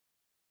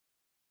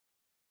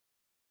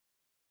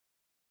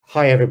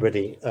Hi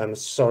everybody,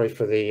 sorry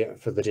for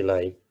the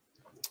delay,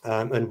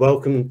 and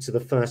welcome to the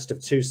first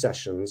of two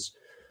sessions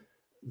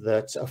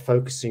that are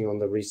focusing on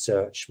the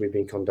research we've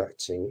been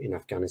conducting in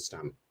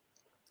Afghanistan.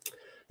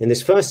 In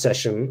this first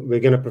session,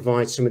 we're going to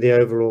provide some of the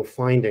overall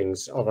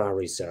findings of our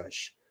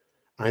research,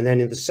 and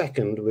then in the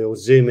second, we'll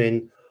zoom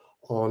in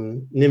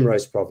on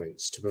Nimruz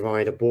province to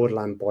provide a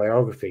borderland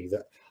biography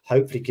that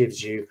hopefully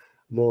gives you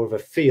more of a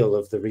feel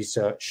of the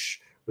research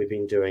we've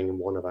been doing in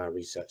one of our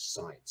research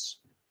sites.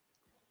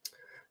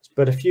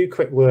 But a few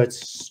quick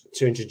words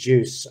to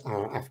introduce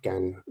our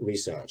Afghan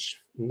research.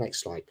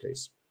 Next slide,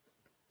 please.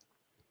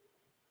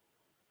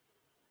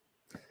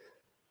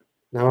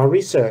 Now, our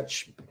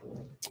research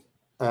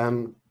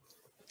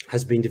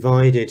has been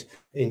divided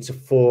into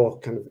four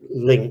kind of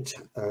linked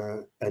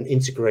and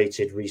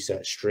integrated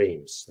research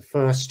streams. The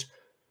first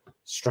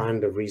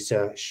strand of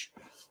research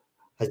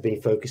has been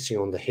focusing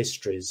on the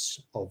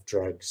histories of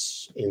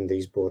drugs in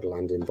these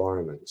borderland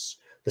environments.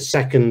 The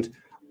second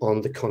on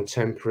the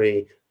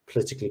contemporary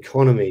political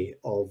economy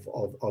of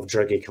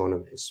drug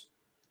economies.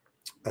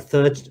 A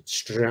third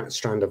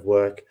strand of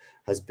work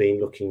has been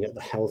looking at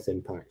the health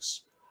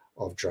impacts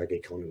of drug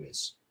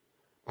economies.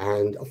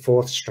 And a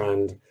fourth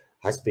strand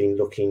has been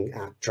looking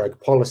at drug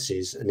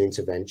policies and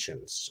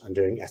interventions and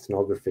doing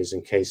ethnographies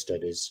and case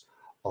studies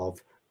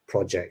of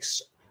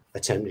projects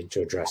attempting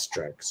to address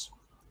drugs.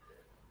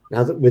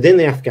 Now, within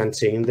the Afghan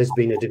team, there's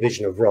been a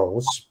division of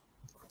roles.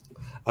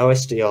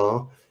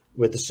 OSDR,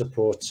 with the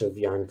support of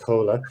Jan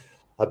Koehler,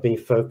 have been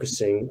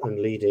focusing and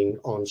leading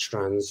on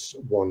strands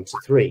 1 to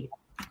 3.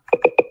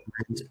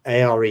 And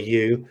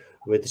AREU,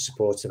 with the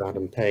support of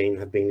Adam Payne,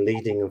 have been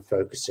leading and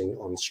focusing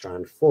on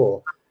strand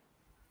 4,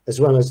 as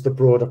well as the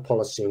broader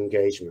policy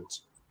engagement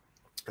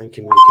and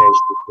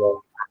communication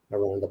work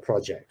around the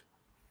project.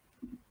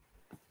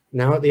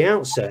 Now, at the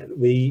outset,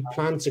 we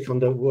plan to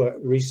conduct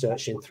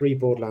research in 3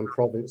 borderland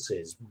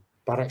provinces,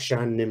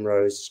 Badakhshan,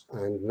 Nimruz,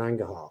 and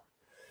Nangarhar.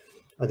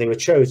 And they were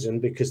chosen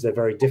because they're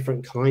very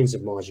different kinds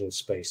of marginal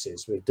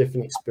spaces with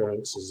different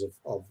experiences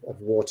of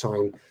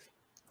wartime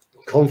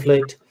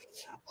conflict,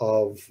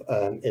 of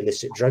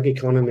illicit drug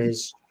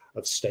economies,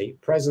 of state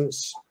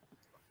presence,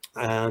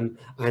 and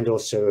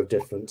also of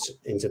different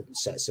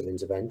sets of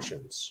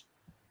interventions.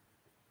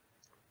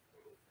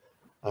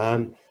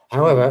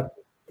 However,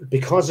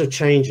 because of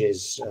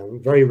changes,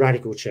 very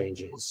radical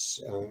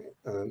changes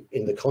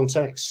in the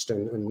context,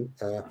 and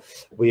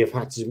we have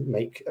had to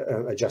make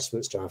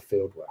adjustments to our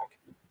fieldwork.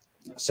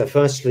 So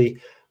firstly,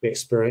 we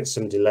experienced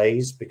some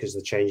delays because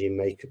of the changing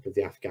makeup of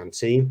the Afghan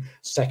team.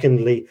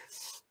 Secondly,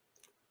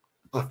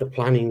 after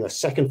planning a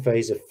second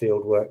phase of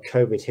fieldwork,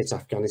 COVID hit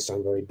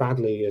Afghanistan very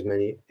badly, as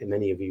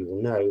many of you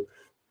will know,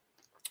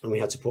 and we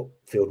had to put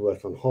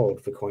fieldwork on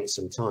hold for quite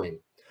some time.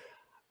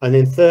 And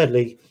then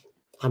thirdly,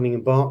 having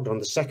embarked on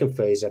the second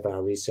phase of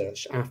our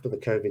research after the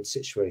COVID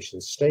situation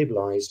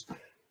stabilized,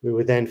 we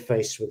were then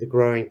faced with the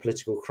growing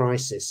political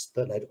crisis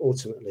that led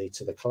ultimately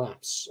to the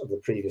collapse of the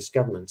previous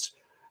government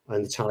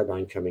and the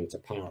Taliban coming to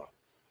power.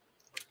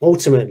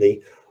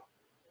 Ultimately,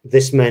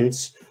 this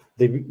meant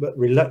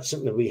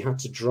reluctantly we had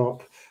to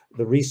drop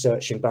the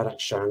research in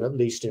Badakhshan, at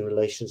least in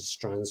relation to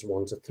strands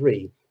 1 to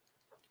 3,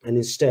 and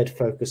instead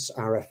focus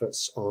our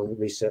efforts on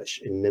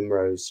research in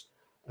Nimruz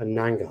and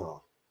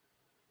Nangarhar.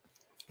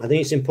 I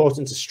think it's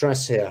important to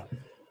stress here,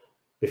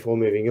 before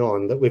moving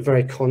on, that we're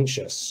very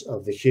conscious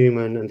of the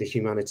human and the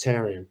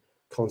humanitarian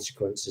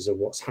consequences of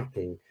what's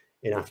happening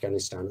in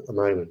Afghanistan at the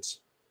moment,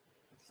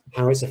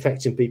 how it's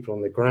affecting people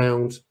on the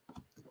ground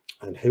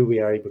and who we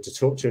are able to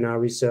talk to in our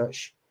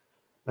research,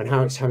 and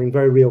how it's having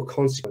very real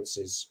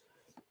consequences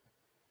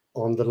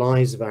on the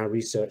lives of our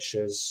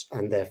researchers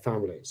and their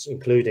families,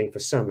 including for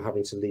some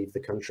having to leave the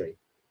country.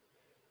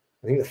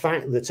 I think the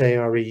fact that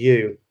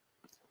AREU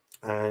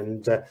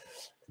and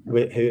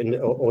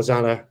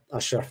Orzala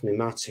Ashraf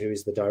Nemat, who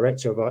is the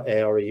director of our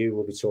AREU,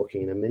 will be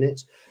talking in a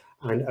minute,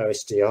 and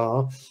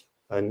OSDR,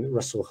 and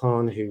Rasool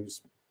Khan,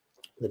 who's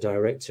the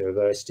director of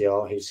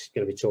OSDR, who's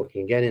going to be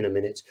talking again in a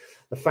minute,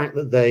 the fact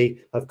that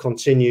they have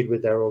continued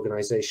with their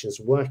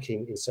organizations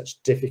working in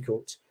such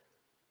difficult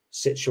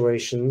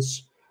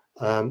situations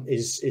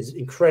is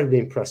incredibly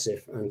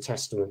impressive and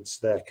testament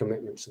to their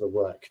commitment to the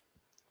work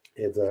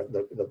of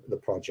the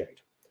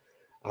project.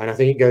 And I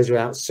think it goes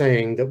without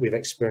saying that we've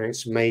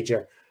experienced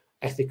major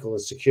ethical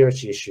and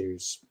security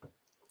issues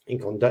in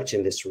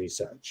conducting this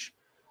research.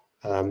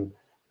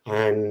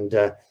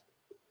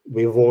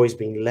 We've always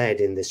been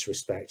led in this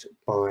respect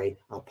by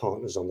our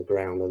partners on the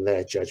ground and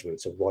their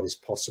judgments of what is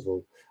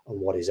possible and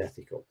what is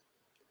ethical.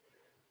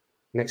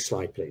 Next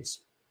slide,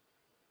 please.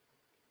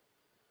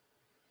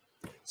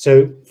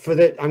 So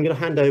I'm going to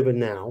hand over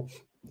now,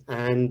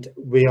 and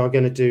we are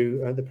going to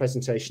do the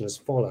presentation as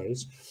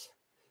follows.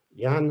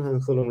 Jan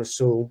and Ghulam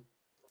Rasool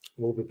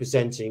will be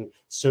presenting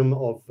some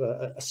of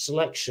a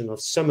selection of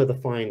some of the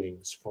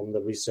findings from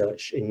the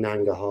research in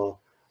Nangarhar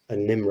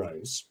and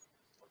Nimruz.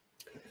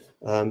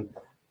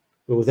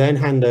 We will then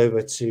hand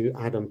over to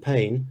Adam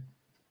Payne,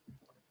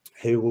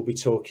 who will be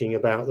talking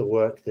about the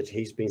work that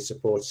he's been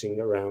supporting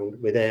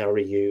around with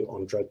AREU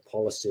on drug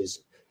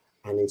policies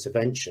and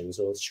interventions,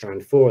 or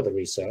strand 4 of the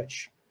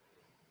research.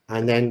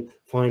 And then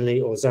finally,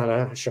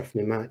 Orzala,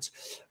 Nemat,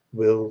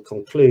 will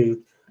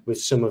conclude with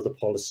some of the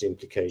policy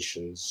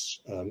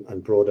implications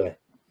and broader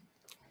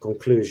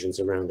conclusions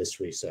around this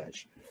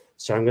research.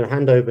 So I'm going to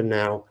hand over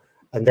now,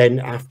 and then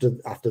after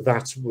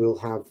that, we'll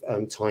have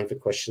time for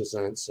questions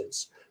and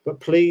answers. But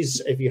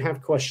please, if you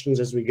have questions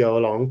as we go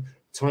along,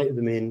 type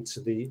them into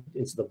the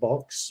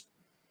box,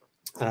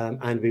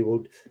 and we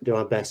will do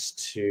our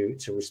best to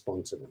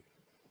respond to them.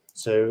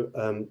 So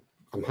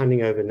I'm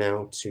handing over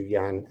now to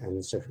Jan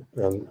and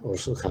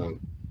Orzala.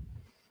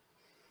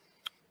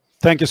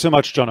 Thank you so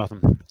much,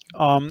 Jonathan.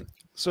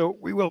 So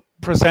we will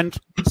present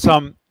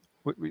some,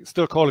 we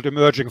still call it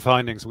emerging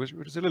findings, which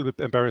is a little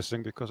bit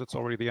embarrassing because it's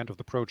already the end of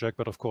the project,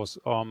 but of course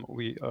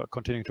we are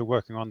continuing to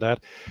working on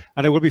that.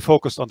 And it will be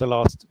focused on the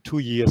last 2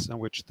 years in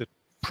which the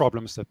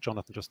problems that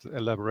Jonathan just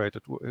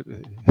elaborated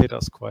hit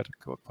us quite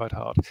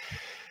hard.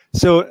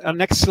 So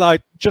next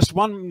slide, just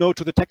one note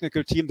to the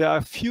technical team. There are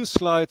a few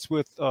slides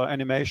with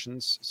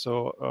animations,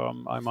 so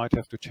I might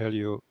have to tell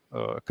you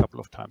a couple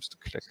of times to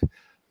click.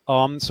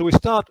 So we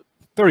start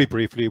very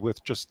briefly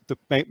with just the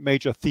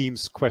major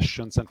themes,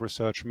 questions, and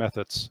research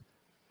methods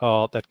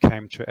that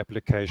came to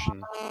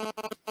application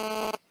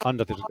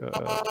under the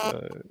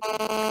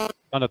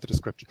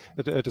description,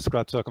 the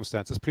described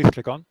circumstances. Please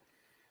click on.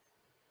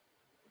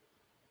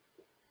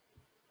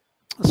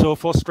 So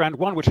for strand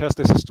 1, which has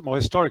this more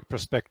historic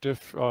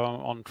perspective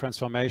on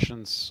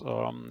transformations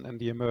and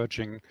the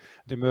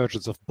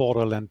emergence of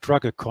borderland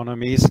drug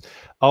economies,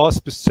 our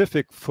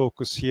specific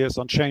focus here is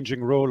on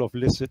changing role of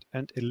licit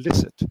and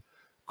illicit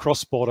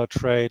cross-border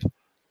trade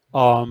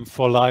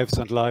for lives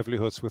and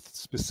livelihoods, with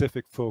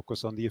specific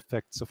focus on the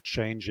effects of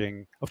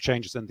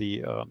changes in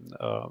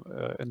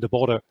the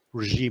border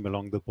regime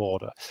along the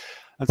border.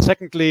 And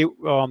secondly,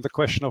 the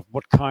question of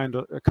what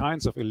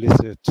kinds of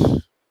illicit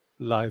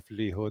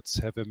livelihoods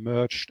have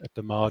emerged at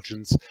the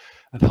margins,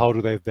 and how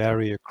do they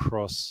vary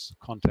across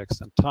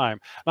context and time.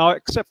 Now,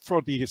 except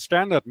for the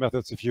standard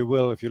methods, if you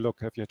will, if you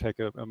take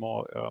a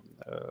more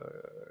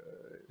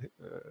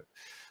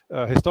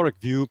historic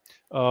view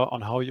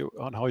on how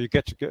you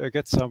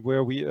get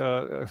somewhere,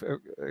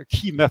 a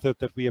key method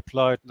that we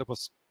applied that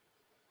was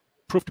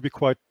proved to be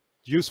quite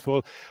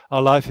useful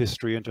are life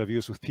history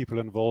interviews with people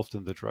involved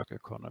in the drug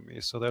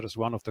economy. So that is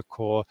one of the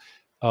core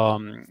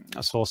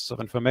sources of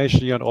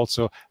information here, and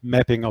also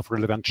mapping of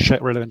relevant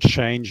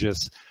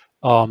changes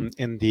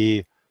in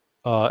the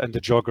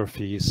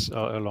geographies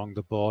along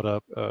the border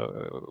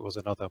was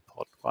another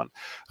important one.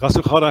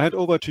 Rasool, I hand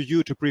over to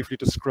you to briefly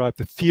describe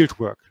the field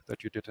work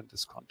that you did in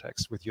this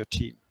context with your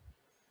team.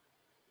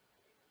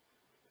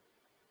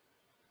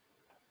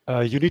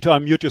 You need to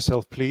unmute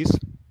yourself, please.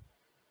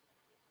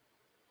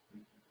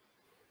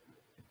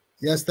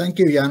 Yes, thank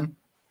you, Jan.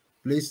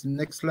 Please,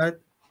 next slide.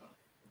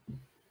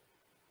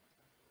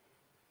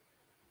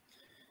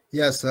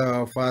 Yes,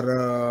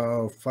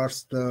 for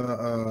first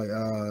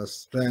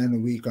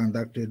strand, we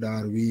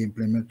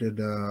implemented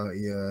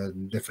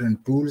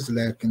different tools.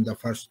 Like in the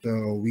first,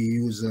 we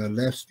use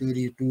life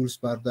story tools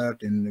for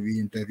that, and we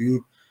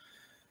interviewed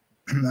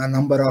a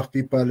number of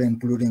people,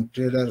 including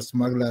traders,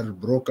 smugglers,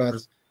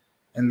 brokers,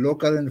 and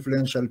local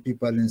influential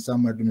people, and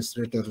some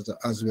administrators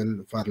as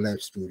well for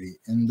life story.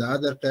 And the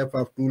other type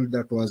of tool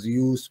that was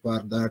used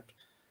for that,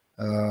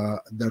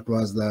 that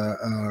was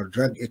the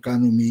drug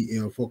economy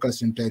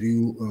focus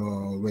interview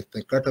with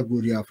the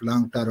category of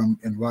long-term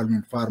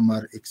involvement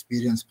farmer,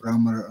 experienced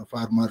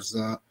farmers,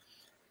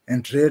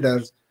 and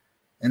traders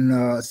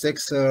in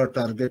 6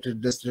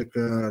 targeted districts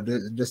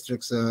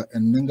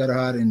in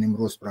Nangarhar and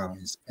Nimroz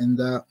province. And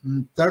the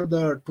third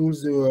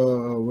tools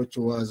which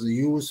was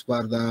used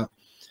for the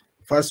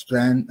first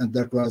strand,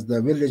 that was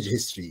the village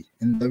history.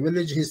 In the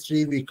village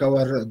history, we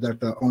cover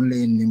that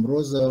only in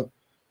Nimroz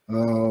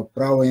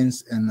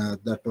province, and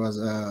that was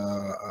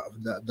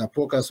the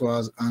focus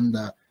was on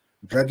the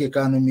drug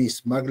economy,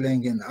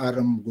 smuggling, and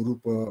armed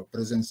group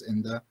presence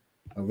in the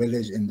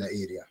village, in the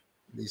area.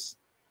 Please.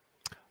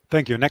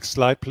 Thank you. Next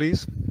slide,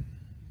 please.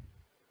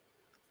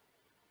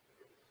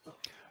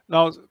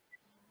 Now,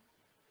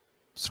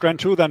 strand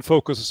 2 then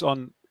focuses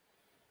on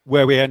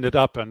where we ended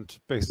up and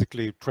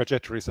basically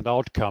trajectories and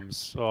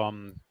outcomes,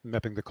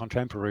 mapping the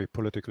contemporary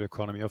political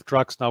economy of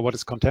drugs. Now, what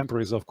is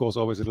contemporary is, of course,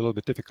 always a little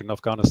bit difficult in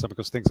Afghanistan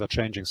because things are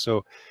changing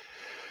so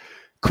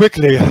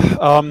quickly.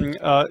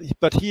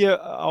 But here,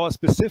 our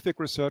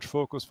specific research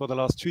focus for the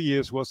last 2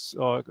 years was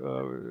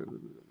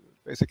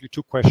basically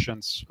 2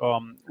 questions.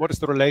 What is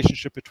the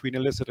relationship between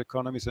illicit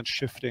economies and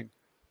shifting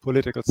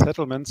political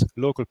settlements,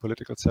 local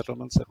political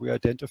settlements that we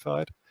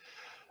identified?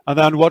 And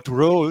then what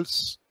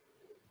roles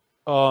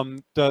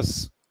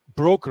does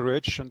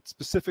brokerage, and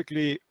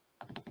specifically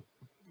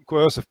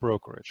coercive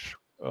brokerage,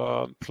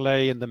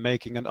 play in the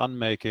making and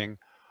unmaking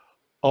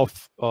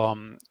of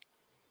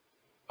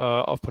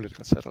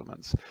political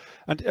settlements?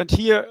 And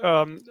here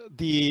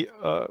the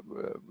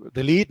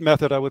lead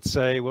method, I would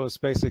say, was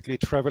basically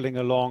traveling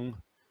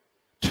along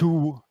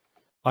 2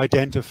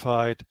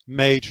 identified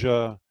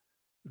major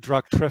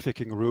drug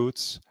trafficking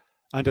routes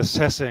and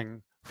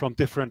assessing from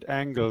different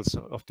angles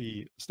of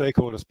the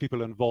stakeholders,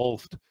 people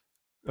involved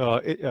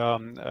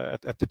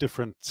at the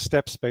different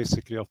steps,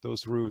 basically, of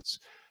those routes,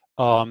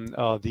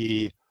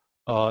 the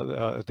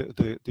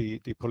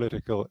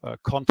political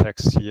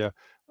context here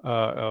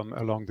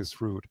along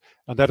this route.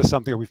 And that is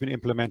something we've been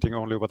implementing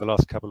only over the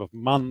last couple of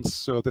months.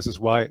 So this is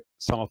why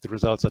some of the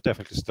results are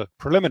definitely still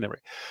preliminary.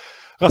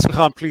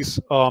 Rasool, please,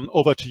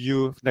 over to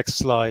you. Next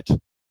slide,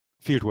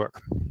 fieldwork.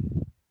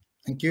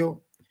 Thank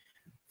you.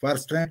 For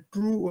Strand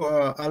 2,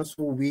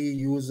 also we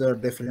use a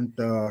different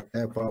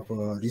type of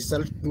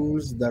research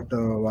tools that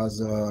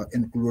was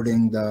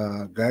including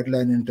the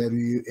guideline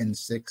interview in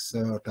 6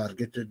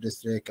 targeted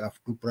districts of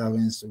 2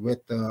 provinces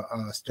with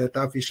state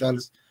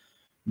officials,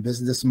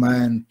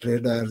 businessmen,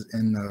 traders,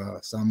 and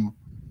some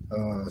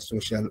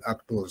social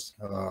actors,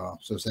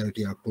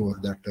 society actors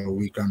that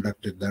we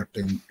conducted that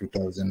in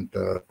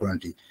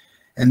 2020.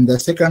 And the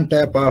second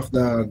type of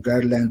the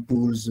guideline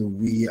tools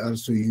we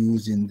also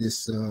use in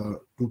these 2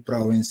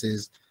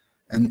 provinces,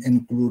 and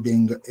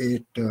including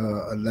 8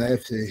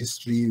 life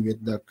history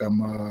with the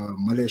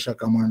militia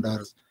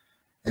commanders,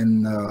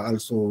 and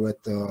also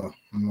with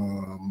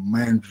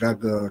mine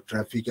drug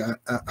traffic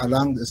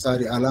along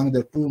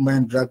the 2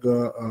 mine drug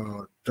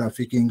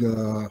trafficking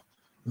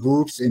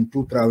routes in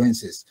 2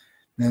 provinces,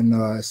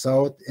 and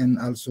south and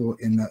also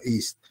in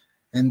east.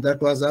 And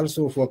that was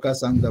also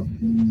focused on the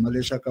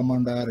militia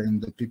commander and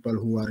the people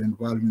who are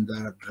involved in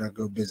the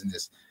drug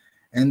business.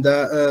 And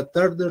the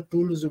third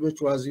tools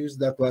which was used,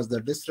 that was the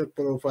district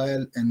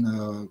profile,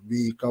 and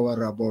we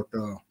cover about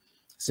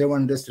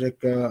 7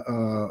 district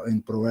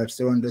and provide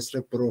 7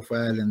 district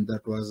profile, and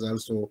that was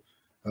also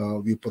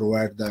we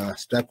provide the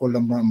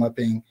stakeholder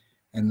mapping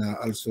and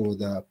also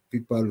the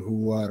people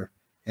who are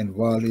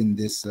involved in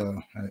this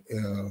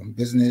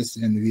business,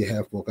 and we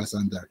have focus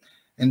on that.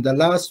 And the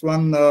last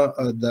one,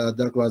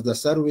 that was the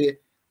survey.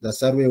 The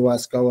survey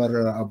was covered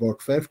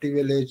about 50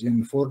 villages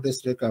in 4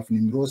 districts of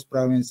Nimrose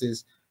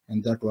provinces,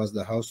 and that was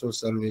the household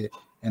survey,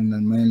 and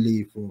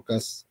mainly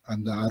focus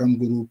on the Aram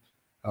group,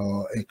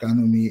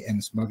 economy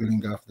and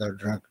smuggling of the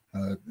drug.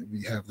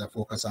 We have the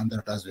focus on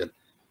that as well.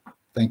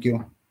 Thank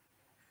you.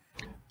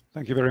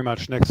 Thank you very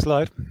much. Next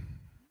slide.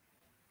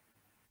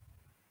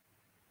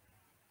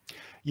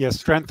 Yes,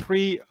 Strand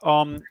 3,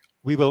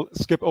 we will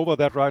skip over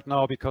that right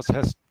now because it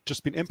has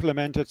just been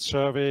implemented,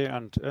 survey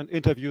and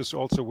interviews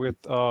also with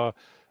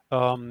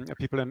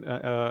people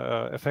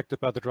affected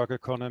by the drug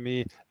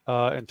economy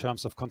in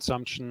terms of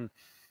consumption,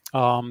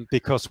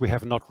 because we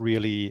have not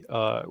really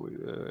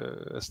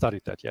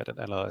studied that yet and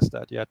analyzed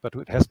that yet, but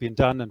it has been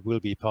done and will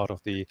be part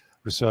of the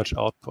research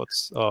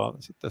outputs,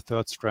 the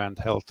third strand,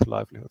 health,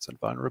 livelihoods, and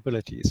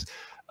vulnerabilities.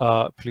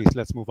 Please,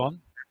 let's move on.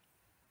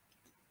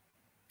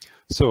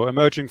 So,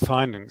 emerging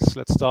findings.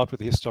 Let's start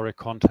with the historic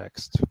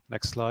context.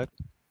 Next slide.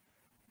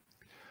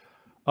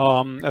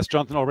 As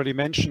Jonathan already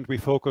mentioned, we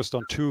focused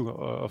on 2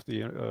 of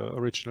the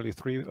originally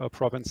 3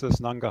 provinces,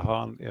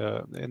 Nangarhar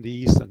in the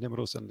east and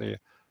Nimrose in the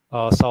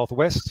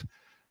southwest.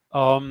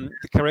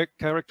 The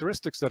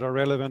characteristics that are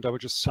relevant, I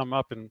would just sum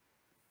up in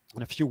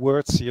a few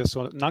words here.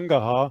 So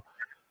Nangarhar,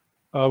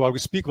 while we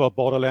speak about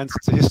borderlands,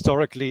 it's a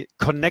historically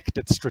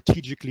connected,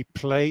 strategically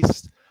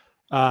placed,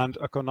 and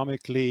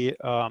economically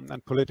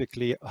and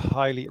politically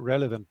highly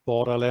relevant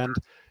borderland,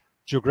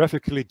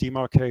 geographically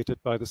demarcated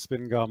by the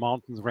Spingar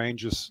mountain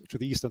ranges to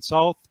the east and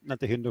south, and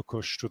the Hindu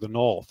Kush to the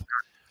north.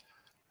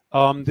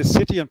 The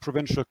city and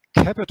provincial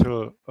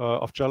capital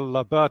of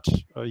Jalalabad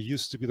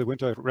used to be the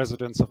winter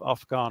residence of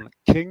Afghan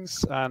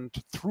kings, and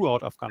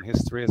throughout Afghan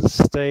history as a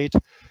state,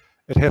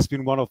 it has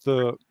been one of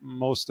the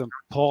most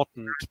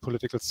important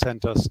political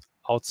centers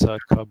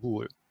outside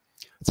Kabul.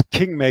 It's a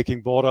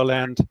king-making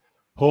borderland,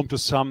 home to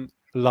some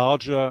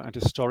larger and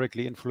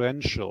historically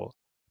influential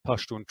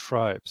Pashtun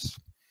tribes.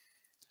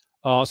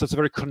 So it's a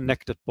very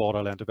connected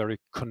borderland, a very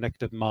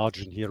connected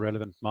margin here,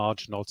 relevant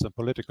margin also in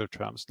political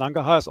terms.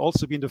 Nangarhar has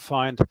also been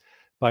defined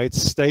by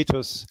its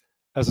status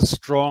as a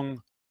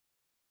strong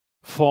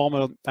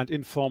formal and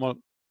informal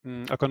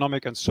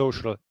economic and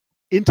social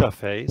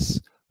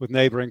interface with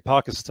neighboring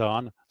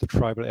Pakistan, the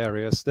tribal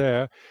areas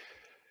there.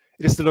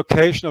 It is the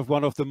location of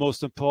one of the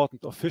most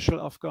important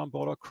official Afghan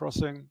border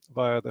crossing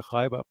via the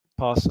Khyber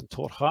Pass in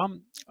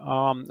Torkham.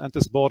 And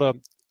this border,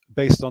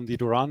 based on the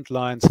Durand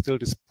line, still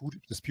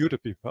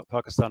disputed between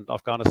Pakistan and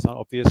Afghanistan,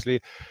 obviously,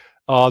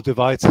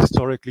 divides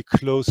historically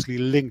closely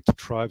linked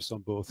tribes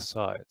on both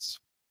sides.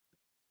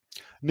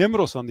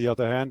 Nimrose, on the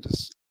other hand,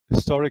 is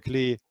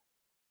historically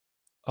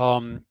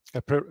a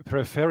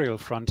peripheral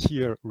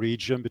frontier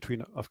region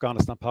between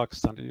Afghanistan,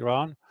 Pakistan, and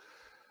Iran,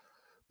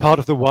 part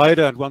of the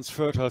wider and once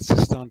fertile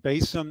Sistan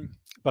basin,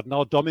 but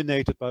now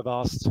dominated by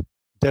vast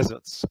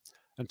deserts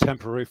and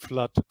temporary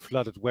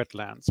flooded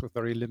wetlands with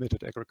very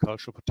limited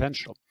agricultural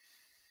potential.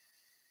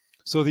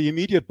 So the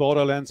immediate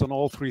borderlands on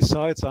all 3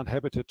 sides are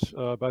inhabited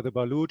by the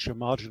Baluch, a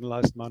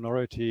marginalized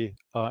minority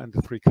in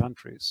the 3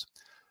 countries.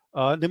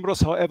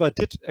 Nimros, however,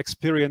 did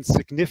experience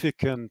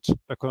significant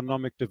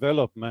economic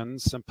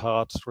developments, in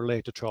part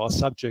related to our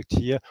subject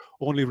here,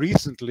 only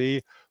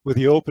recently with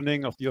the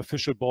opening of the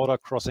official border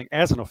crossing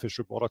as an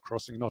official border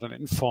crossing, not an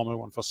informal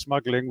one for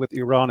smuggling, with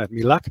Iran at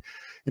Milak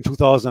in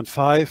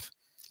 2005,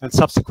 and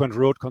subsequent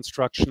road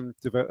construction,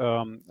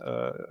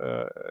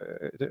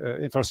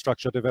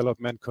 infrastructure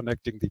development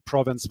connecting the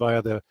province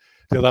via the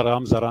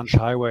Dilaram-Zaranj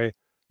highway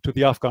to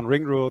the Afghan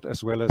ring road,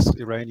 as well as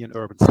Iranian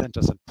urban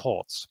centers and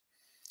ports.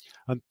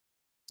 And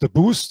the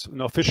boost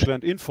in official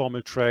and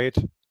informal trade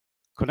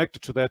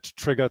connected to that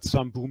triggered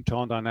some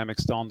boomtown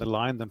dynamics down the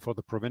line. Then for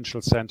the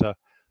provincial center,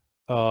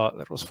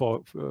 that was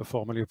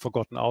formerly a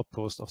forgotten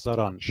outpost of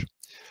Zaranj.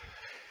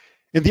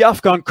 In the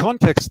Afghan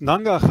context,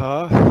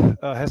 Nangarhar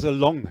has a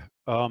long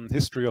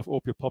history of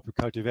opium poppy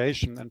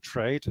cultivation and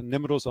trade. And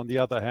Nimros, on the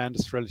other hand,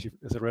 is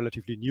a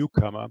relatively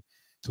newcomer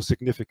to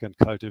significant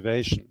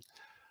cultivation.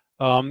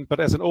 But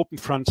as an open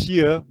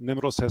frontier,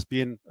 Nimros has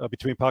been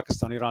between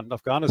Pakistan, Iran, and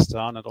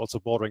Afghanistan, and also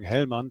bordering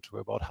Helmand,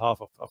 where about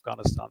half of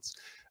Afghanistan's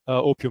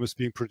opium is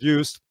being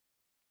produced,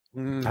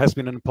 has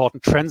been an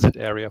important transit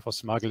area for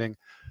smuggling,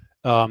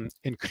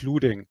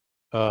 including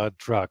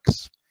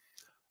drugs.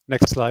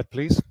 Next slide,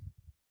 please.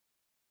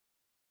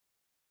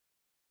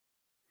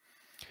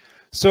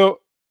 So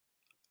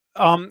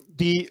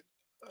the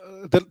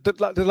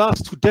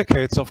last 2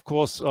 decades, of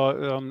course,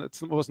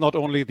 it was not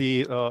only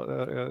the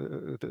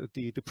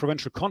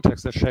provincial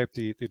context that shaped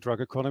the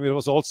drug economy, it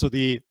was also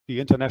the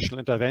international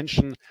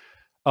intervention,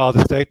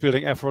 the state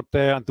building effort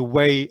there, and the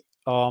way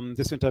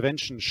this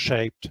intervention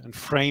shaped and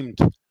framed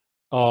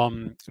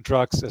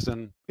drugs as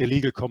an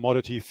illegal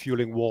commodity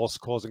fueling wars,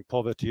 causing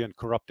poverty and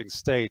corrupting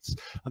states,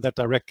 and that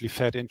directly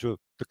fed into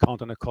the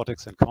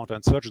counter-narcotics and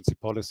counterinsurgency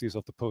policies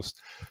of the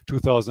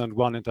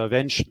post-2001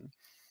 intervention.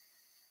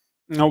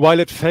 Now, while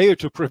it failed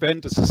to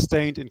prevent a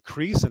sustained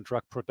increase in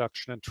drug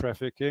production and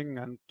trafficking,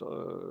 and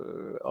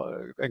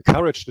rather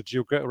encouraged the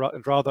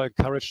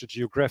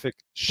geographic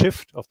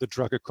shift of the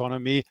drug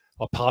economy,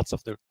 or parts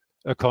of the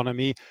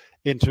economy,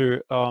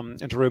 into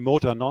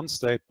remoter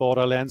non-state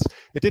borderlands,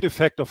 it did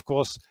affect, of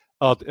course,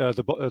 our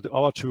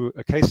 2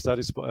 case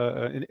studies.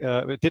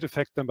 It did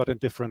affect them, but in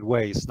different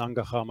ways.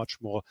 Nangarhar much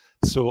more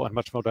so and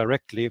much more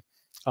directly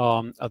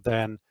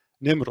than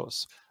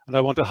Nimros. And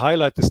I want to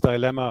highlight this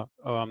dilemma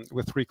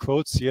with 3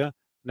 quotes here.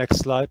 Next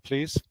slide,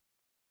 please.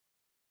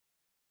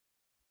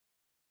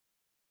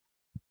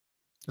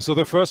 So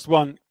the first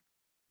one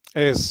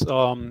is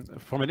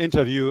from an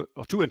interview,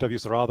 or 2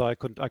 interviews rather, I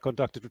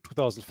conducted in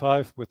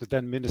 2005 with the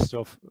then Minister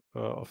of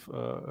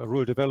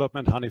Rural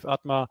Development, Hanif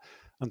Atmar,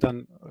 and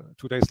then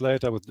 2 days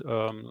later with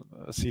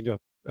a senior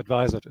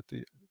advisor at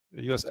the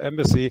US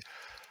Embassy,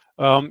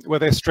 where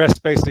they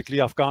stressed basically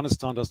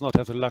Afghanistan does not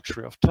have the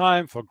luxury of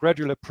time for a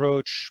gradual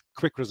approach.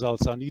 Quick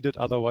results are needed,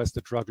 otherwise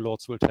the drug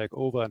lords will take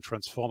over and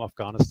transform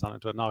Afghanistan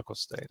into a narco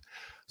state.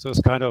 So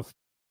it's kind of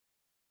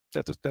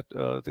this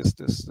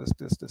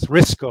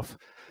risk of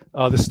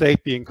the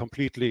state being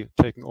completely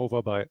taken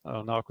over by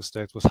narco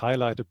states was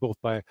highlighted both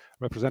by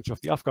representative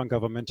of the Afghan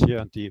government here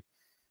and the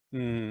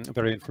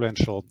very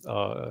influential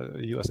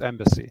US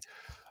Embassy.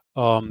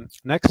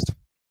 Next.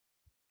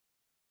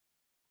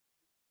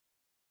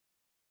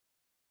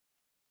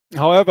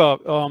 However,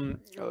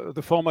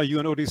 the former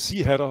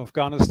UNODC head of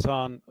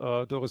Afghanistan,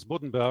 Doris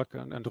Buddenberg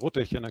and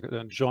Ruttig, in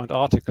a joint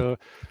article,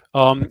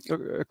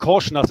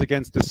 caution us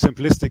against this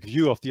simplistic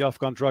view of the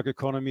Afghan drug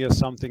economy as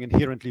something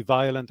inherently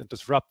violent and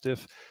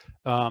disruptive,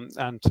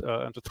 and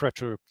a threat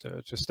to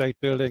state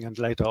building, and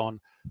later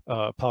on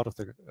part of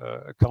the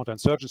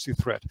counterinsurgency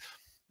threat.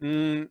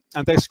 And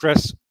they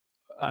stress,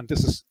 and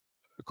this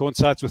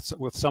coincides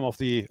with some of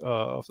the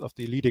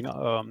leading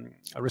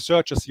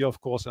researchers here, of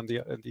course, and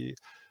the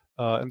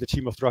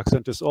team of drugs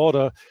and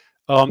disorder,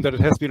 that it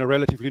has been a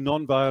relatively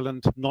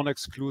non-violent,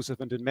 non-exclusive,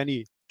 and in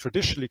many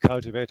traditionally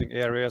cultivating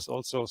areas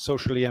also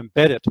socially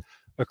embedded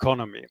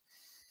economy.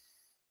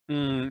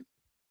 And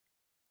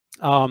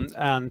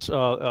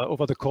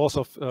over the course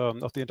of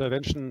the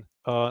intervention,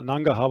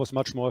 Nangarhar was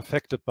much more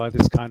affected by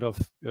this kind of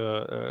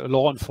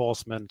law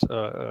enforcement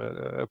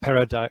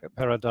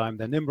paradigm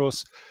than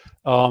Nimros.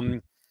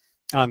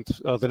 And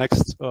the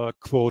next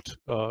quote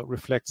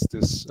reflects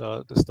this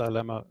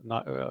dilemma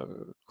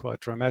quite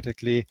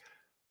dramatically.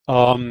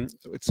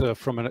 It's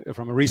from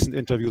a recent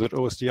interview that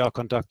OSDR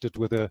conducted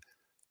with a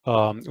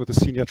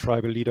senior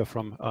tribal leader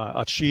from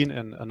Achin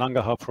in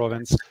Nangarhar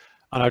province,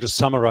 and I just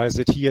summarize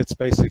it here. It's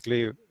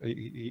basically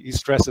he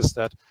stresses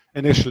that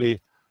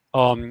initially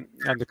in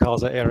the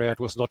Khalsa area it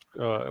was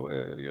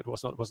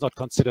not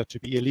considered to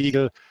be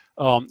illegal.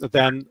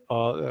 Then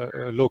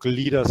local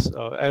leaders,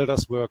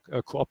 elders were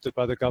co-opted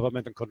by the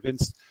government and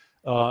convinced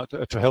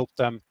to help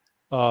them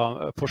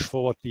push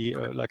forward the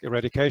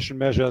eradication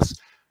measures,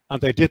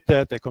 and they did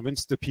that. They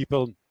convinced the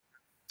people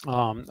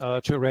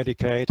to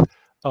eradicate,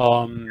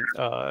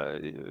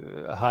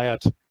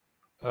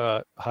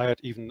 hired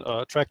even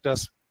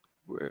tractors,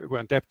 were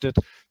indebted.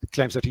 He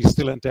claims that he's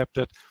still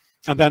indebted.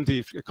 And then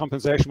the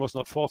compensation was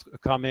not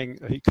forthcoming.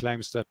 He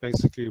claims that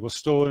basically it was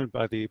stolen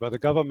by the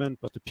government,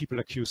 but the people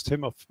accused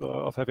him of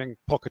having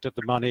pocketed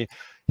the money.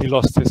 He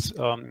lost his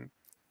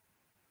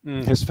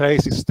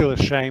face. He's still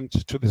ashamed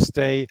to this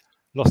day.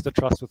 Lost the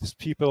trust with his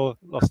people.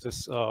 Lost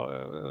his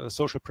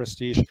social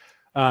prestige,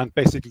 and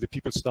basically the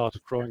people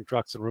started growing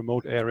drugs in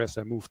remote areas.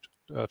 They moved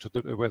to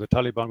where the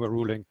Taliban were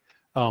ruling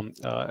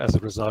as a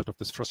result of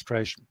this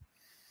frustration.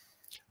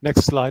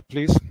 Next slide,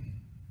 please.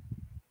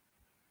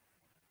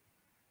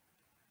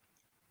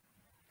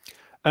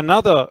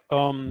 Another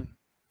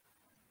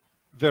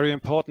very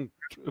important,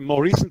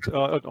 more recent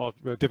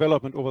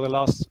development over the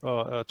last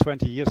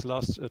 20 years,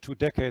 last 2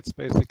 decades,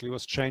 basically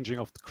was changing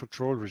of the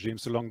control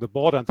regimes along the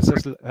border. And this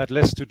has had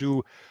less to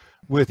do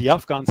with the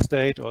Afghan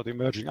state or the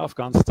emerging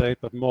Afghan state,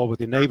 but more with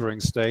the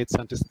neighboring states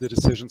and the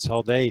decisions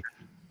how they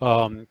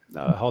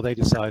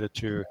decided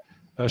to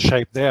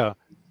shape their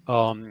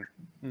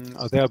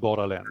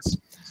borderlands.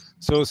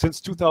 So since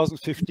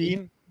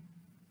 2015,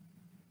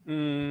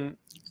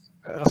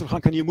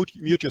 Rasool, can you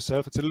mute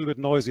yourself? It's a little bit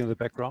noisy in the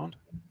background.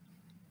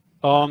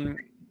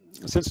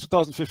 Since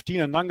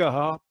 2015 in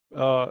Nangarhar,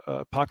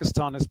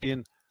 Pakistan has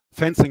been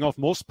fencing off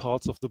most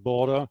parts of the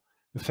border,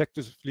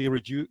 effectively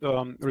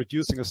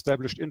reducing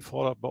established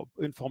informal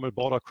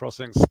border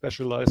crossings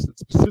specialized in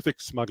specific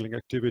smuggling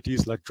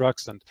activities like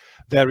drugs and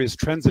various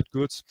transit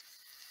goods,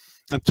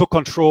 and took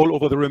control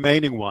over the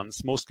remaining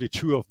ones, mostly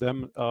 2 of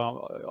them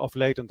of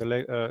late, and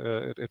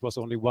it was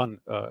only one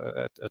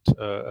at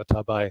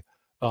Tabai.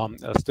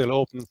 Still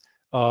open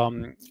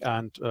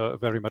and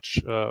very much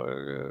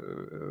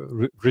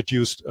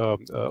reduced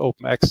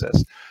open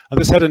access. And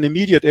this had an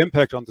immediate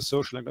impact on the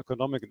social and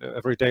economic and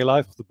everyday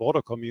life of the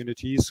border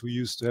communities who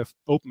used to have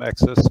open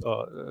access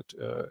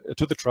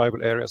to the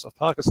tribal areas of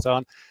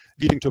Pakistan,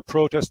 leading to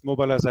protest,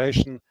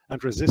 mobilization,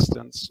 and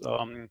resistance.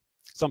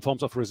 Some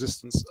forms of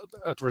resistance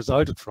that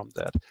resulted from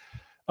that.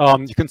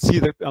 You can see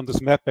that on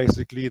this map,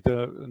 basically,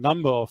 the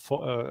number of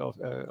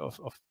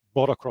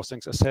border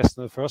crossings assessed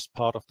in the first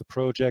part of the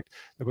project.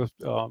 They were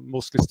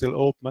mostly still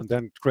open and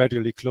then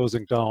gradually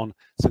closing down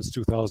since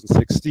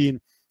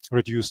 2016,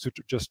 reduced to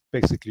just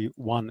basically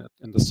 1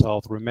 in the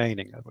south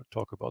remaining. I will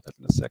talk about that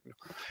in a second.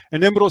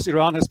 In Nimruz,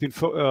 Iran has been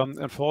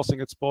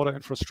enforcing its border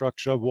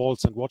infrastructure,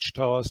 walls and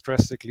watchtowers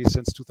drastically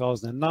since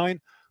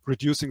 2009,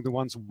 reducing the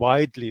one's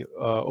widely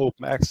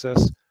open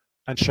access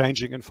and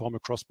changing informal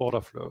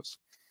cross-border flows.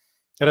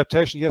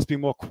 Adaptation here has been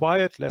more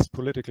quiet, less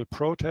political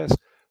protest,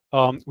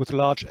 with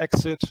large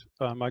exit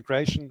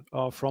migration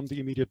from the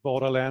immediate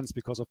borderlands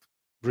because of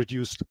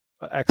reduced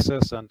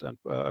access and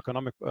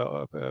economic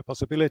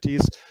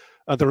possibilities.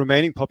 And the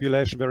remaining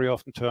population very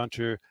often turned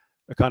to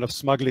a kind of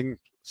smuggling,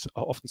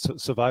 often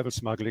survival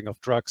smuggling of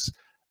drugs,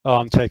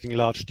 taking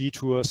large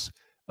detours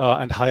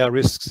and higher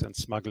risks in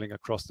smuggling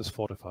across this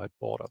fortified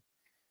border.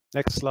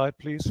 Next slide,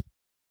 please.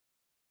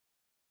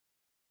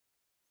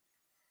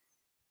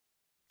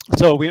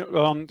 So we,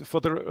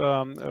 for the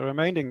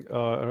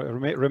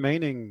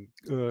remaining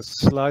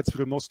slides,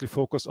 we'll mostly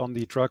focus on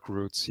the drug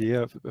routes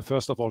here.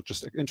 First of all,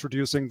 just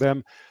introducing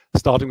them,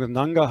 starting with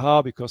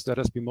Nangarhar, because that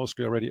has been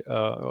mostly already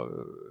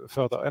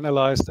further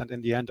analyzed. And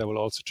in the end, I will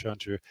also turn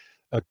to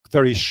a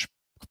very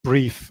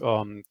brief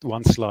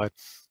one slide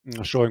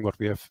showing what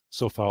we have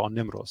so far on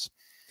Nimruz.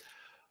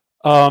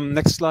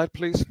 Next slide,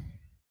 please.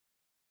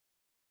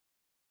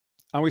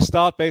 And we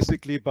start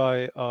basically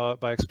by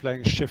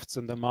explaining shifts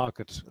in the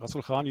market.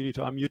 Rasool Khan, you need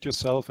to unmute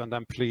yourself and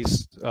then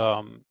please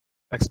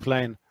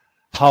explain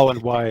how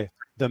and why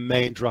the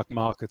main drug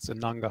markets in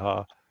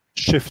Nangarhar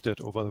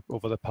shifted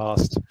over the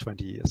past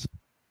 20 years.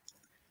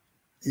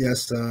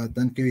 Yes,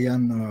 thank you,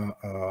 Jan.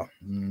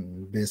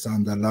 Based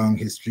on the long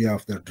history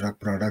of the drug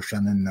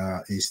production in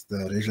East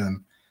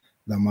region,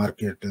 the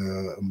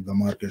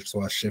markets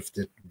was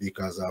shifted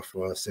because of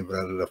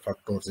several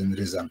factors in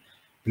region.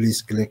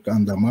 Please click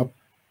on the map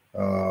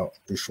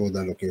to show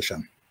the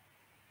location.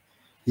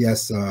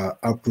 Yes,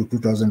 up to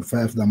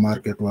 2005, the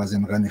market was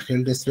in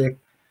Moosakhel district,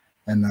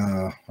 and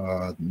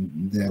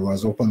there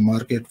was open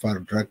market for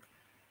drug,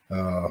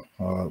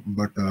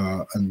 but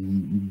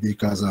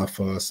because of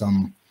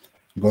some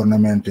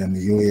government in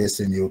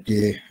US and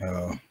UK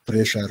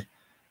pressure,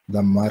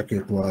 the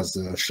market was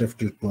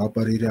shifted to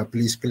upper area.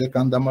 Please click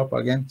on the map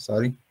again,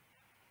 sorry.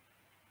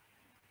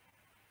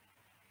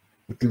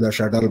 To the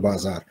Shadal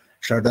Bazaar.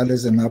 Shadal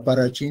is in Upper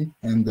Achin,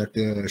 and that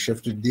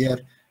shifted there,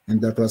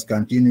 and that was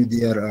continued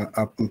there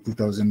up to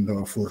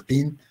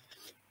 2014.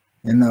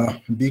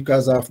 And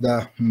because of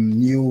the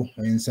new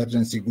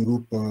insurgency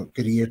group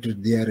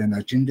created there in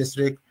Achin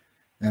district,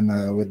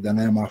 and with the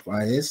name of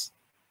IS,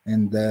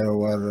 and they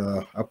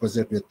were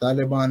opposite with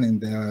Taliban, and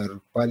their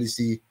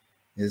policy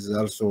is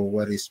also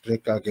very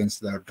strict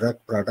against the drug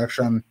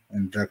production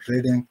and drug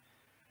trading.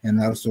 And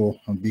also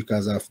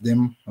because of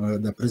them,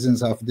 the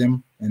presence of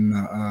them in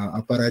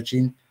Upper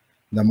Achin,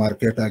 the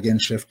market again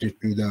shifted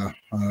to the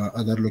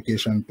other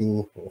location,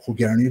 to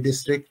Goodhand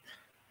district.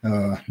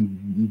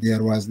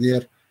 There was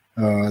that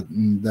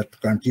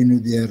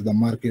continued there. The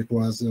market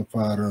was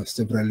for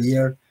several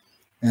years,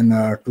 In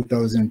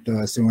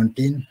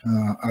 2017,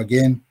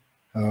 again,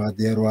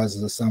 there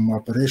was some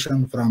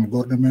operation from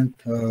government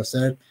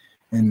side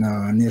in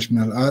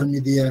National Army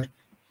there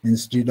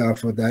instead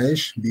of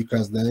Daesh,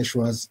 because Daesh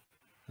was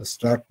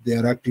start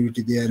their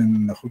activity there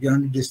in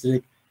Goodhand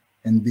district,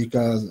 and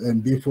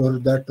before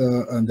that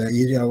the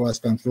area was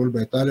controlled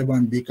by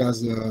Taliban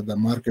because the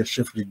market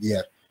shifted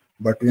there.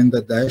 But when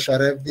the Daesh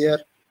arrived there,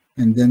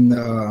 and then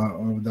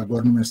the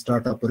government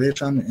start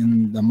operation,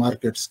 and the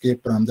market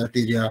escaped from that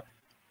area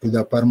to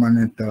the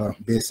permanent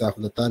base of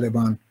the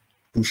Taliban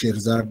to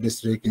Shirzad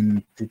district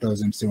in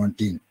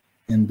 2017.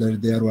 And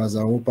there was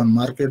an open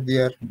market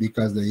there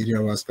because the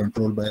area was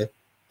controlled by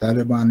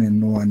Taliban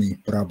and no any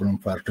problem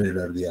for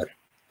trader there.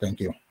 Thank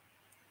you.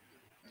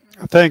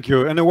 Thank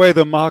you. In a way,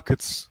 the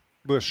markets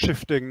were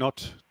shifting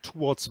not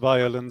towards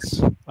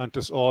violence and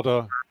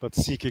disorder, but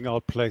seeking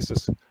out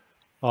places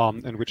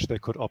in which they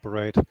could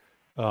operate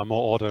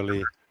more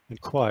orderly and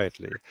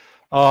quietly.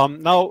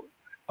 Now,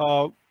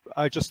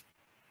 I just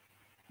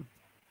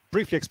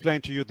briefly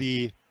explain to you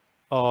the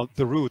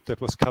route that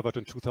was covered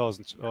in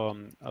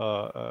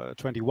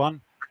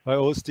 2021 by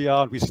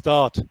OSDR. We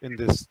start in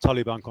this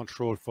Taliban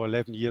control for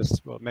 11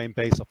 years, main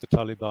base of the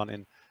Taliban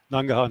in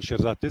Nangarhar and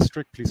Shirzad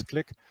district. Please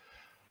click.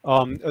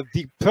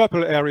 The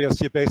purple areas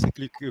here,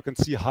 basically, you can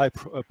see high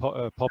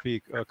poppy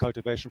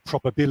cultivation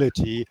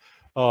probability.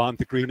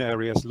 The green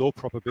areas, low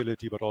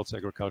probability, but also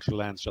agricultural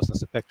lands, just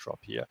as a backdrop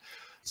here.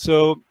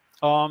 So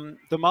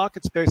the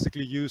markets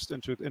basically used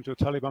into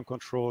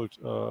Taliban-controlled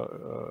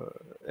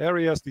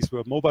areas. These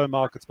were mobile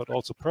markets, but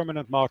also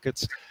permanent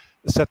markets,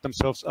 set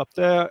themselves up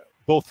there,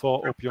 both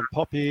for opium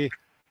poppy,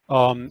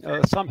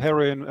 some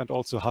heroin, and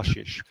also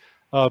hashish.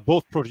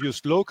 Both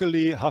produced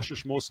locally,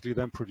 hashish mostly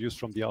then produced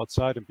from the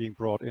outside and being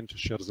brought into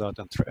Shirzad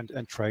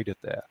and traded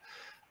there.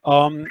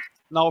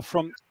 Now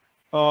from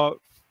there,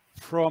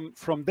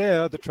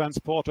 the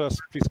transporters,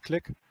 please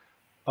click,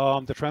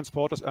 the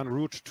transporters en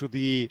route to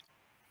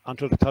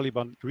until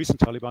the recent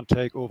Taliban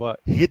takeover,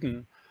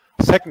 hidden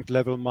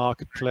second-level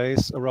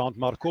marketplace around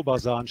Marko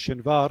Bazar and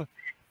Shinwar,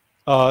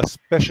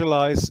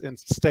 specialize in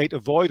state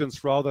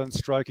avoidance rather than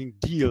striking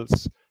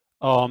deals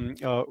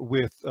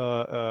with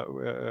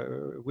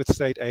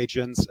state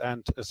agents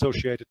and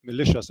associated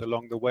militias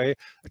along the way.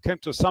 It came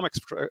to some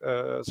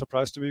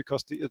surprise to me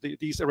because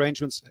these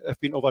arrangements have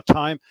been over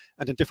time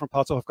and in different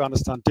parts of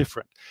Afghanistan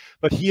different.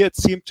 But here it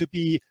seemed to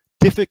be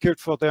difficult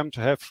for them to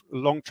have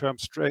long-term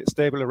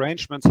stable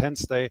arrangements.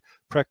 Hence, they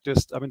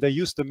practiced. I mean, they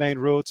used the main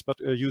roads, but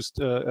used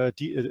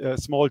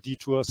small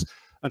detours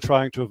and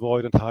trying to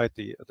avoid and hide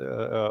the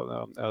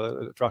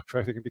drug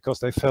trafficking because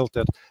they felt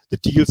that the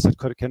deals that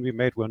can be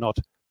made were not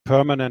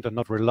permanent and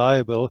not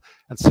reliable,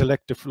 and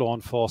selective law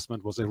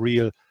enforcement was a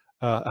real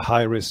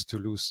high risk to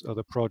lose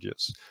the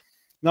produce.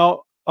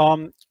 Now,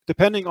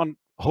 depending on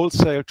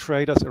wholesale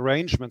traders'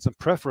 arrangements and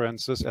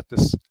preferences at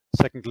this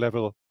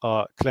second-level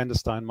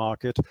clandestine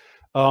market,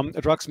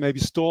 drugs may be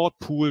stored,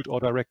 pooled, or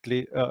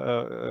directly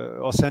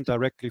or sent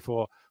directly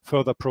for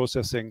further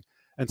processing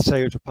and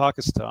sale to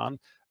Pakistan.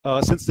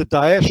 Since the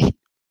Daesh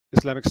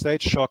Islamic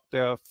State shock,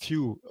 there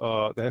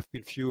have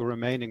been few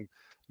remaining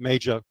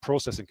major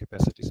processing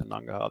capacities in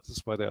Nangarhar. This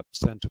is why they are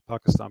sent to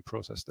Pakistan,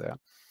 processed there.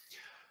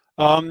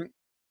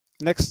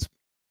 Next,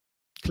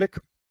 click.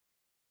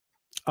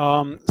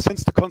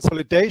 Since the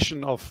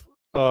consolidation of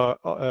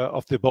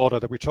the border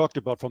that we talked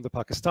about from the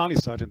Pakistani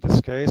side in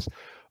this case,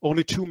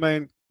 only two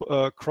main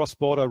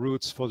cross-border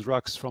routes for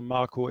drugs from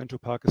Marko into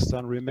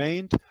Pakistan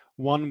remained.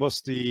 One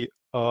was the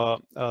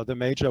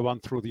major one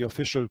through the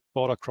official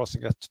border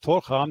crossing at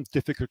Torkham,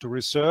 difficult to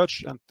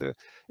research, and the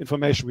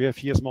information we have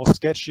here is more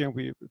sketchy, and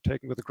we're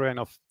taken with a grain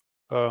of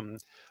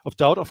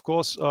doubt, of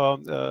course,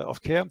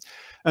 of care.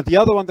 And the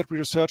other one that we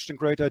researched in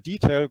greater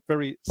detail,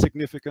 very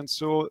significant,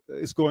 so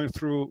is going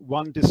through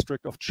one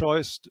district of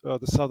choice, the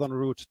southern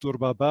route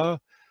Durbabar,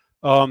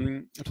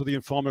 to the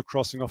informal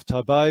crossing of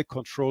Tabai,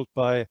 controlled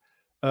by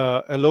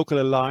a local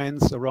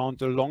alliance around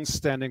the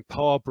long-standing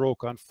power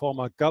broker and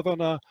former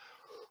governor,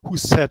 who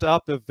set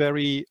up a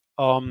very,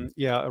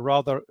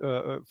 rather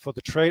from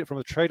the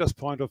trader's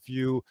point of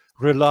view,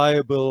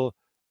 reliable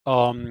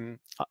local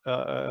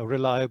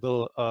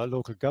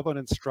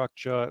governance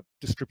structure,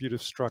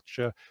 distributive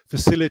structure,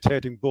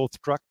 facilitating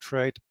both drug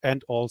trade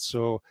and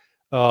also,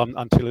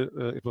 until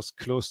it was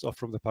closed off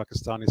from the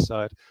Pakistani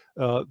side,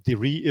 the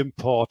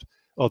re-import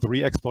or the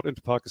re-export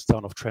into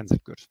Pakistan of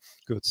transit goods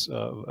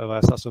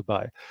via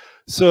Sasobai.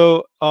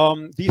 So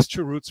these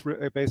two routes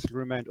basically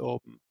remained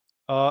open.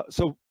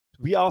 So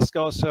we ask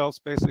ourselves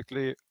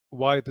basically,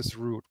 why this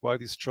route, why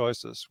these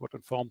choices, what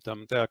informed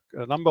them? There are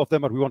a number of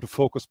them, but we want to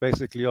focus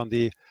basically on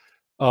the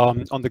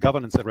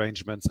governance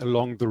arrangements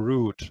along the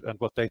route and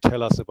what they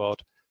tell us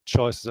about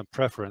choices and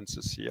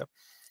preferences here.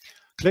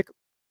 Click.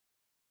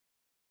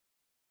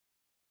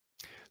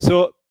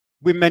 So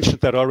we mentioned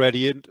that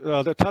already. And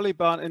the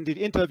Taliban in the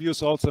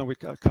interviews also, and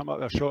I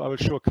will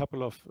show a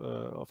couple of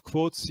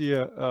quotes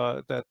here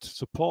that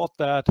support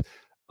that.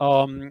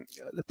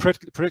 the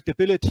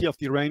predictability of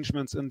the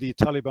arrangements in the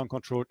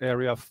Taliban-controlled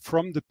area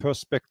from the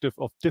perspective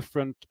of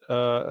different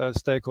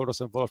stakeholders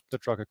involved in the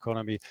drug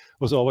economy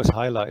was always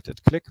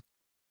highlighted. Click.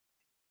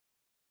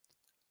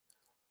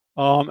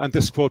 And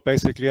this quote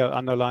basically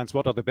underlines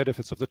what are the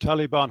benefits of the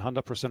Taliban: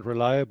 100%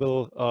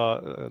 reliable,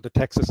 the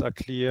taxes are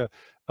clear,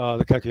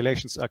 the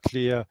calculations are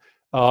clear,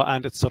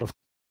 and it's sort of,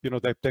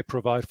 they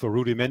provide for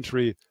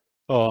rudimentary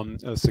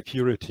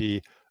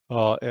security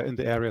in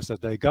the areas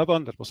that they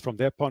govern. That was from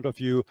their point of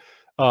view.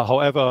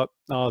 However,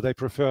 they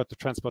preferred the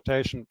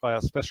transportation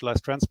via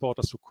specialized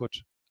transporters who could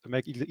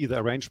make either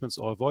arrangements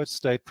or avoid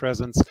state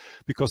presence,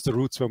 because the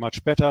routes were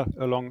much better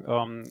along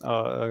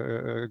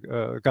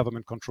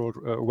government-controlled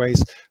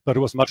ways, but it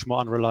was much more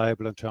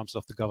unreliable in terms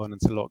of the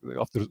governance of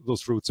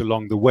those routes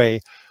along the way.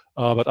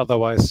 But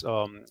otherwise,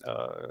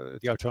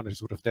 the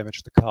alternatives would have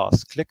damaged the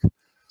cars. Click.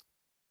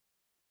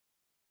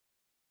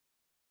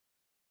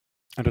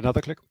 And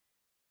another click.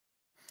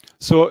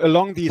 So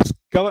along these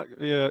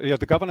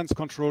the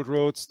governance-controlled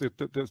roads,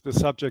 the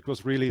subject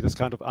was really this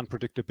kind of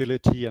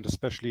unpredictability, and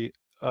especially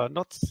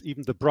not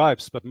even the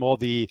bribes, but more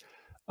the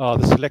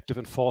selective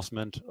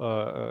enforcement,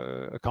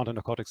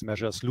 counter-narcotics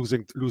measures,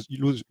 losing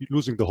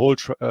the whole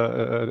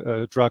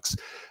drugs,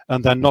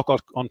 and then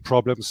knock-on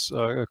problems,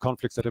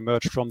 conflicts that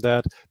emerged from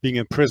that, being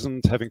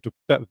imprisoned, having to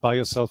buy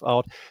yourself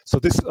out. So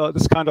this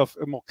kind of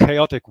a more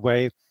chaotic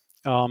way,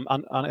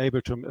 unable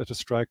to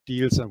strike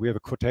deals. And we have a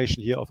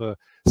quotation here of a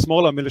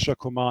smaller militia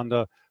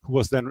commander who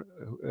was then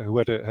who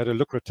had a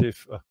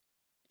lucrative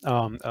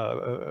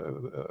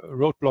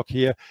roadblock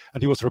here,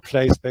 and he was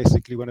replaced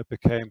basically when it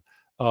became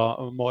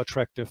more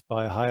attractive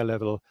by a higher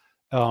level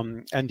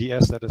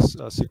NDS, that is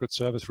Secret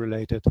Service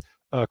related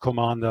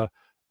commander,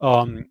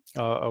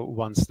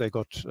 once they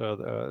got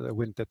the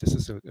wind that this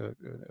is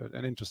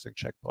an interesting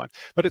checkpoint.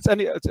 But it's a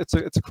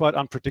quite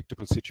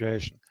unpredictable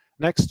situation.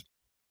 Next.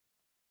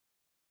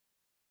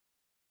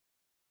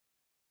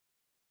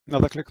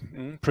 Another click.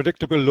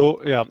 Predictable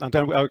low, yeah. And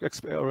then I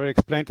already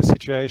explained the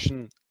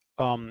situation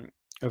in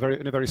a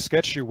very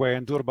sketchy way.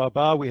 In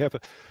Durbaba, we have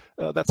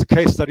that's a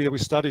case study that we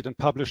studied and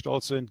published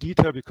also in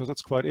detail, because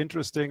it's quite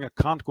interesting. I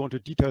can't go into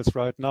details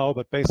right now,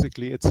 but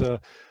basically it's a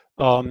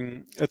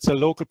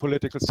local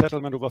political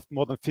settlement over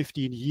more than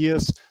 15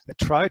 years. They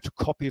try to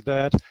copy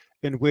that,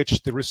 in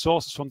which the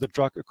resources from the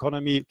drug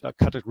economy, I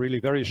cut it really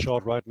very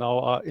short right now,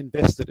 are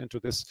invested into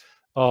this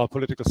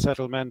political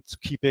settlement,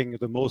 keeping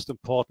the most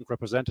important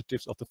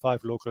representatives of the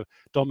 5 local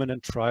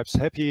dominant tribes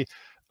happy,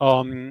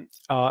 and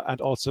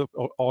also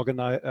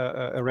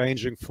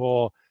arranging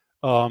for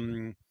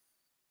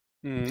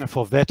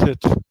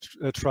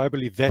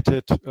tribally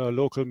vetted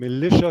local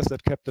militias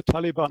that kept the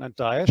Taliban and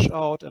Daesh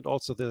out, and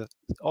also the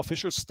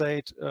official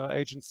state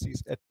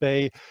agencies at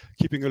bay,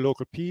 keeping a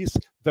local peace,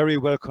 very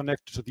well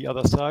connected to the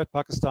other side,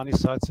 Pakistani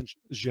side since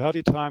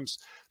jihadi times,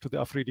 to the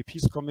Afridi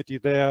Peace Committee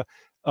there,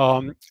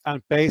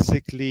 and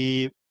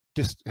basically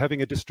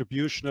having a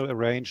distributional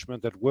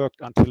arrangement that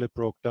worked until it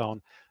broke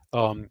down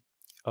in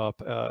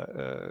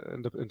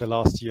the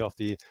last year of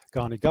the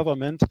Ghani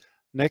government.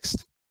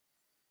 Next.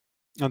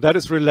 And that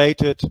is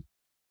related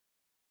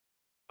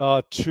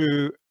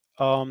to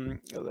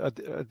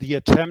the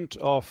attempt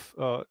of,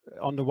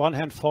 on the one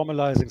hand,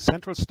 formalizing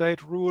central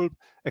state rule,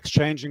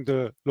 exchanging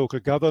the local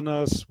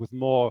governors with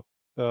more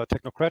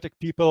technocratic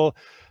people,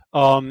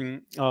 the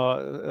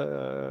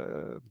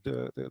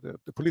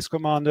police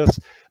commanders,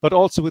 but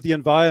also with the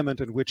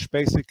environment in which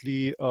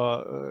basically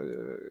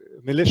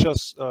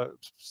militias,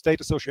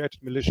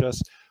 state-associated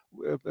militias,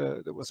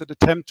 there was an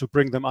attempt to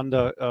bring them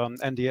under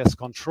NDS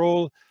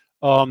control,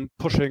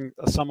 pushing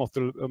some of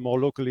the more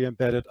locally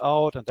embedded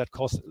out, and that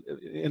caused,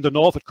 in the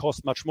north, it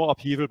caused much more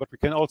upheaval. But we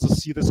can also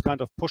see this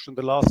kind of push in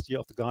the last year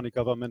of the Ghani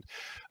government,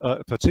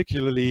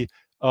 particularly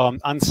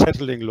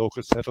unsettling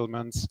local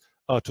settlements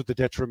to the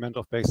detriment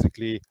of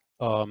basically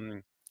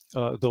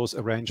those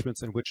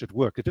arrangements in which it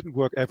worked. It didn't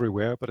work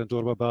everywhere, but in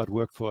Durbaba it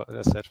worked for,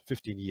 as I said,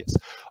 15 years.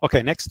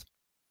 Okay, next.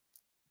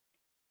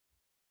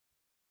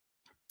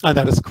 And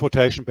that is a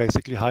quotation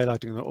basically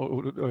highlighting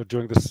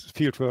during this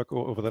fieldwork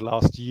over the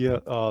last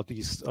year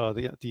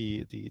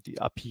the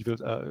upheaval,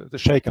 the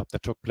shakeup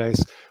that took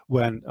place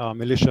when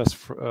militias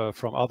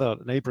from other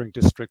neighboring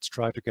districts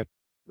tried to get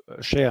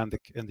a share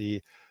in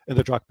the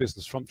drug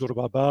business from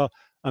Durbaba,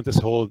 and this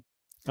whole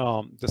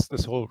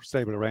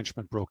stable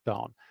arrangement broke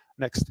down.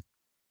 Next.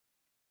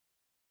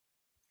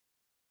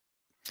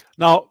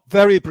 Now,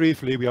 very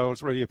briefly, we are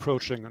already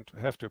approaching and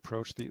have to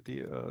approach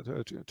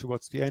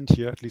towards the end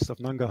here, at least of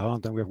Nangarhar,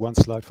 and then we have one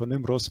slide for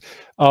Nimruz.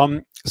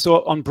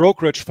 So on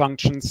brokerage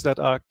functions that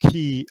are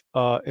key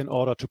in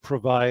order to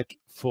provide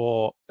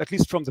for, at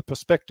least from the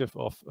perspective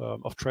of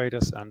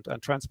traders and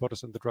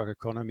transporters in the drug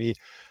economy,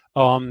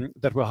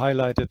 that were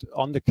highlighted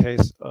on the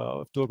case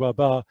of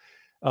Durbaba,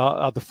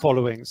 are the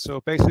following.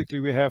 So basically,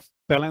 we have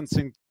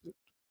balancing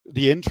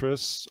the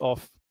interests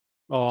of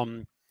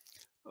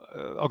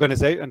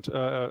organization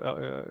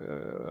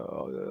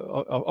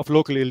of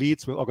local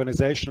elites with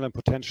organizational and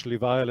potentially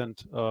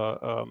violent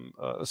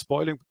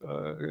spoiling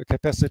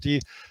capacity,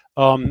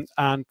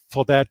 and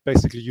for that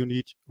basically you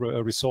need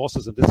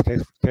resources, in this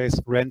case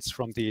rents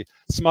from the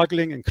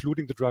smuggling,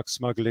 including the drug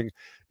smuggling,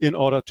 in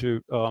order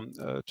to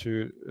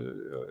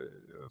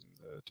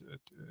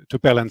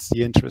balance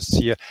the interests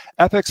here.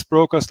 Apex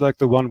brokers like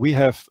the one we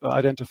have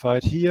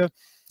identified here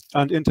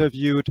and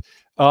interviewed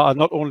are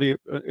not only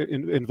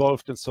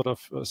involved in sort of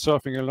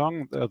surfing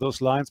along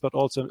those lines, but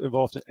also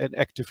involved in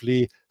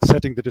actively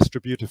setting the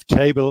distributive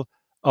table,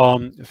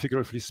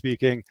 figuratively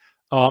speaking,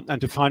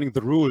 and defining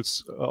the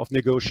rules of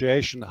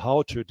negotiation,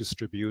 how to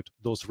distribute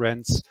those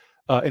rents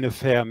in a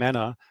fair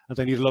manner. And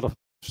they need a lot of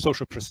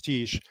social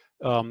prestige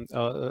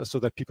so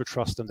that people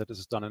trust them that this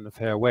is done in a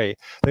fair way.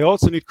 They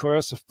also need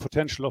coercive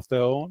potential of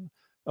their own,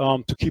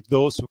 to keep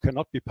those who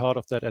cannot be part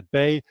of that at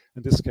bay.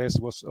 In this case,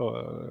 it was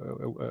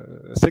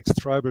a sixth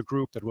tribal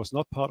group that was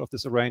not part of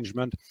this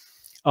arrangement,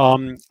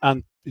 and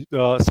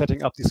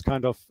setting up these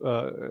kind of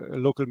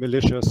local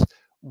militias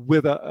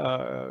with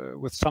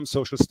some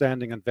social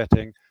standing and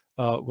vetting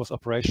was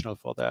operational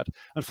for that.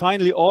 And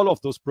finally, all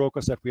of those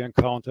brokers that we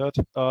encountered,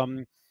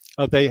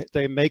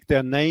 they make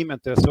their name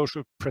and their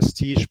social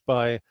prestige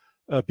by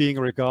being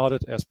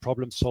regarded as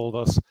problem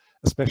solvers,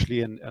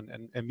 especially in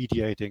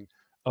mediating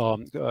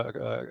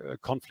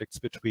conflicts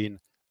between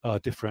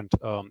different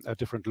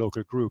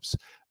local groups,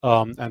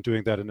 and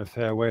doing that in a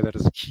fair way. That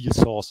is a key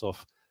source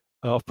of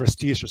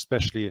prestige,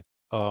 especially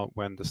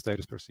when the state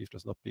is perceived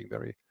as not being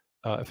very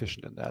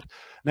efficient in that.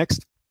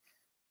 Next.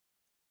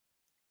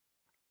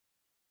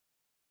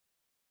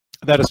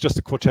 That is just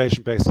a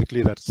quotation,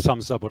 basically, that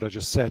sums up what I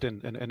just said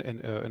in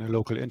a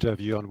local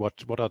interview on what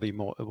are the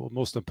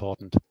most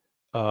important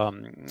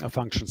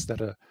functions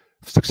that a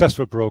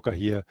successful broker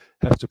here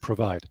has to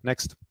provide.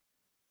 Next.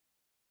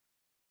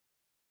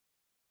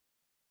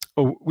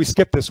 Oh, we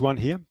skipped this one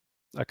here.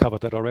 I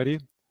covered that already.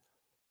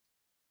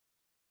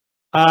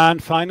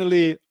 And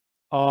finally,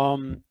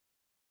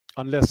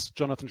 unless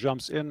Jonathan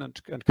jumps in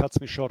and cuts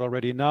me short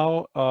already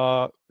now,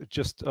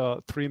 just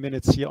 3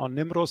 minutes here on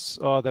Nimrus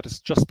that has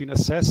just been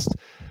assessed.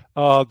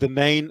 The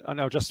main, and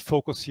I'll just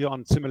focus here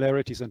on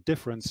similarities and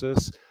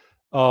differences,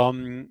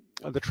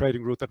 the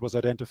trading route that was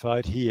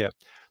identified here.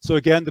 So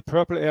again, the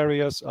purple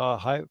areas are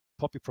high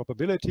poppy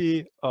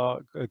probability,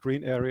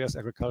 green areas,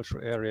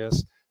 agricultural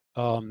areas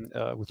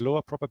with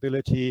lower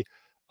probability.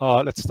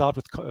 Let's start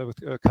with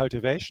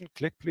cultivation.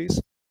 Click, please.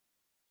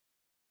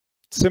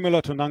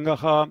 Similar to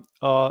Nangarhar,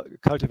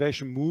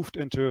 cultivation moved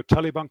into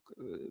Taliban,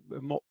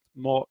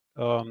 more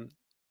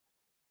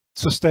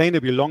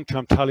sustainably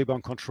long-term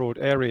Taliban-controlled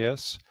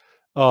areas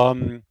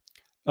along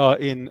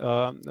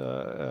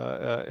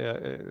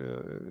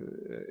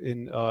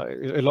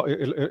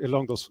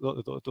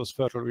those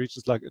fertile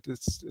regions, like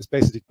it's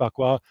basically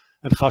Bakwa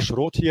and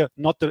Khashrot here,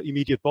 not the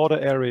immediate border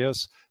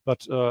areas,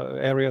 but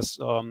areas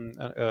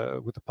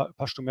with the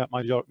Pashtun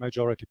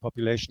majority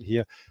population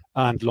here,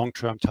 and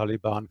long-term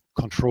Taliban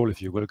control,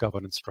 if you will,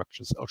 governance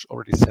structures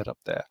already set up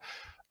there,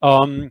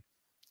 and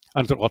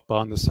the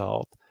Rotba in the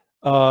south.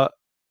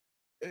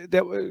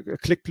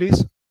 Click,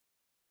 please.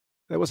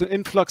 There was an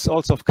influx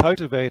also of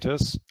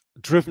cultivators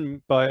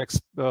driven by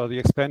the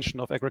expansion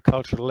of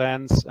agricultural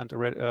lands, and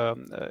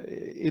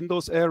in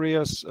those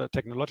areas,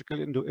 technological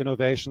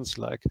innovations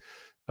like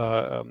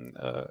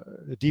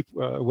deep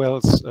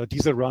wells,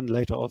 diesel run,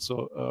 later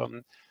also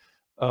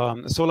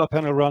solar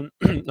panel run,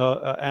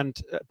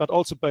 but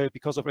also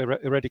because of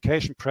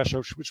eradication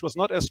pressure, which was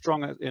not as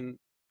strong in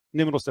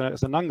Nimrus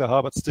as in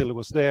Nangarhar, but still it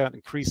was there,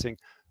 increasing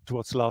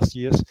towards last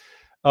years.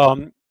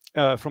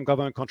 From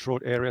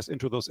government-controlled areas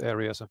into those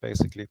areas, and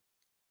basically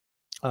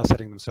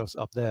setting themselves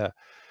up there.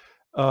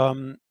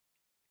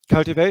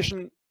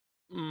 Cultivation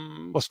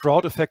was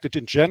drought affected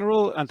in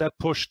general, and that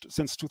pushed,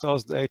 since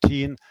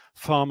 2018,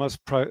 farmers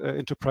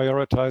into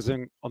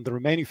prioritizing on the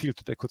remaining field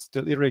that they could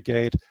still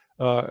irrigate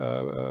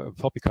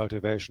poppy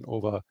cultivation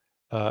over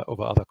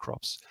other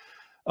crops.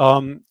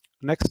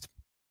 Next,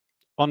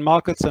 on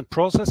markets and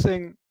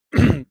processing.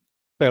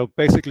 Well,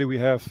 basically, we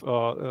have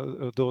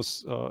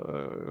those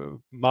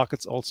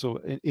markets also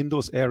in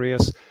those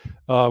areas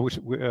with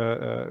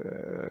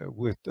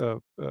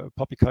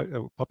poppy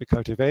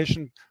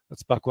cultivation.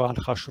 That's Bakwa and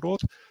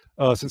Khashrot,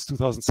 since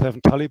 2007,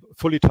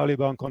 fully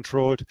Taliban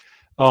controlled,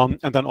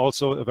 and then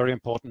also a very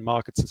important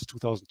market since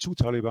 2002,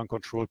 Taliban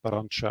controlled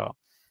Baramcha,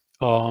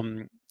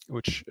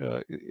 which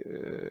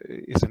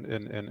is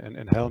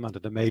in Helmand,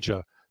 and a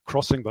major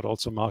crossing, but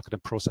also market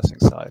and processing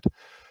side.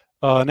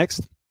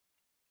 Next.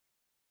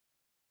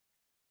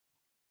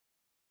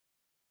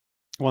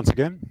 Once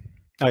again,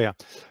 yeah.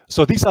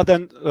 So these are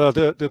then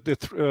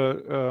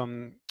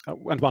and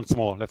once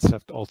more, let's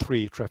have all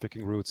three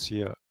trafficking routes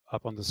here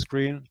up on the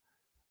screen.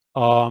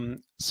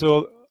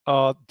 So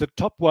the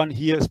top one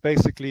here is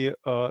basically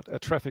a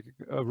traffic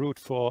route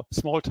for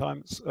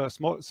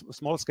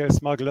small-scale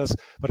smugglers,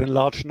 but in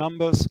large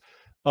numbers,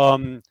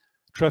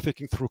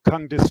 trafficking through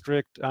Kang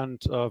district and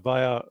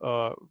via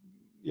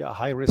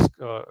high-risk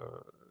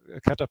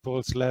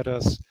catapults,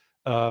 ladders,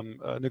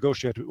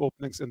 negotiated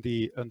openings in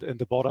the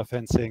border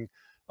fencing,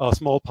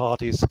 small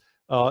parties,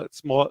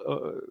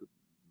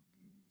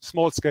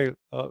 small scale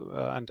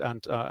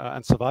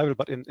and survival,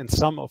 but in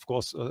some, of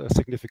course,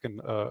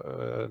 significant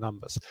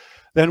numbers.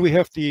 Then we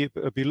have the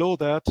below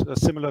that,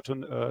 similar to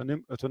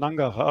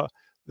Nangarhar,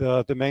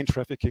 the main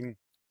trafficking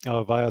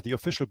via the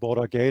official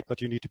border gate, but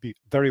you need to be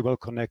very well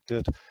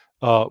connected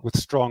with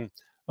strong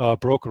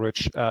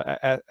brokerage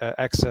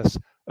access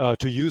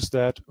to use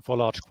that for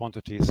large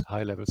quantities,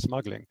 high-level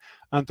smuggling.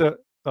 And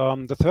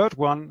the third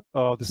one,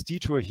 this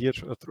detour here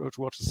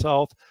towards the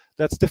south,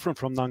 that's different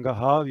from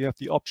Nangarhar. You have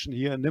the option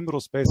here in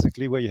Nimruz,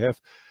 basically, where you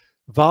have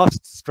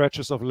vast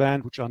stretches of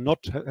land which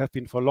have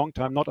been for a long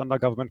time not under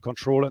government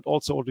control, and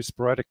also only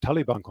sporadic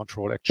Taliban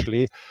control,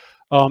 actually.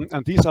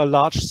 And these are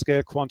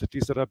large-scale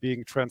quantities that are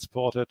being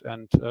transported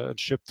and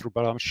shipped through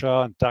Baram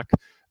Shah and Dak,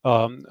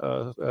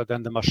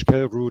 then the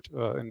Mashkel route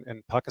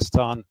in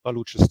Pakistan,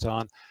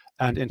 Balochistan,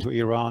 and into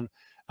Iran.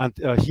 And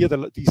here,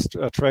 these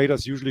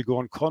traders usually go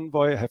on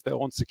convoy, have their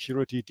own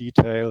security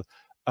detail,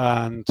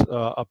 and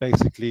are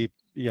basically,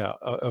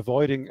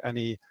 avoiding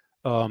any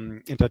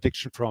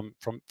interdiction from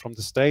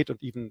the state, and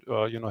even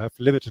have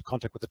limited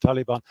contact with the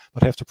Taliban,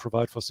 but have to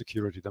provide for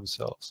security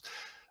themselves.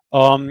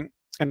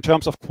 In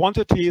terms of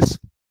quantities,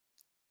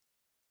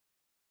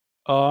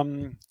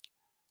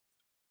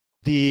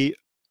 the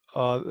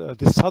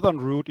southern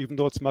route, even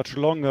though it's much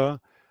longer,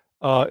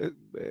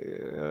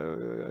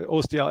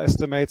 OSDR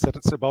estimates that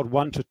it's about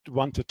 1 to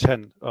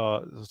 10,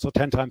 so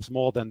 10 times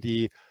more than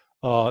the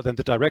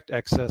direct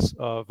access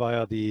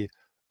via the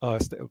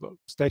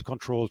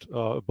state-controlled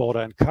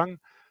border in Kang,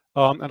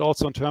 and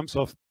also in terms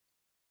of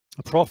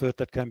profit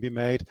that can be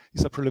made.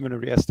 These are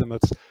preliminary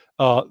estimates.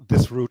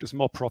 This route is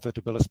more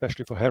profitable,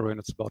 especially for heroin.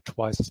 It's about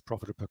twice as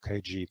profitable per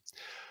kg.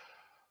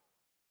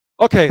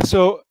 Okay,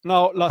 so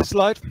now last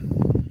slide.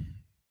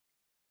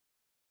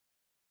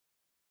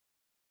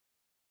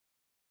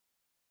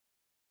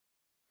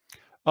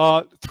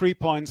 3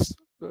 points,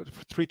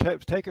 three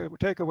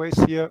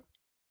takeaways here.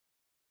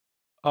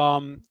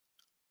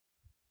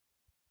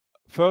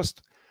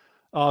 First,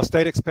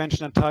 state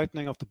expansion and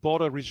tightening of the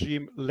border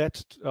regime led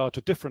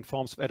to different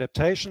forms of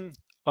adaptation.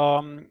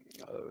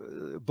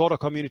 Border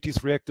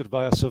communities reacted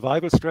via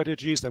survival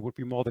strategies. That would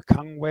be more the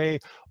Kang way,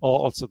 or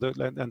also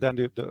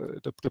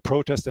the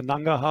protest in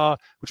Nangarhar,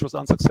 which was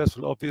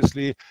unsuccessful,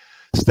 obviously.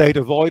 State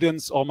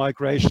avoidance or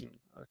migration.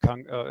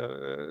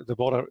 The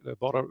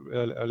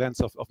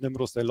borderlands of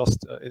Nimruz, they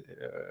lost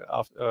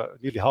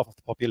nearly half of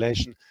the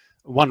population.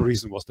 One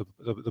reason was the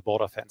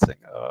border fencing,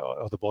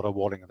 or the border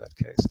walling in that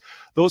case.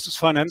 Those with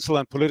financial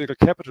and political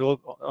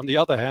capital, on the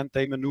other hand,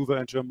 they maneuver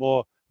into a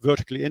more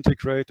vertically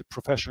integrated,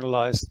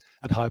 professionalized,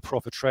 and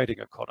high-profit trading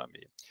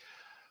economy.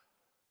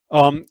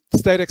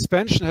 State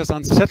expansion has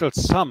unsettled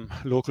some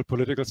local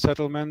political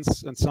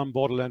settlements in some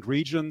borderland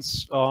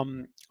regions.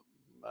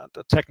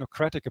 The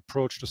technocratic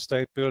approach to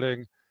state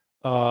building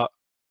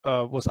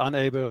was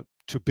unable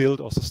to build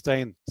or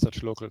sustain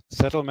such local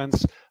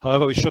settlements.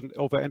 However, we shouldn't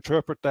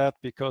overinterpret that,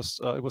 because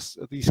it was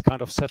these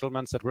kind of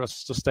settlements that were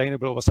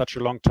sustainable over such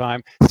a long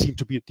time seem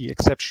to be the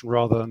exception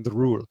rather than the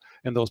rule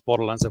in those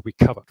borderlands that we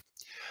covered.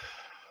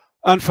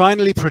 And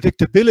finally,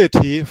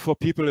 predictability for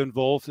people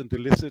involved in the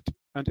licit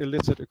and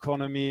illicit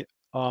economy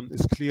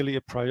is clearly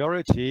a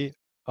priority,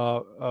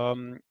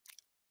 and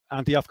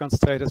the Afghan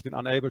state has been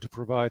unable to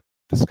provide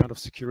this kind of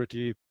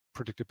security,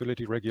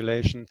 predictability,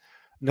 regulation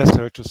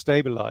necessary to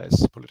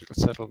stabilize political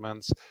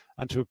settlements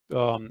and to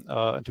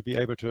be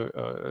able to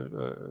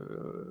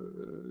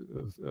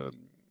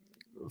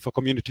for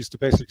communities to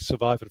basically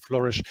survive and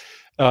flourish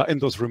in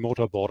those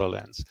remoter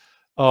borderlands.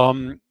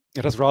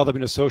 It has rather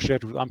been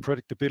associated with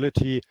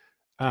unpredictability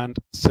and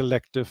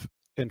selective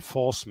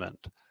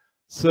enforcement.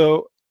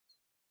 So,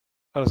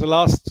 as a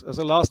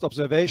last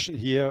observation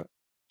here,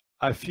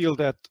 I feel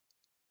that,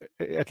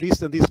 at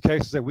least in these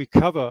cases that we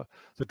cover,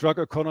 the drug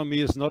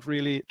economy is not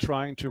really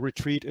trying to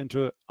retreat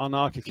into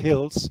anarchic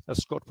hills,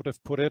 as Scott would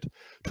have put it,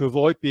 to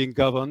avoid being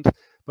governed,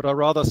 but are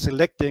rather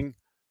selecting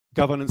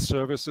governance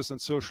services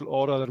and social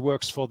order that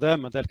works for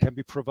them, and that can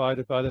be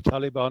provided by the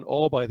Taliban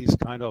or by these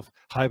kind of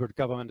hybrid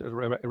government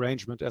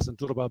arrangement as in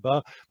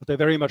Durbaba, but they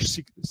very much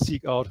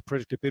seek out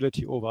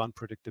predictability over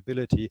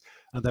unpredictability,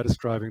 and that is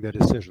driving their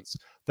decisions.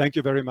 Thank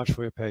you very much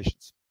for your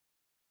patience.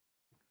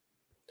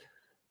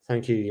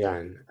 Thank you,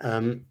 Jan.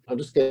 I'm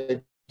just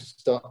going to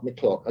start my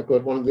clock. I've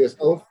got one of these.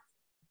 Oh.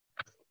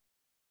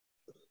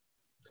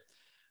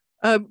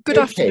 Good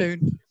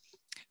afternoon.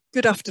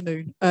 Good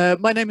afternoon.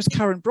 My name is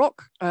Karen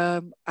Brock,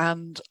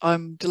 and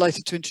I'm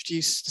delighted to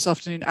introduce this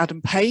afternoon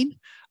Adam Payne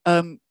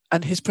and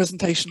his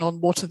presentation on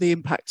what are the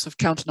impacts of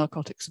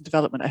counter-narcotics and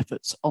development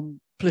efforts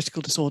on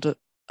political disorder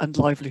and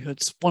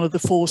livelihoods, one of the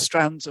 4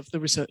 strands of the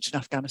research in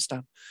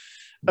Afghanistan.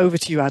 Over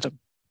to you, Adam.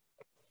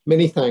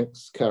 Many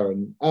thanks,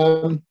 Karen.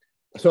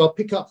 So I'll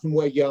pick up from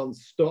where Jan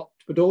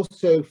stopped, but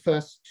also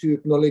first to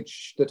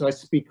acknowledge that I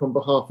speak on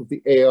behalf of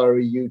the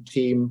AREU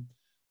team,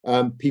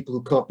 people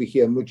who can't be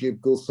here, Mujib,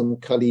 Gulsum,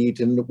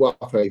 Khalid, and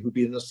Wafe, who've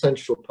been an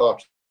essential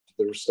part of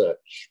the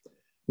research.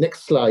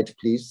 Next slide,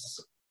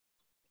 please.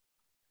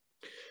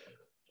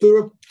 There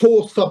are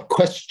 4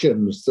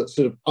 sub-questions that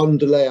sort of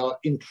underlay our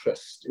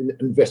interest in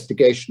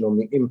investigation on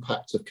the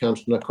impacts of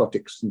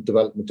counter-narcotics and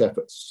development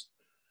efforts.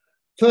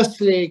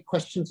 Firstly,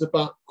 questions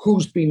about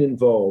who's been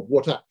involved,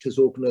 what actors,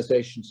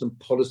 organisations and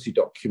policy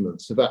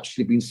documents have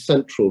actually been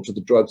central to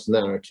the drugs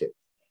narrative.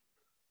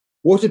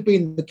 What have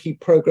been the key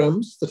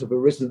programmes that have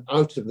arisen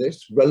out of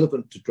this,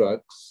 relevant to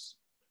drugs?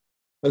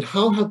 And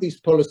how have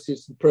these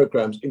policies and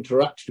programmes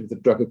interacted with the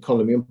drug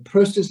economy and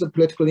processes of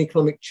political and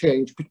economic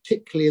change,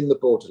 particularly in the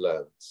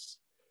borderlands?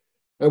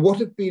 And what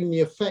have been the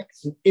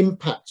effects and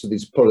impacts of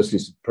these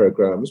policies and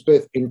programmes,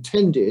 both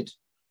intended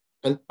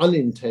and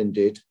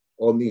unintended,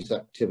 on these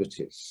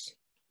activities?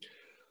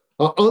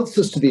 Our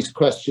answers to these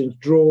questions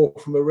draw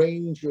from a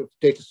range of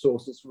data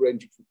sources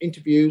ranging from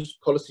interviews,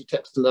 policy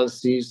text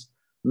analyses,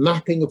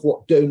 mapping of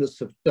what donors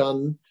have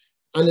done,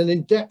 and an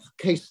in-depth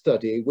case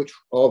study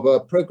of a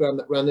programme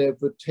that ran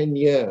over 10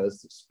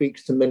 years that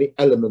speaks to many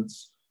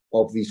elements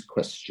of these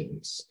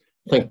questions.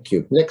 Thank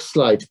you. Next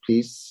slide,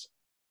 please.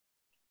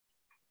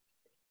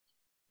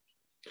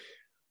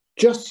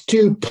 Just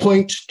to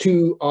point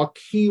to our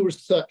key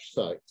research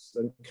sites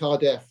and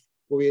CARDEF,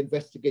 where we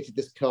investigated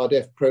this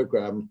CARDEF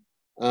programme,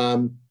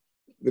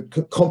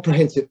 the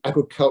Comprehensive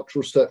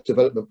Agricultural Research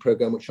Development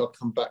Programme, which I'll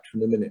come back to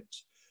in a minute.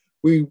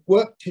 We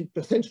worked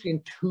essentially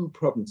in 2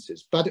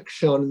 provinces,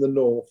 Badakhshan in the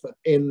north, and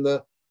in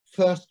the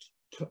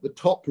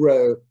top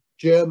row,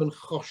 German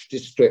Khosh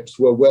districts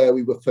were where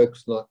we were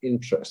focused on our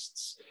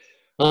interests.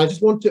 I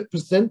just want to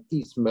present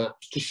these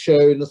maps to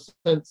show, in a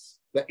sense,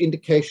 that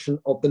indication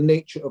of the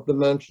nature of the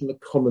mountain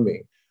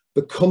economy,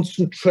 the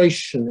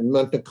concentration in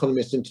mountain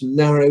economies into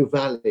narrow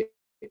valleys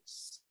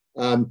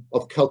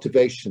of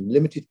cultivation,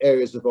 limited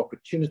areas of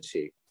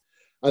opportunity.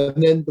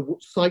 And then the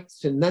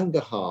sites in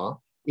Nangarhar,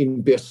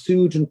 in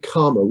Bersud and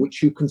Kama,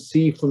 which you can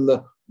see from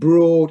the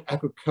broad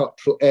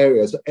agricultural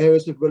areas, are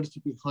areas of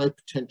relatively high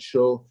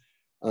potential,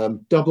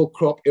 double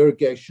crop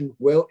irrigation,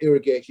 well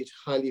irrigated,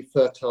 highly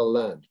fertile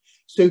land.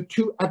 So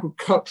 2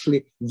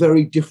 agriculturally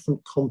very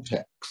different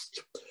contexts.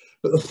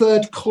 But the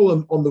 3rd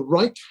column on the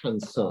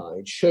right-hand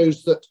side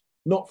shows that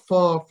not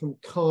far from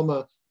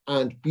Kama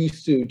and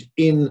Bersud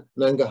in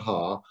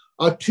Nangarhar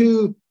are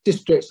 2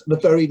 districts that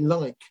are very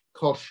like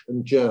Khosh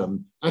and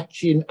Germ,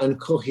 Achin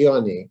and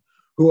Kohyani,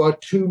 who are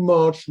 2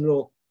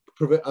 marginal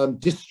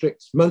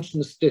districts,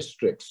 mountainous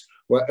districts,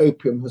 where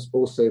opium has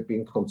also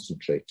been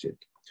concentrated.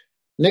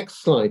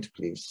 Next slide,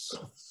 please.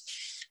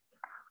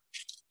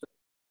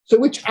 So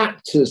which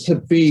actors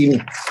have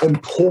been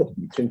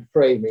important in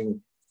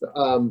framing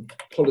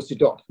policy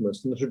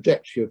documents and the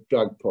trajectory of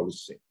drug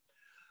policy?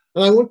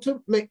 And I want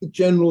to make the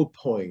general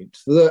point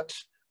that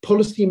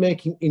policy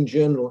making in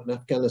general in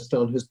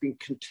Afghanistan has been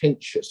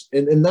contentious.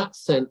 And in that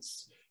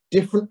sense,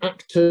 different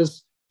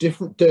actors,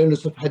 different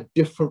donors have had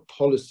different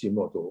policy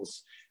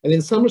models. And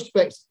in some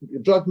respects,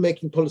 drug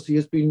making policy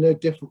has been no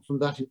different from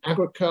that in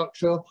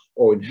agriculture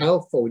or in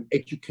health or in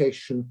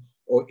education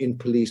or in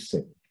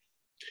policing.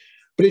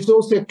 But it's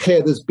also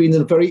clear there's been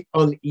a very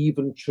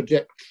uneven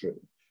trajectory,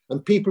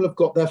 and people have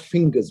got their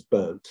fingers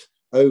burnt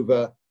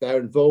over their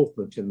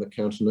involvement in the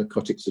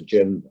counter-narcotics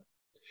agenda.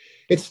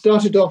 It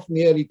started off in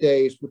the early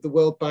days with the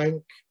World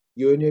Bank,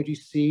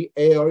 UNODC,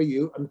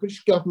 ARU, and the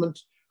British government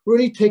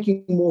really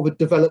taking more of a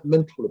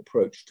developmental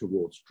approach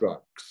towards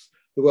drugs.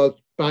 The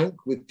World Bank,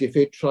 with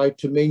DFID, tried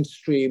to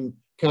mainstream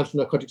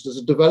counter-narcotics as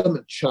a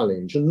development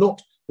challenge and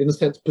not, in a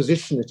sense,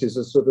 position it as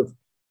a sort of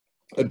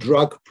a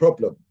drug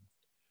problem.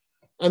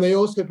 And they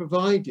also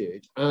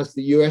provided, as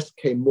the US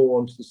came more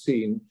onto the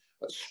scene,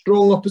 a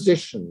strong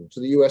opposition to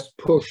the US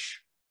push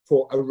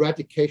for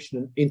eradication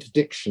and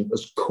interdiction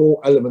as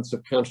core elements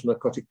of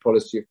counter-narcotic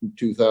policy from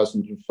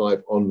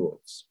 2005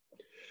 onwards.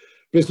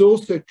 But it's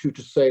also true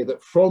to say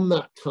that from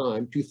that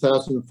time,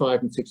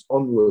 2005 and 6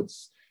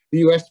 onwards, the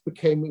US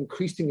became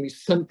increasingly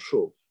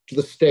central to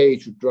the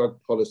stage of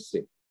drug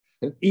policy,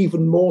 and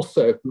even more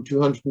so from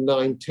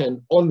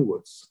 2009-10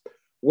 onwards,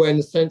 when, in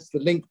a sense, the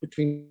link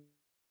between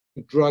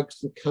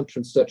drugs and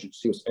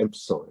counterinsurgency was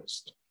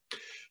emphasized.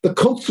 The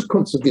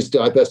consequence of these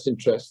diverse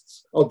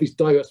interests, of these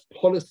diverse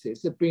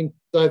policies, have been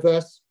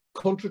diverse,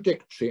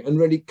 contradictory, and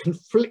really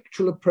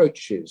conflictual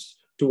approaches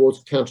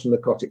towards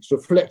counter-narcotics,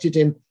 reflected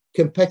in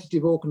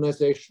competitive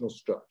organizational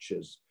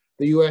structures.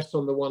 The US,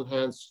 on the one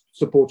hand,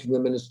 supporting the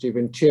Ministry of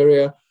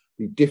Interior,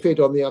 the DFID,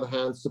 on the other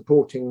hand,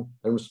 supporting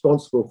and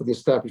responsible for the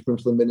establishment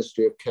of the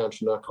Ministry of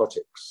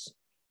Counter-Narcotics.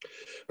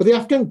 But the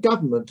Afghan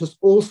government has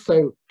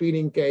also been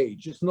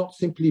engaged. It's not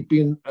simply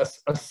been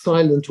a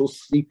silent or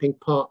sleeping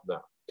partner.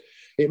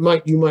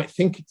 You might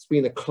think it's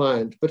been a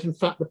client, but in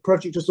fact, the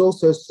project has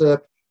also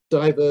served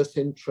diverse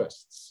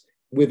interests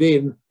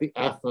within the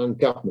Afghan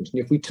government.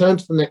 And if we turn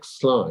to the next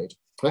slide,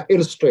 I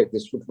illustrate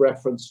this with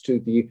reference to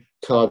the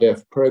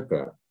CARDEF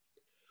program.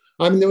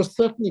 I mean, there were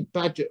certainly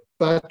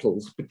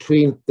battles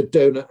between the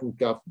donor and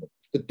government.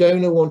 The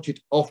donor wanted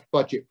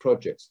off-budget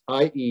projects,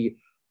 i.e.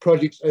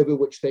 projects over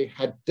which they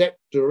had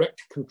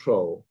direct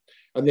control,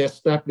 and they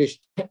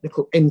established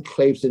technical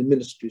enclaves in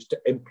ministries to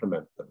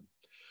implement them.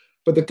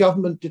 But the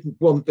government didn't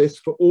want this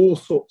for all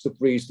sorts of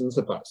reasons,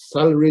 about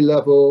salary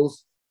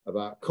levels,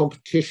 about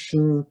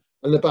competition,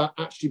 and about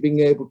actually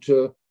being able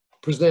to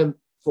present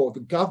for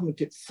the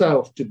government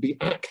itself to be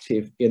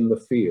active in the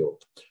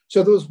field.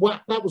 So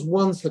that was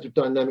one set of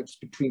dynamics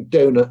between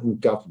donor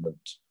and government.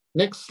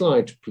 Next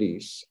slide,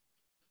 please.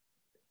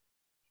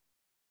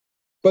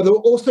 But there were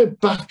also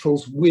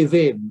battles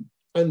within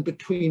and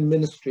between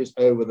ministries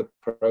over the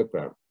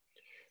programme.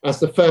 As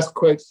the first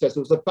quote says,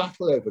 there was a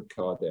battle over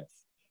Cardiff.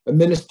 A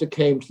minister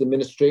came to the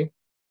ministry.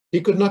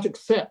 He could not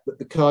accept that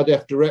the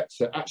Cardiff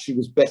director actually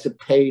was better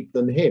paid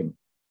than him.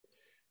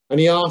 And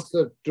he asked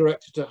the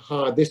director to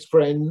hire this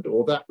friend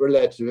or that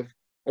relative,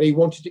 and he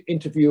wanted to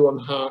intervene on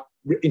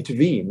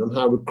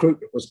how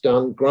recruitment was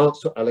done,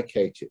 grants were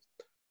allocated.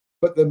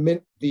 But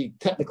the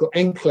technical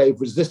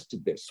enclave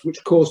resisted this,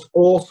 which caused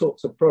all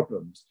sorts of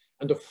problems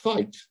and a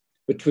fight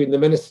between the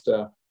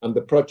minister and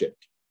the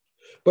project.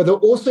 But there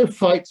were also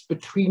fights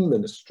between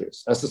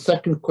ministries, as the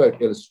second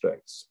quote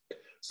illustrates.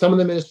 Some of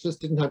the ministers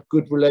didn't have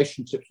good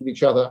relationships with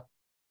each other,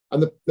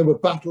 and there were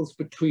battles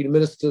between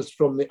ministers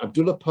from the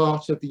Abdullah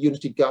part of the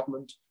unity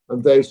government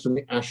and those from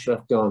the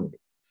Ashraf Ghani.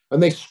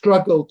 And they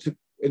struggled to,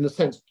 in a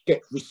sense,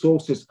 get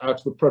resources out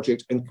of the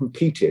project and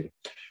competed,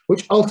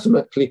 which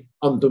ultimately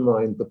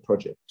undermined the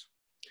project.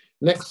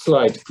 Next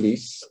slide,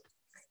 please.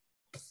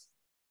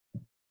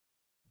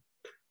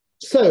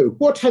 So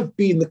what have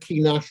been the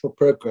key national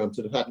programs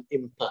that have had an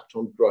impact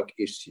on drug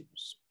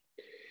issues?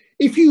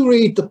 If you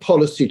read the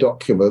policy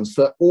documents,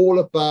 they're all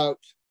about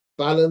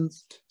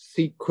balanced,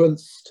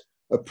 sequenced,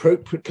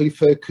 appropriately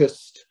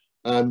focused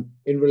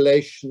in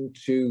relation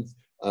to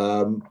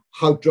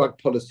how drug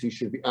policy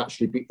should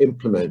actually be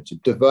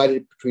implemented,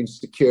 divided between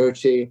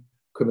security,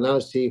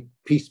 criminality,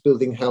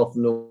 peace-building, health,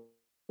 and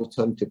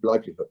alternative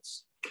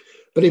livelihoods.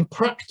 But in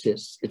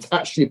practice, it's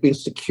actually been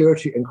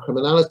security and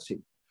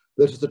criminality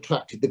that has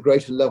attracted the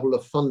greater level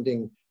of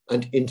funding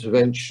and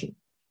intervention.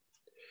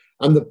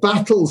 And the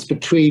battles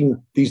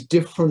between these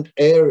different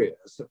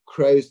areas have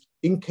caused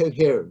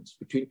incoherence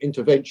between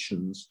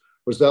interventions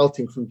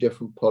resulting from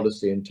different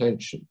policy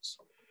intentions.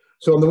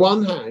 So on the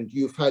one hand,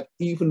 you've had,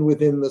 even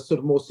within the sort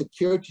of more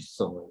security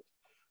side,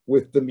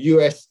 with the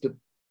US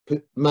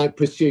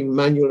pursuing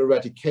manual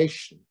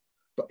eradication,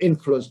 but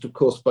influenced, of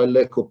course, by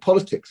local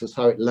politics as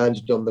how it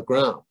landed on the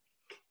ground.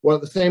 While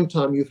at the same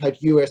time, you've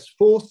had US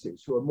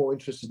forces who are more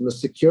interested in the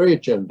security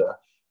agenda,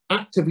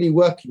 actively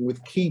working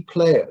with key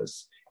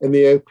players in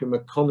the opium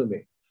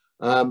economy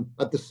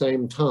at the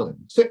same time.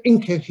 So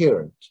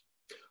incoherent.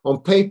 On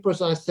paper,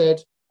 as I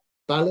said,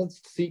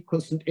 balanced,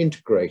 sequenced, and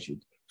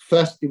integrated.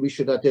 Firstly, we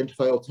should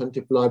identify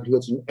alternative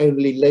livelihoods, and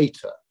only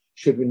later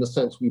should we, in a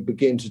sense, we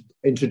begin to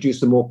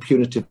introduce a more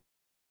punitive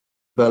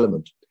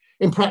element.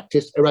 In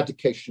practice,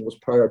 eradication was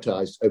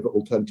prioritized over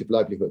alternative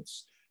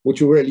livelihoods,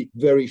 which were really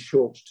very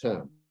short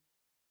term.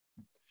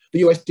 The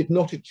US did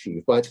not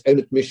achieve, by its own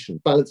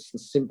admission, balance and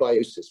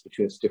symbiosis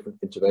between its different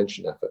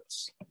intervention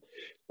efforts.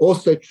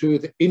 Also true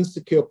that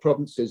insecure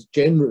provinces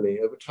generally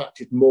have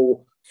attracted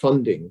more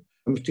funding,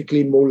 and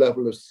particularly more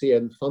level of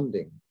CN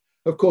funding,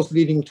 of course,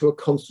 leading to a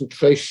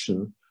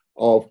concentration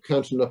of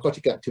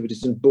counter-narcotic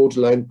activities in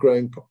borderline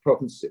growing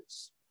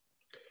provinces.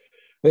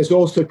 And it's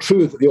also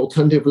true that the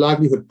alternative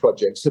livelihood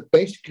projects have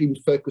basically been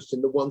focused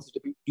in the ones that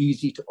have been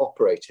easy to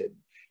operate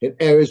in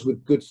areas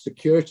with good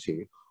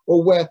security,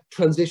 or where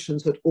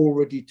transitions had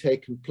already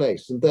taken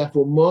place, and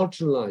therefore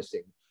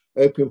marginalizing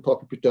opium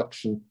poppy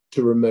production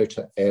to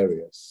remoter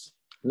areas.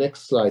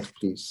 Next slide,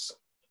 please.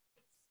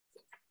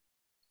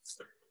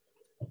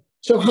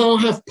 So how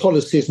have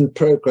policies and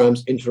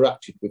programs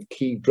interacted with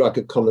key drug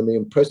economy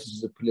and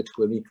processes of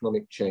political and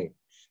economic change?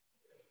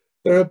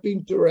 There have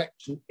been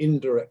direct and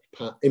indirect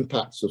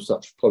impacts of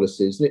such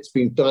policies, and it's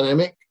been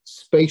dynamic,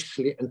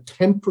 spatially and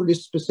temporally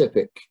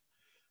specific,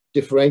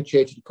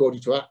 differentiated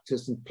according to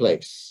actors and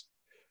place.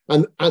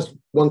 And as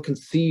one can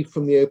see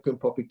from the opium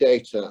poppy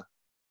data,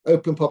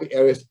 opium poppy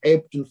areas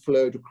ebbed and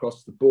flowed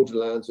across the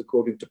borderlands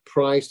according to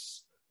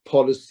price,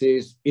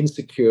 policies,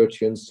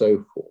 insecurity, and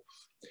so forth.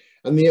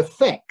 And the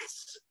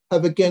effects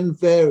have again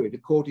varied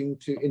according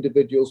to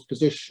individuals'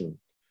 position,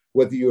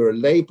 whether you're a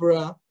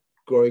labourer,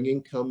 growing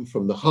income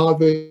from the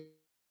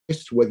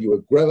harvest, whether you're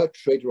a grower,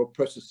 trader, or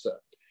processor.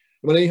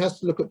 And one has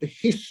to look at the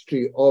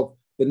history of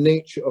the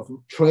nature of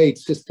trade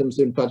systems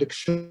in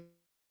Badakhshan,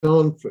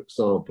 for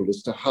example,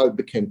 as to how it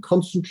became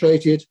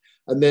concentrated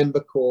and then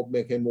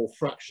became more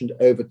fractioned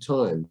over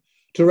time,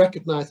 to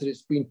recognise that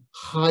it's been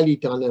highly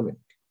dynamic.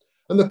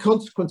 And the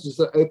consequences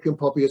that opium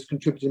poppy has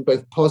contributed in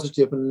both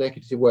positive and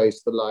negative ways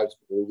to the lives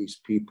of all these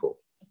people.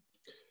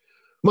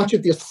 Much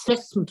of the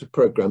assessment of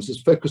programs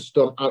is focused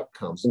on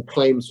outcomes and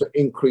claims for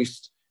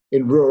increase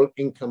in rural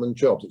income and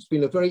jobs. It's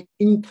been a very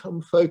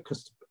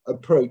income-focused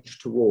approach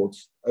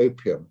towards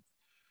opium.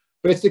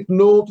 But it's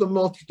ignored the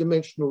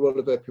multidimensional role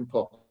of opium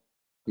poppy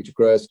to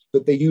growers,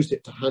 that they use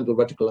it to handle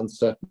radical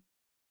uncertainty.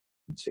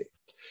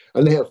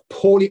 And they have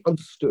poorly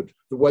understood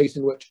the ways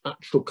in which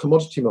actual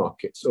commodity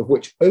markets, of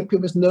which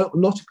opium is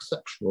not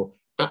exceptional,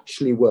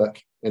 actually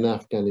work in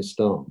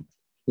Afghanistan.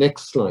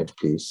 Next slide,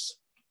 please.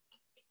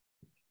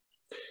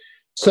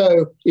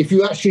 So if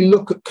you actually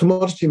look at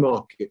commodity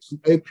markets,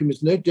 opium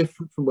is no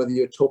different from whether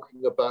you're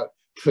talking about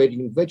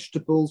trading in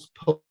vegetables,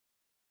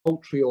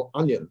 poultry, or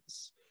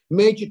onions.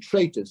 Major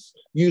traders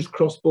use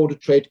cross-border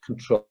trade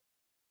control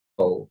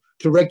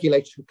to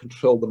regulate and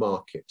control the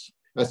market.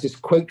 As this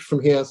quote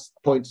from here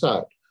points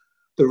out,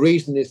 the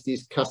reason is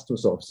these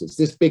customs officers.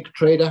 This big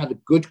trader had a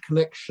good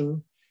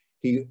connection.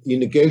 He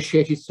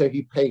negotiated so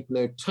he paid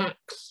no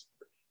tax.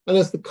 And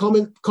as the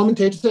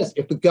commentator says,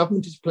 if the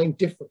government is playing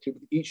differently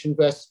with each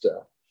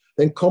investor,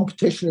 then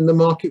competition in the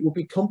market will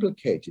be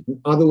complicated. In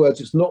other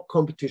words, it's not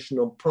competition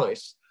on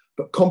price,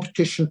 but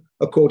competition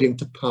according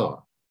to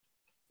power.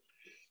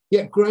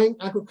 Yet growing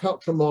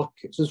agricultural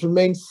markets has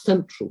remained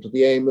central to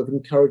the aim of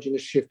encouraging a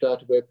shift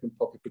out of opium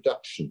poppy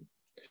production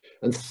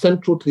and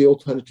central to the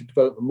alternative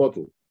development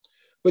model.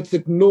 But it's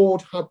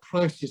ignored how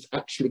prices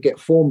actually get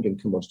formed in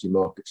commodity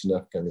markets in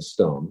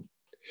Afghanistan.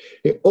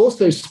 It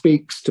also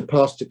speaks to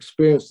past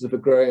experiences of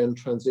agrarian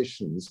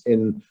transitions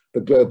in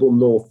the global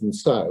north and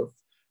south,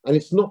 and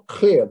it's not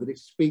clear that it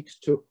speaks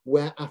to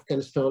where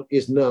Afghanistan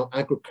is now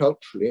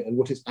agriculturally and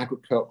what its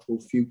agricultural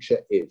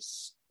future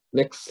is.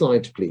 Next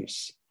slide,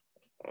 please.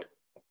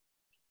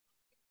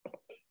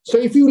 So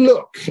if you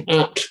look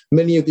at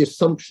many of the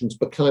assumptions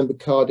behind the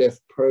Cardiff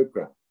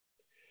program,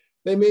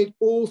 they made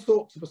all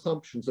sorts of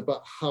assumptions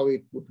about how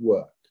it would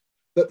work,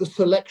 that the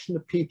selection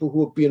of people who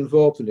would be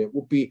involved in it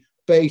would be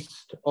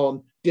based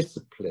on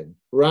discipline,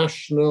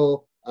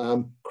 rational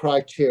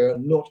criteria,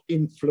 not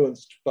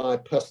influenced by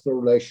personal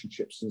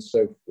relationships and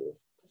so forth.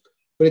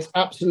 But it's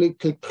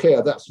absolutely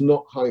clear that's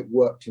not how it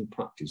worked in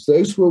practice.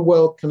 Those who were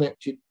well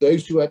connected,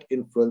 those who had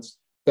influence,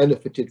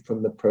 benefited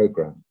from the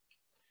program.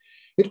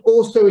 It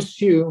also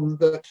assumed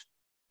that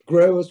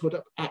growers would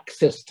have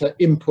access to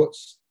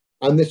inputs,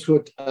 and this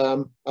would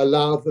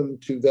allow them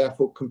to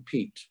therefore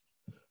compete.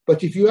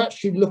 But if you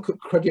actually look at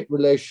credit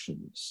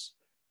relations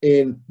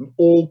in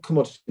all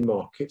commodity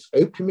markets,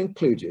 opium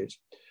included,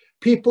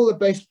 people are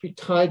basically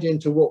tied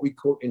into what we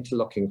call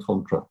interlocking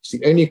contracts.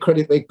 The only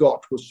credit they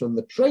got was from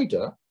the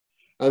trader,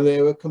 and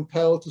they were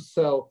compelled to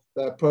sell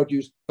their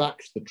produce back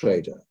to the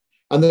trader.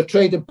 And the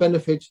trader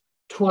benefited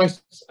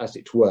twice, as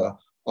it were,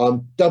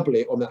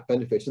 doubly on that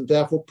benefit, and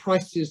therefore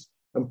prices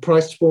and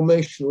price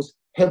formation was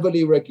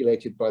heavily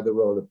regulated by the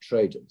role of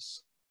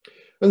traders.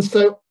 And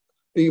so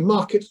the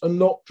markets are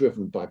not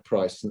driven by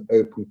price and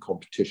open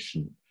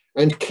competition,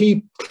 and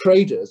key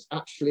traders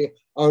actually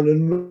are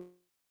in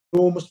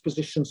enormous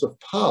positions of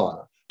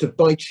power to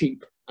buy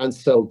cheap and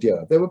sell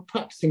dear. They were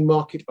practicing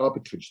market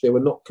arbitrage. They were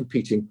not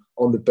competing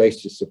on the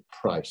basis of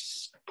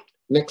price.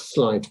 Next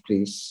slide,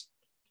 please.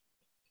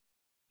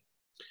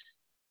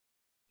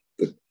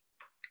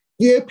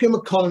 The opium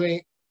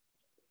economy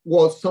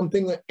was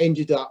something that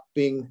ended up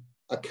being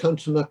a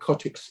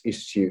counter-narcotics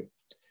issue.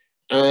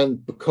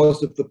 And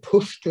because of the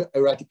push to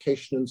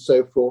eradication and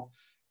so forth,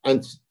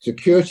 and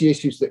security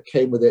issues that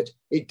came with it,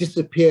 it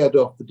disappeared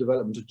off the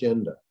development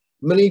agenda.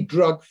 Many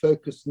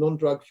drug-focused,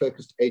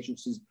 non-drug-focused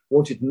agencies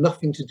wanted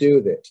nothing to do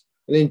with it.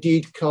 And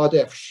indeed,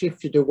 Cardiff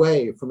shifted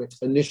away from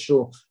its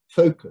initial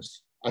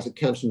focus as a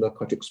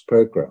counter-narcotics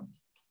program.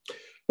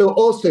 There were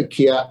also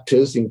key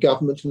actors in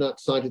government and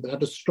outside it that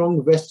had a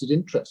strong vested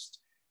interest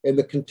in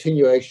the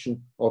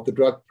continuation of the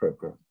drug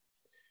program.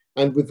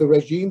 And with the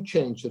regime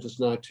change that has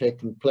now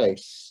taken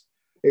place,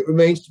 it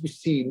remains to be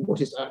seen what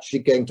is actually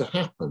going to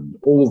happen,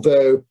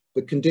 although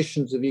the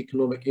conditions of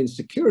economic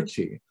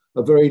insecurity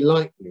are very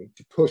likely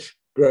to push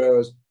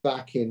growers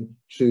back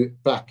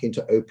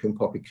into opium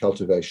poppy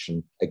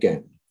cultivation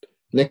again.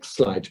 Next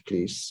slide,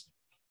 please.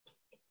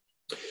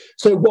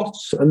 So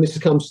and this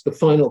comes to the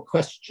final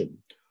question,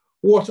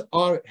 what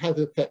have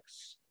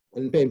effects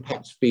and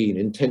impacts been,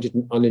 intended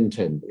and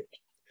unintended?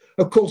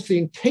 Of course, the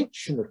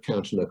intention of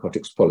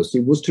counter-narcotics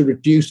policy was to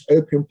reduce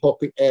opium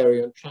poppy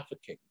area and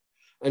trafficking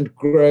and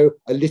grow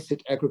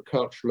illicit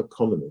agricultural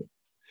economy.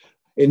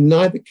 In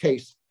neither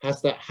case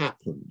has that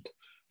happened.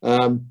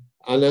 And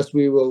as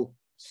we will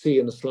see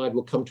in a slide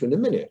we'll come to in a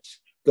minute,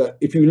 that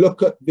if you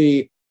look at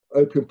the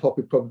opium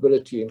poppy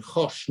probability in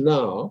Khosh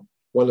now,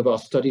 one of our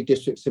study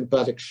districts in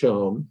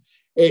Badakhshan,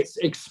 it's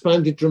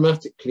expanded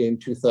dramatically in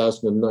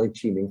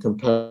 2019 in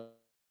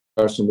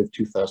comparison with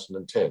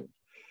 2010.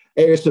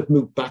 Areas have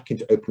moved back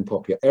into open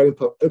poppy.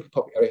 Open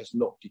poppy area has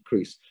not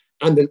decreased,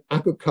 and the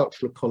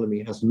agricultural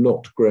economy has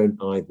not grown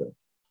either.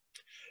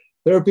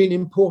 There have been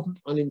important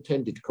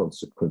unintended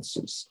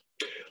consequences.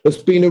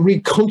 There's been a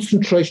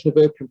reconcentration of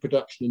opium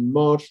production in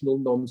marginal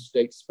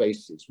non-state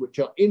spaces, which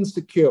are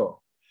insecure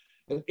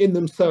and in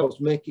themselves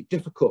make it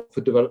difficult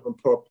for development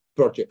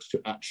projects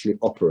to actually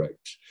operate.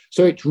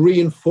 So it's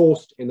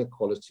reinforced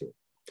inequality.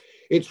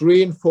 It's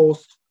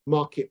reinforced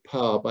market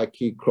power by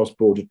key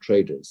cross-border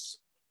traders.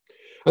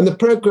 And the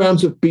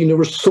programs have been a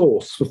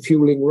resource for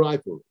fueling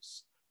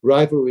rivalries,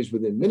 rivalries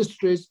within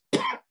ministries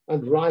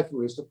and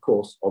rivalries, of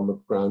course, on the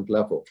ground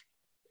level.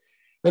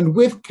 And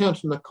with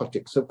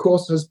counter-narcotics, of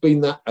course, has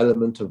been that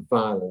element of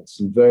violence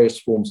and various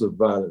forms of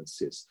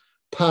violences,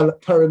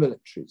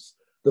 paramilitaries,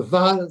 the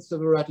violence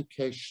of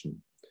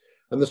eradication,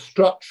 and the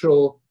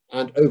structural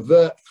and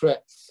overt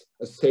threats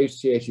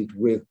associated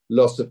with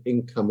loss of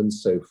income and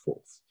so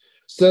forth.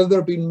 So there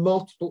have been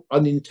multiple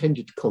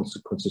unintended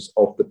consequences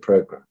of the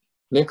program.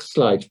 Next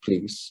slide,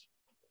 please.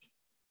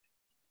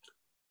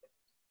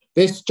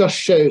 This just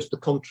shows the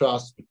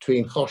contrast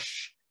between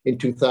Hosh in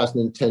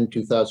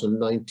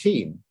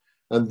 2010-2019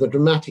 and the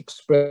dramatic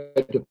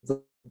spread of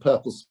the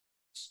purple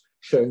spots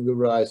showing the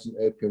rise in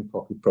opium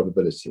poppy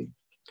probability.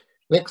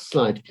 Next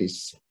slide,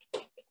 please.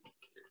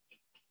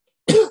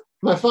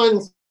 My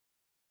final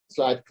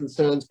slide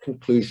concerns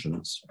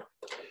conclusions.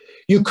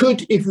 You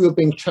could, if you were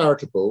being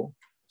charitable,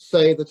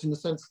 say that in a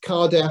sense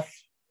CARDEF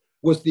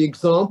was the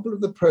example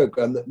of the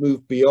program that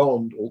moved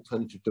beyond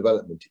alternative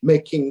development,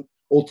 making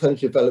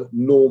alternative development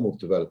normal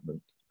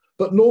development.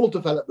 But normal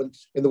development,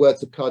 in the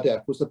words of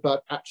CARDEF, was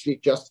about actually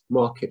just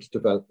market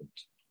development.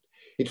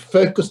 It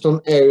focused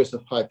on areas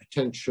of high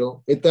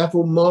potential. It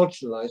therefore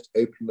marginalized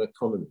opium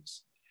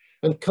economies.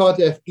 And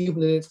CARDEF,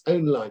 even in its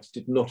own light,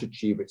 did not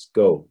achieve its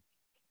goal.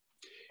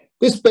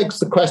 This begs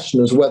the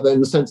question as whether,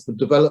 in a sense, the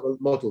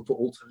development model for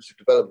alternative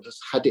development has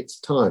had its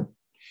time.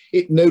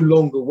 It no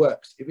longer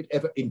works, if it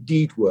ever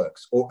indeed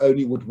works, or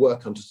only would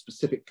work under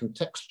specific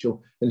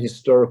contextual and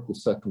historical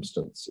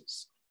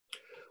circumstances.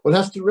 One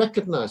has to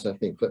recognize, I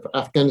think, that for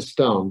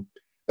Afghanistan,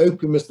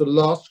 opium is the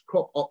last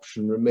crop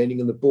option remaining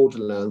in the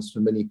borderlands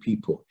for many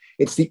people.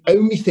 It's the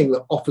only thing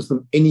that offers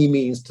them any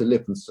means to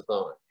live and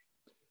survive.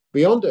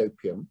 Beyond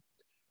opium,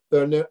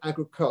 there are no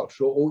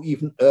agricultural or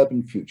even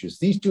urban futures.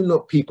 These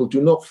people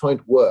do not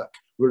find work,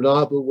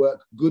 reliable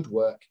work, good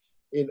work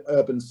in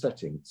urban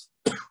settings.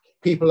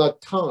 People are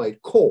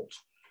caught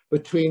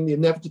between the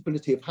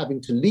inevitability of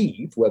having to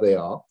leave where they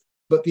are,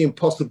 but the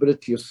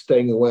impossibility of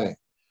staying away.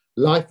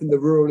 Life in the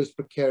rural is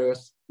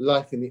precarious,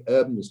 life in the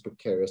urban is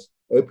precarious.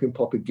 Opium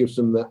poppy gives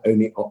them their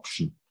only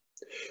option,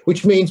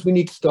 which means we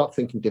need to start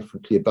thinking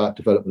differently about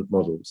development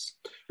models.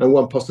 And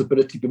one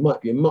possibility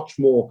might be a much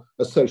more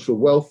a social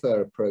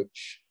welfare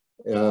approach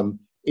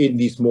in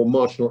these more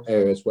marginal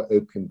areas where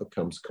opium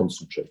becomes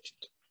concentrated.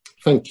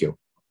 Thank you.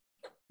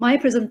 My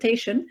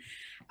presentation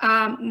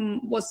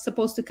was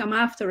supposed to come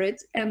after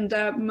it, and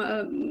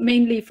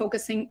mainly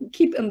focusing,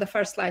 keep on the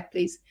first slide,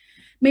 please,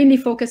 mainly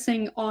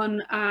focusing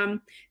on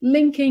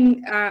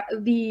linking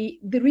the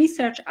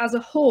research as a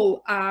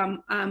whole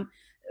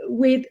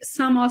with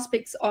some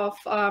aspects of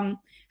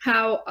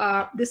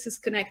how this is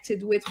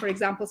connected with, for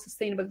example,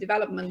 sustainable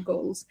development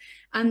goals,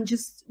 and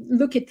just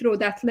look it through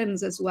that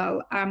lens as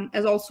well,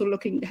 as also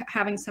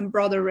having some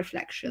broader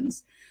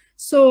reflections.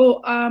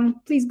 So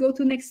please go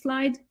to next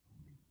slide.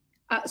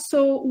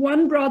 So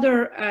one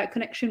broader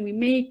connection we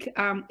make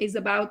is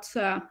about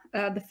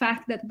the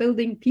fact that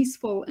building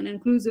peaceful and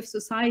inclusive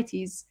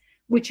societies,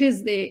 which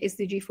is the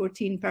SDG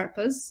 14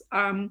 purpose,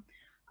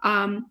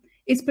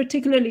 is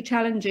particularly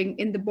challenging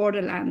in the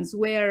borderlands,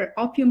 where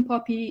opium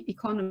poppy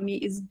economy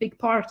is a big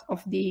part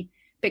of the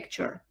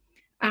picture,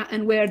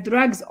 and where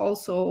drugs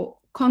also,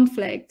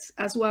 conflict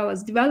as well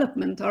as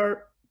development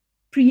are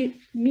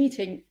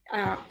meeting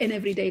in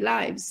everyday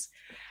lives.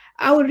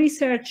 Our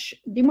research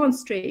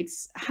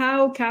demonstrates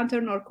how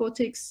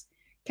counter-narcotics,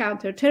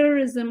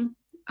 counter-terrorism,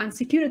 and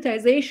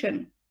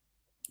securitization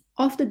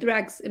of the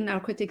drugs and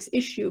narcotics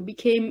issue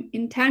became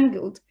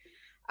entangled,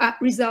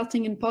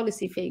 resulting in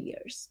policy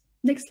failures.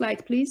 Next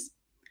slide, please.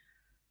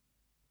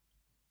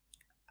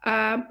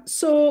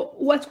 So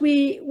what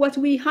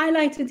we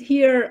highlighted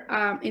here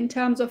in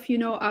terms of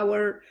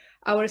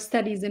our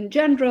studies in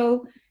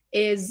general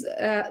is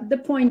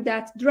the point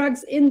that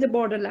drugs in the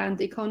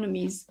borderland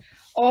economies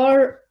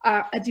are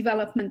a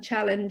development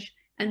challenge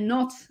and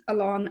not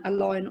alone a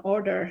law and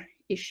order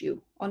issue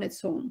on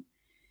its own.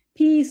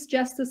 Peace,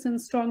 justice, and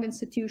strong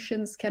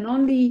institutions can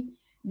only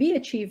be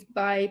achieved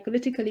by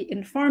politically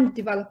informed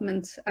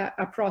development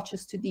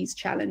approaches to these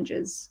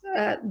challenges.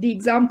 The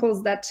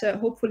examples that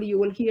hopefully you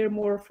will hear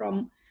more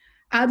from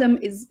Adam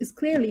is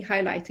clearly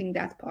highlighting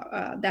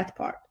that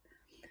part.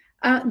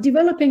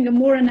 Developing a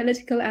more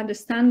analytical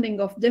understanding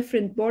of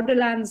different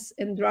borderlands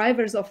and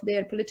drivers of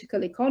their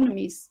political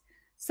economies,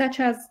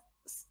 such as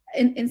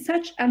in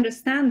such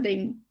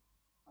understanding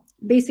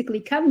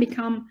basically can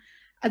become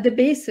the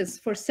basis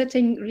for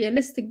setting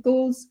realistic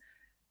goals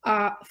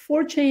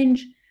for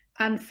change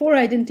and for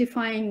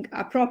identifying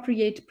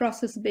appropriate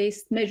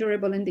process-based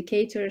measurable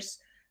indicators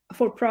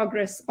for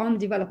progress on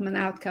development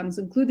outcomes,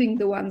 including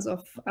the ones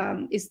of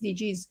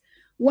SDGs.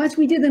 What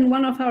we did in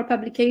one of our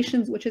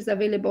publications, which is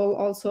available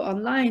also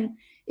online,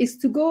 is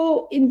to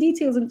go in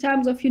details in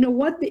terms of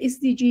what the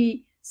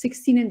SDG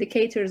 16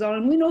 indicators are,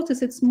 and we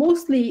notice it's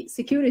mostly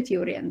security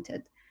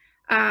oriented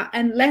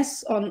and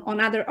less on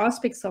other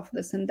aspects of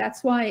this, and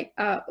that's why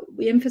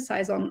we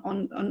emphasize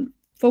on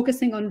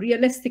focusing on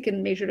realistic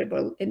and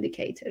measurable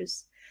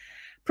indicators.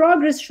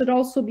 Progress should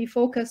also be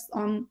focused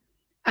on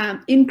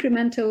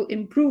incremental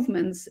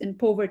improvements in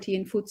poverty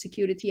and food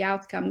security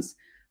outcomes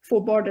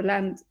for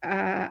borderland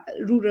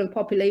rural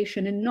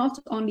population, and not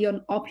only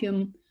on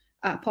opium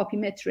poppy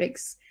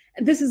metrics.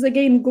 This is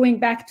again going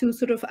back to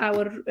sort of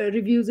our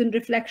reviews and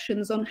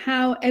reflections on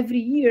how every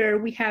year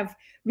we have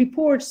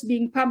reports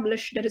being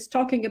published that is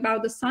talking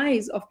about the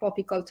size of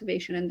poppy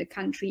cultivation in the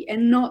country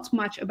and not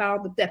much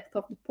about the depth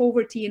of the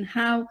poverty and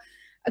how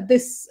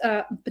this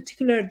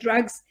particular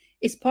drugs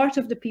is part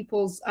of the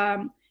people's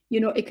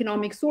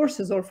economic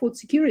sources or food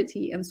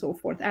security and so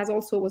forth, as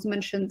also was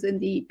mentioned in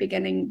the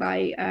beginning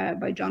by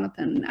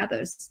Jonathan and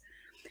others.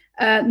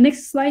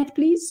 Next slide,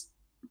 please.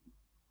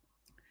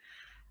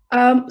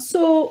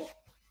 So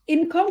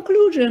in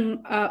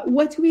conclusion,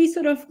 what we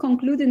sort of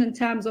concluded in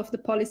terms of the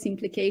policy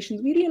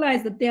implications, we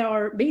realized that there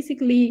are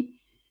basically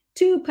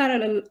two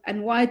parallel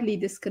and widely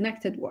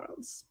disconnected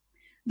worlds.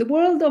 The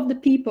world of the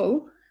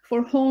people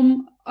for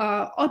whom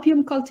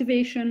opium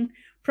cultivation,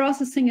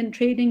 processing and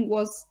trading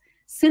was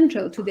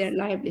central to their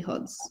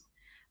livelihoods,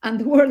 and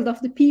the world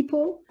of the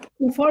people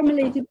who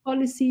formulated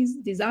policies,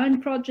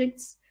 designed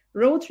projects,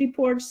 wrote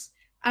reports,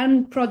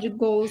 and project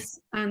goals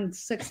and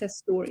success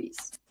stories.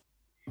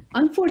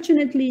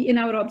 Unfortunately, in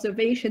our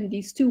observation,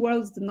 these two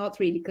worlds do not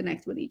really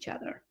connect with each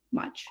other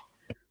much.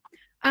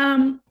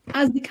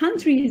 As the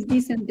country is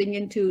descending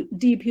into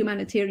deep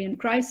humanitarian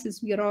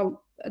crisis, we are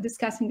all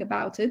discussing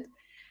about it,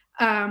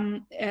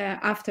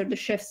 after the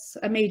shifts,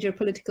 major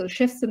political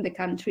shifts in the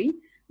country,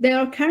 there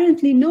are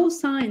currently no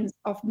signs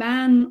of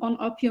ban on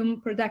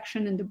opium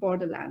production in the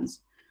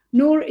borderlands,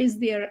 nor is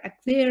there a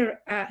clear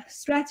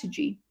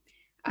strategy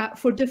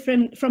from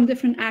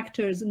different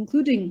actors,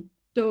 including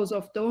those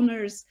of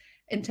donors,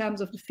 in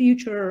terms of the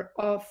future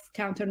of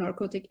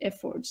counter-narcotic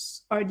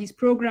efforts. Are these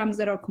programs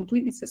that are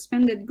completely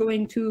suspended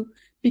going to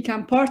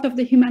become part of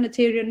the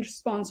humanitarian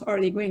response? Are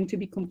they going to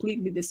be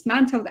completely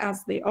dismantled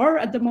as they are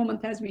at the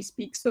moment as we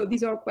speak? So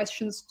these are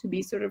questions to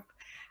be sort of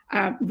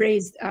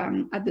raised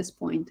at this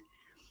point.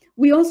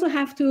 We also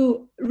have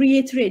to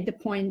reiterate the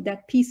point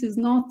that peace is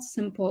not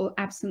simple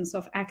absence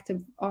of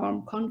active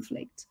armed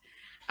conflict.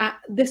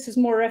 This is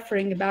more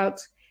referring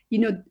about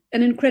an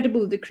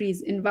incredible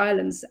decrease in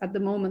violence at the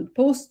moment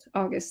post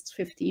August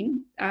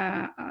 15,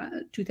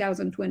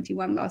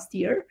 2021 last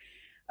year.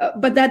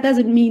 But that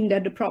doesn't mean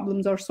that the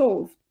problems are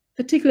solved,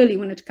 particularly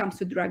when it comes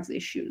to drugs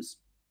issues.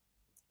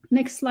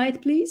 Next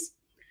slide, please.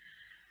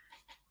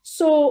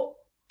 So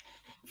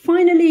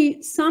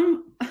finally,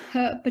 some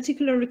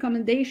particular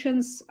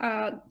recommendations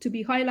to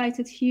be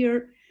highlighted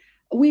here.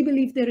 We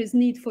believe there is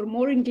need for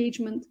more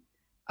engagement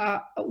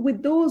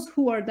with those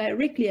who are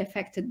directly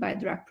affected by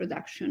drug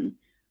production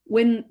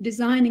when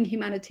designing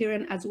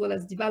humanitarian as well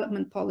as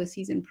development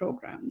policies and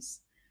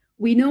programs.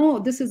 We know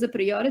this is a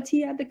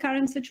priority at the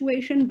current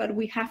situation, but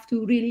we have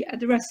to really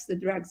address the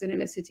drugs and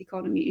illicit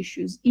economy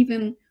issues,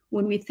 even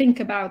when we think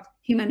about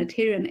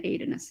humanitarian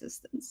aid and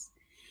assistance.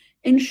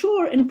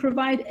 Ensure and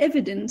provide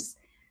evidence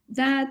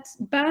that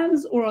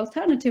bans or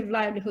alternative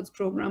livelihoods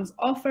programs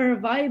offer a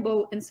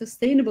viable and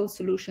sustainable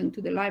solution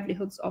to the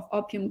livelihoods of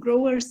opium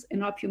growers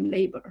and opium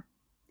labor.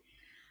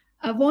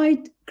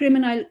 Avoid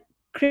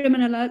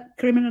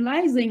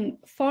criminalizing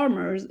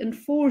farmers and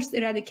forced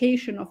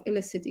eradication of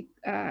illicit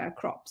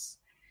crops.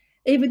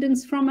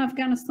 Evidence from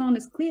Afghanistan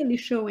is clearly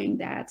showing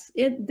that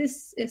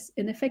this is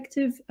an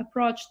effective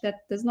approach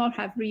that does not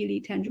have really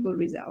tangible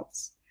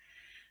results.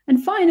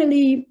 And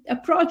finally,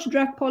 approach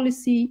drug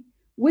policy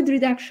with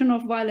reduction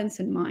of violence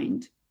in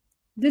mind.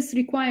 This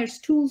requires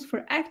tools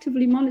for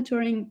actively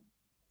monitoring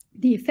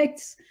the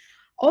effects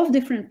of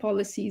different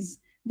policies,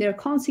 their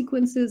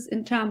consequences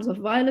in terms of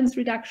violence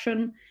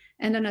reduction,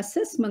 and an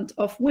assessment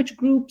of which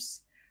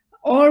groups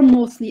are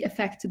mostly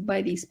affected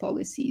by these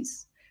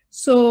policies.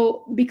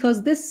 So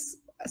because this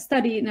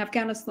study in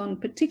Afghanistan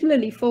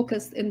particularly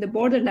focused in the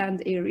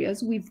borderland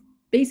areas, we've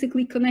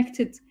basically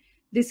connected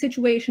the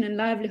situation and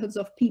livelihoods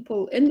of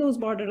people in those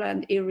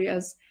borderland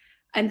areas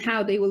and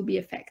how they will be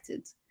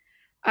affected.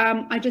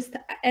 I just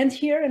end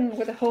here, and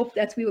with the hope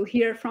that we will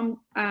hear from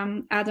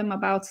Adam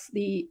about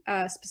the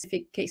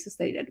specific case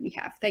study that we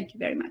have. Thank you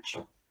very much.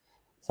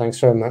 Thanks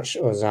very much,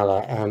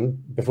 Orzala.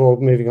 Before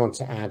moving on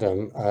to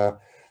Adam,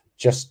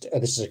 this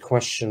is a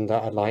question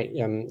that I'd like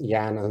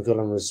Jan and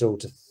Ghulam Rasool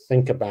to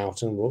think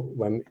about,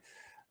 and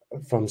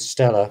from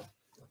Stella,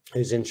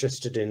 who's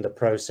interested in the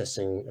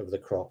processing of the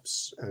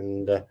crops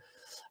and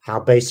how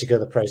basic are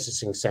the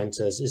processing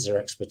centres? Is there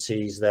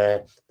expertise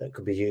there that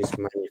could be used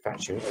for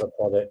manufacturing other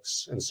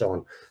products and so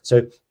on?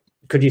 So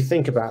could you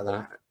think about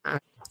that?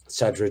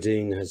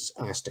 Sadruddin has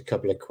asked a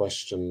couple of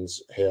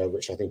questions here,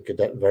 which I think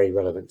are very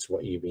relevant to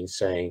what you've been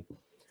saying,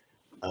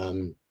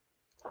 and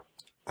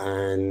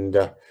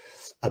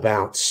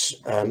about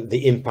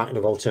the impact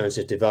of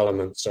alternative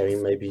development. So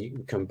maybe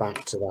come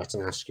back to that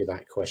and ask you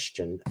that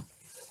question,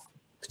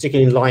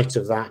 particularly in light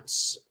of that,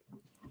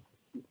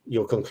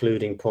 your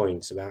concluding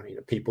points about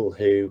people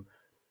who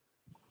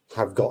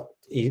have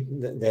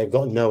they've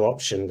got no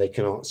option, they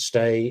cannot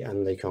stay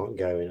and they can't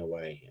go in a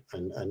way,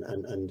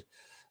 and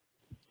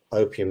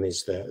opium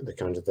is the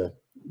kind of the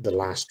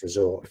last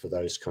resort for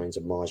those kinds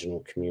of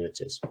marginal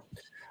communities.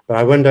 But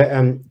I wonder,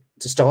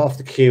 to start off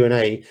the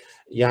Q&A,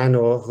 Jan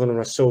or Ghulam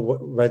Rasool,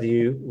 whether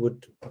you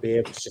would be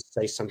able to just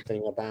say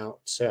something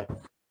about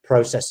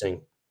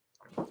processing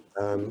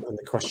and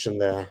the question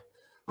there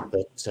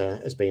that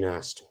has been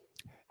asked.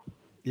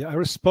 Yeah, I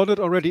responded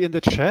already in the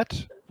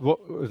chat,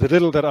 the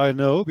little that I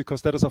know,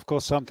 because that is, of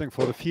course, something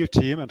for the field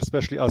team, and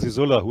especially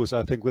Azizullah, who is,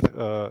 I think, with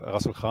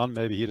Rasool Khan,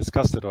 maybe he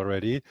discussed it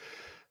already.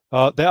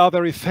 There are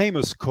very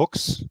famous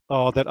cooks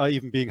that are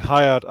even being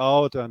hired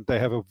out, and they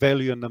have a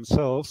value in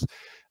themselves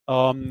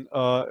in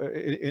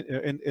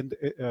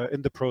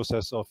the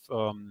process of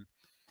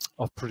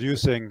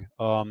producing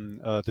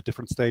the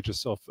different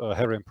stages of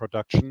herring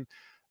production.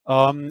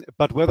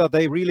 But whether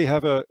they really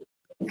have a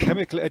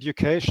chemical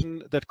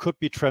education that could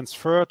be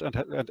transferred and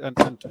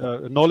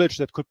knowledge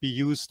that could be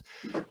used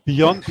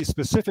beyond the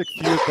specific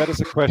field, that is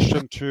a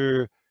question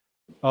to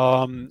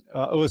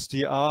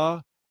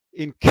OSDR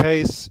in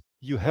case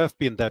you have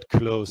been that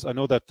close. I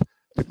know that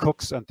the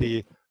cooks and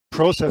the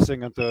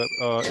processing and the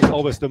is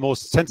always the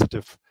most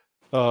sensitive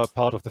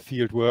part of the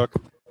field work,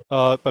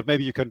 but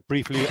maybe you can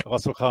briefly,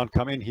 Rasool Khan,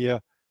 come in here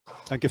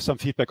and give some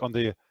feedback on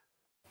the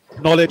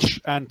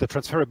knowledge and the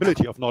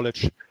transferability of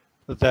knowledge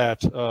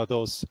that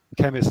those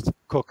chemist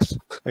cooks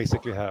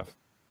basically have.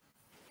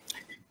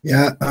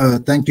 Yeah,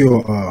 thank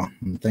you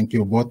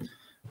both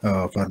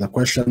for the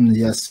question.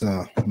 Yes,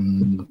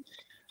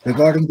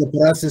 regarding the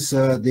process,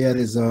 there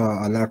is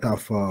a lot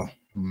of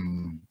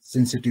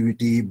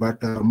sensitivity,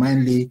 but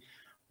mainly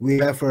we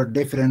have a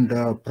different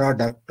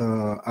product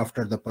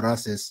after the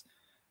process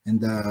in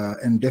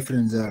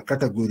different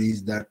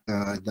categories. That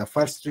the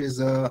first is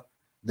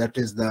that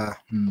is the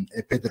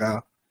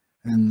ephedra,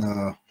 and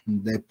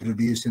they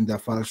produce in the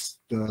first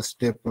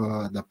step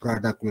the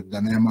product with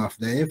the name of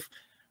the F,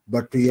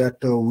 but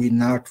yet we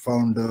not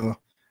found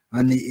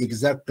any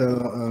exact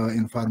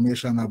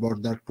information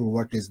about that to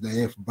what is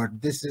the F.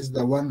 But this is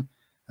the one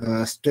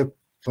step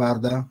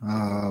further,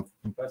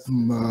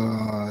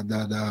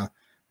 the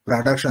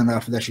production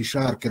of the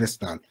shisha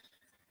crystal.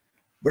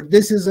 But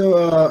this is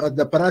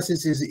the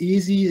process is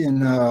easy in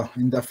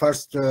the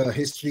first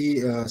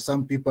history.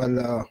 Some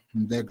people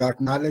they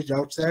got knowledge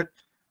outside,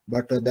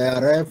 but they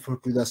arrive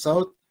to the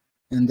south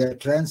and they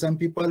train some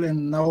people,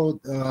 and now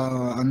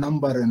a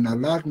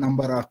large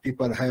number of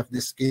people have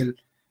this skill,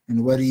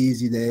 and very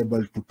easy they're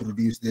able to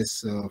produce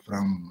this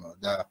from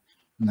the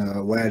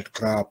wild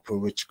crop,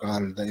 which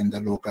called in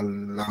the local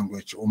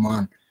language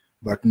Oman.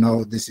 But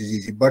now this is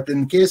easy. But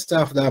in case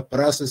of the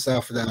process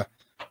of the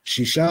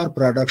shisha,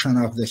 production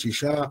of the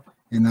shisha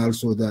and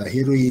also the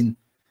heroin,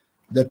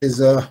 that is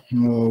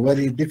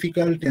very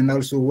difficult, and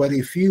also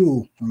very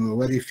few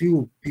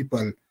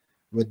people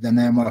with the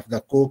name of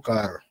the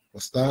Koehler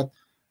Ustad,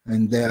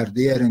 and they are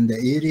there in the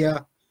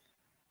area.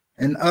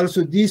 And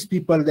also these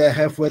people, they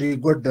have very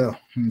good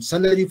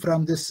salary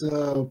from this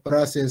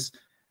process,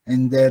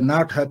 and they're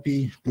not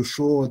happy to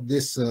show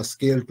this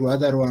skill to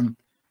other one.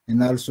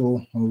 And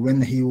also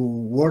when he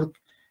work,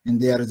 and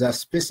there is a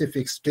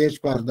specific stage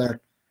for that,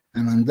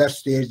 and on that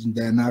stage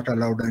they're not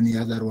allowed any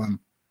other one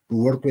to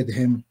work with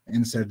him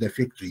inside the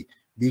factory,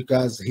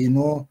 because he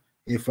know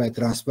if I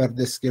transfer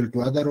this skill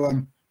to other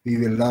one, we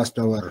will lost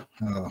our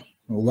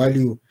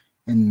value,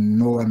 and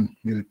no one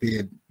will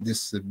pay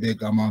this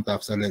big amount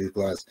of salary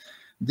to us.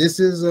 This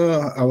is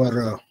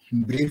our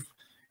brief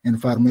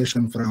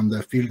information from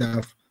the field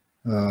of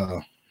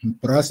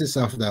process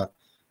of the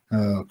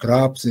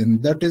crops,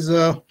 and that is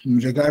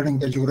regarding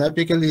the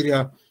geographical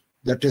area,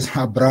 that is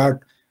abroad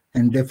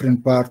in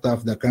different part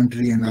of the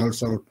country, and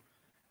also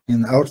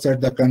in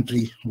outside the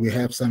country we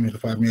have some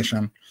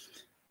information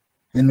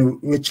in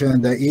which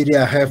the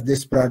area have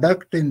this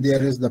product, and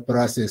there is the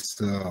process.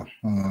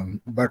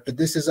 But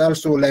this is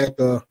also like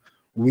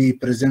we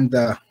present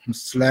the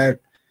slide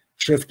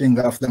shifting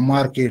of the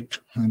market,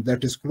 and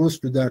that is close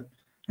to that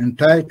and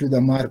tied to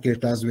the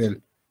market as well.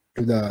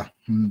 To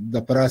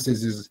the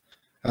process is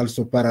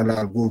also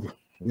parallel good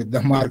with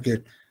the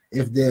market.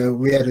 If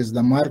where is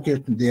the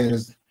market, there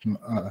is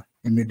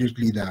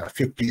immediately the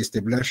factory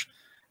established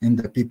and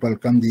the people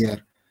come there.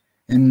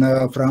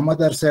 And from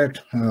other side,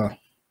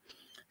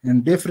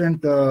 in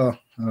different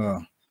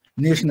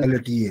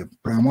nationality,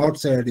 from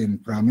outside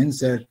and from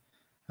inside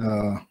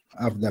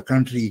of the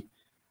country,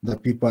 the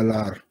people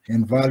are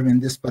involved in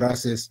this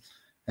process.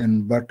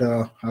 And but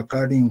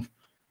according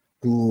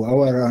to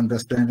our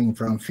understanding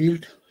from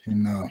field,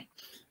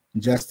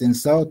 just in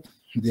south,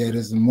 there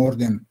is more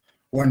than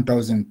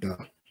 1,000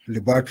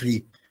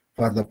 laboratory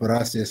for the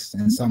process,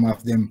 and some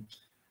of them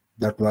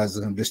that was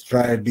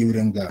destroyed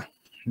during the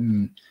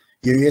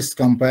US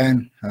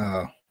campaign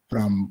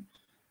from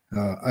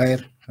air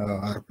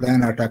or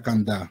plane attack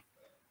on the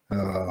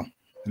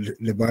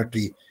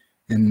laboratory,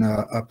 and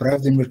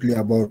approximately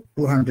about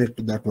 200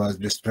 that was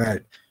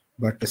destroyed,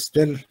 but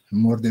still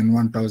more than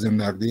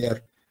 1,000 are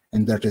there,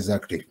 and that is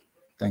active.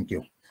 Thank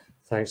you.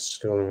 Thanks,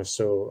 Ghulam.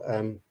 So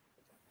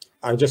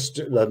I'll just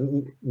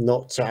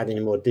not to add any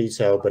more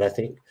detail, but I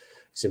think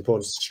it's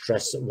important to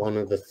stress that one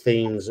of the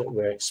themes that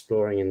we're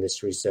exploring in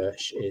this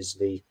research is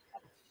the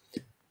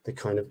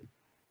kind of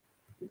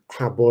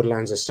how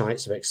borderlands are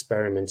sites of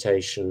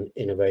experimentation,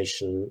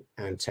 innovation,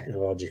 and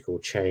technological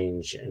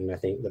change. And I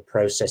think the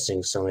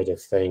processing side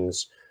of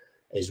things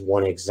is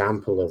one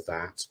example of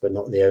that, but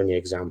not the only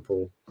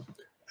example.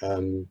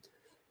 You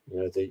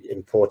know, the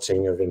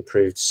importing of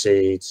improved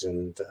seeds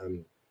and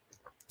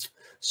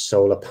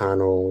solar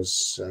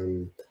panels,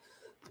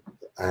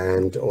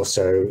 and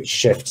also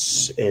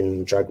shifts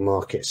in drug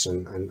markets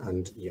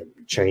and you know,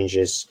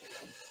 changes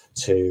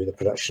to the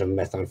production of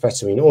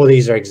methamphetamine. All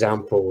these are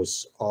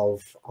examples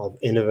of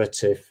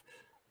innovative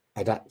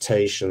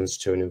adaptations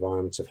to an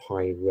environment of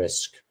high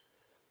risk.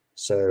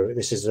 So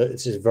this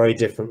is very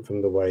different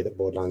from the way that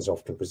borderlands are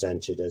often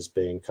presented as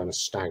being kind of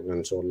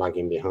stagnant or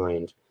lagging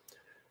behind.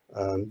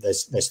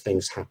 There's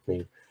things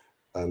happening,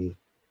 and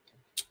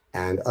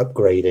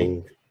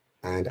upgrading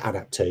and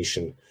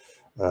adaptation,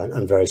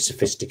 and very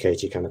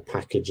sophisticated kind of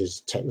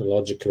packages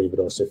technologically, but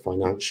also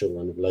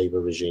financial and labor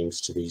regimes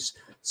to these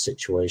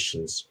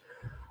situations.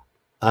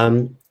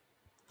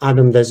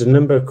 Adam, there's a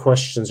number of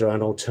questions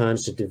around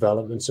alternative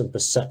developments and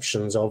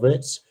perceptions of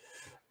it.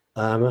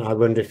 I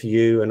wonder if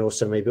you and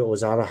also maybe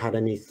Orzala had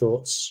any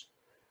thoughts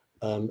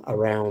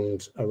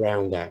around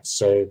that.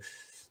 So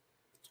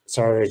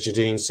Sarah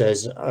Jadine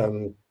says,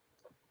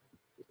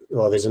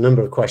 well, there's a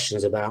number of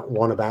questions about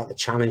the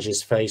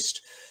challenges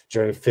faced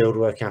during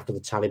fieldwork after the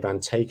Taliban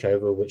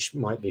takeover, which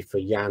might be for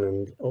Jan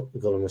and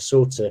Ghulam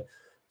Rasool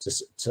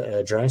to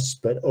address,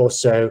 but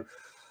also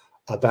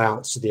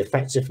about the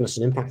effectiveness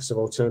and impacts of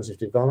alternative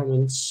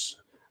developments,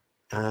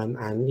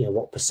 and you know,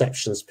 what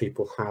perceptions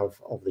people have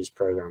of these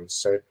programs.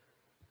 So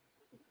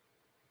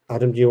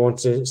Adam, do you want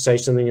to say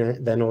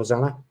something then,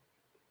 Orzala?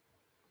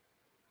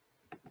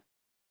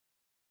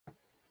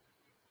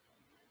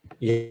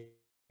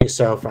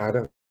 Yourself,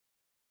 Adam.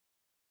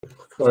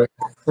 Sorry.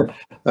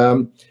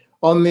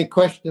 On the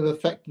question of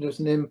effectiveness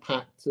and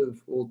impact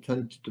of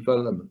alternative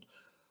development,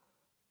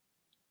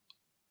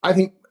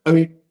 I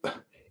mean,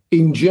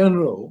 in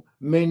general,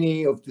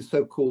 many of the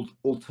so-called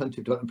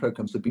alternative development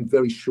programs have been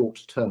very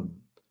short-term.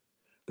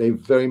 They've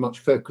very much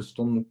focused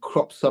on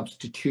crop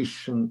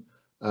substitution,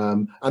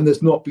 and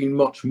there's not been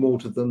much more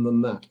to them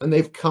than that. And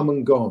they've come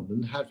and gone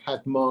and have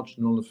had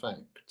marginal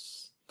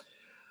effects.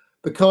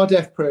 The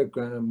CARDEF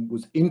program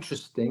was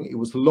interesting. It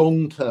was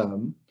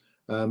long-term,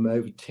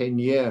 over 10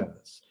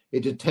 years.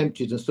 It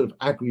attempted a sort of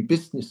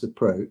agribusiness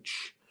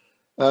approach.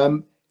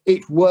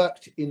 It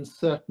worked in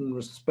certain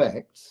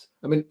respects.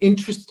 I mean,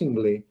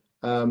 interestingly,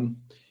 on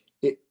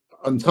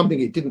something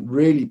it didn't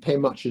really pay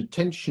much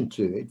attention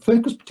to. It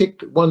focused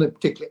one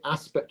particular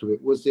aspect of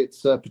it was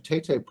its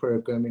potato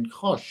program in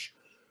Khosh,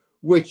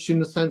 which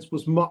in a sense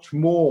was much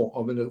more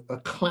of a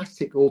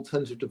classic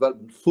alternative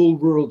development, full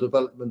rural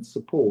development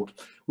support,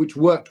 which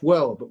worked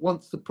well. But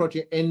once the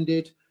project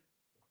ended,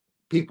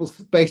 people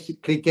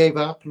basically gave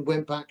up and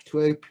went back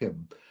to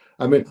opium.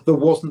 I mean, there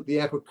wasn't the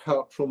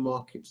agricultural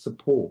market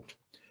support.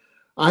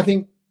 I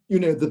think, you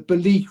know, the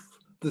belief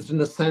that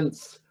in a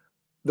sense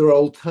there are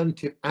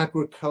alternative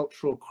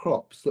agricultural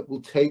crops that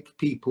will take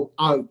people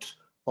out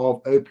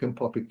of opium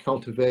poppy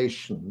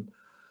cultivation,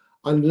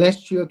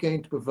 unless you're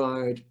going to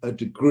provide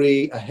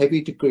a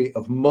heavy degree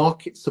of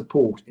market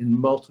support in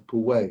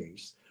multiple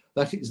ways,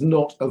 that is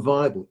not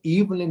viable,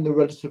 even in the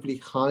relatively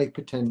high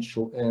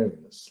potential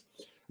areas.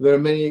 There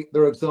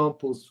are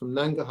examples from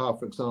Nangarhar,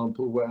 for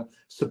example, where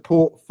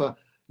support for,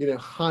 you know,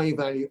 high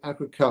value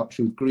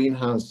agriculture with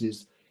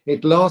greenhouses,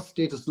 it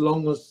lasted as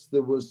long as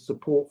there was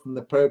support from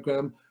the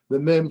program. The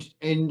moment it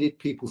ended,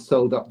 people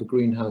sold up the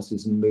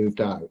greenhouses and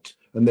moved out,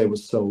 and they were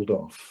sold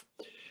off.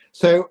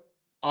 So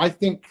I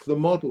think the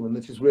model, and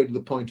this is really the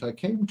point I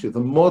came to, the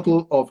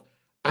model of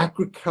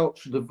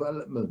agricultural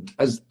development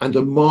and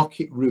a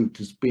market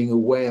route as being a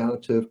way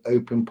out of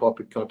opium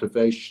poppy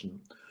cultivation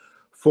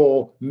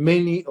for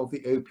many of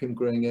the opium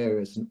growing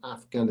areas in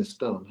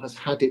Afghanistan has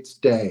had its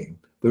day.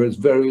 It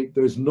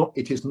is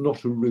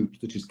not a route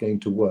that is going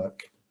to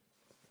work.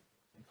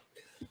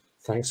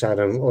 Thanks,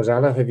 Adam.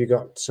 Orzala, have you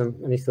got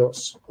any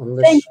thoughts on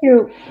this? Thank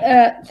you.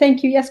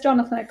 Thank you. Yes,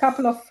 Jonathan, a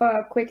couple of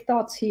quick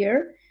thoughts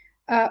here.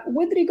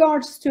 With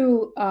regards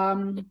to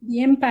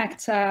the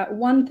impact,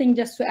 one thing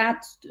just to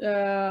add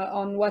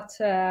on what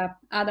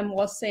Adam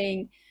was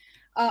saying,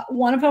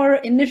 one of our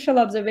initial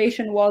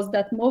observation was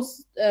that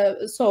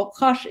so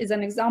Khosh is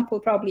an example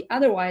probably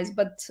otherwise,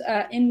 but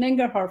in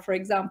Nangarhar, for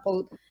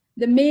example,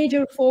 the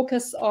major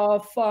focus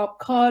of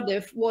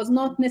Cardiff was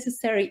not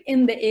necessarily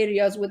in the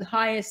areas with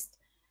highest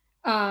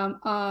amount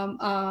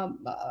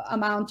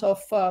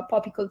of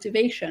poppy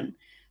cultivation.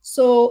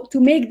 So to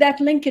make that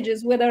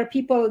linkages, whether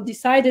people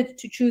decided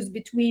to choose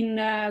between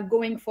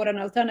going for an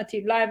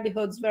alternative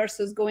livelihoods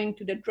versus going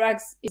to the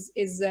drugs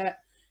is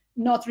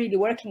not really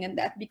working in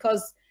that,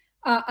 because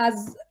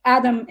as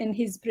Adam in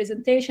his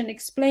presentation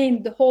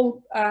explained, the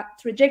whole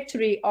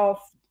trajectory of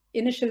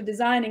initial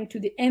designing to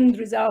the end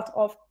result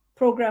of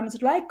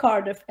programs like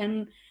Cardiff,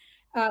 and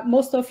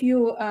most of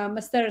you,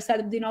 Mr.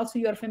 Sadruddin, also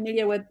you are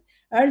familiar with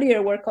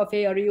earlier work of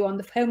ARU on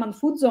the Helmand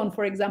food zone,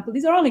 for example.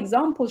 These are all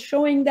examples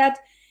showing that,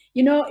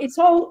 you know, it's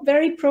all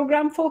very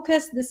program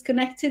focused,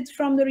 disconnected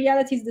from the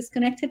realities,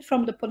 disconnected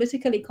from the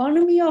political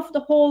economy of the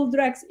whole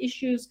drugs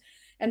issues.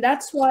 And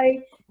that's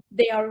why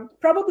They are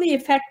probably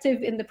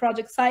effective in the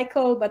project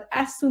cycle, but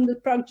as soon as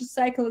the project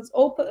cycle is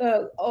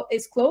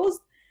is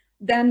closed,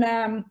 then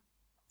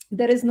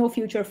there is no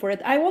future for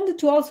it. I wanted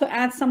to also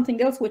add something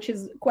else, which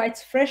is quite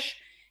fresh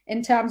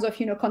in terms of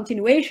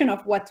continuation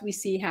of what we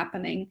see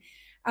happening.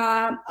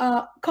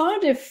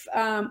 Cardiff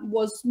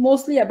was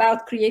mostly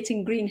about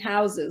creating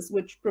greenhouses,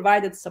 which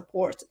provided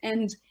support,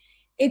 and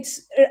it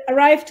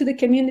arrived to the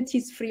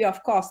communities free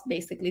of cost.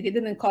 Basically, they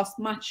didn't cost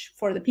much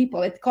for the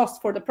people. It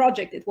cost for the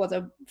project. It was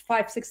a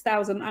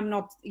 5,000–6,000. I'm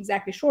not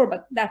exactly sure,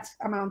 but that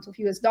amount of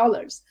US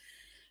dollars.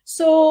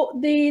 So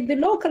the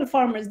local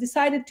farmers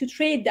decided to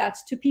trade that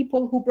to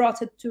people who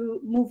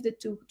moved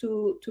it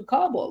to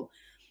Kabul.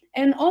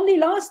 And only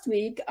last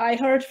week, I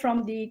heard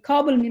from the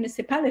Kabul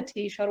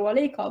municipality,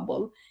 Sharwale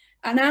Kabul,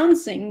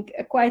 announcing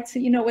quite,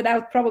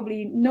 without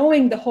probably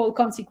knowing the whole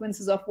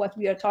consequences of what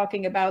we are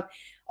talking about,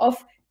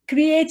 of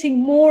creating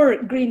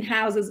more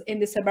greenhouses in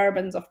the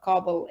suburbans of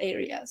Kabul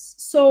areas.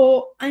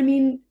 So, I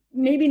mean,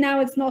 maybe now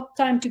it's not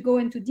time to go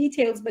into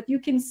details, but you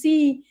can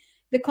see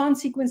the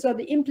consequence or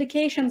the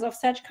implications of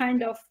such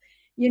kind of,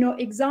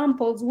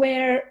 examples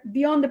where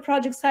beyond the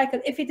project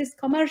cycle, if it is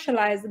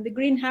commercialized and the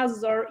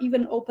greenhouses are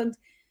even opened,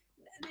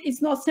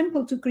 it's not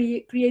simple to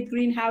create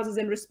greenhouses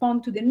and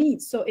respond to the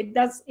needs. So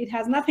it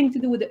has nothing to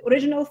do with the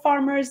original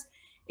farmers.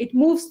 It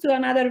moves to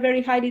another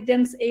very highly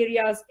dense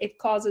areas. It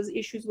causes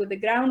issues with the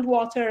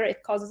groundwater.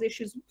 It causes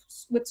issues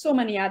with so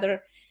many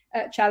other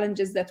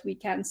challenges that we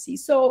can see.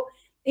 So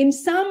in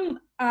some,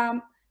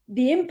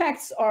 the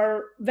impacts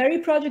are very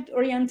project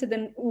oriented.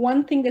 And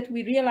one thing that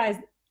we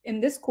realized in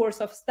this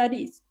course of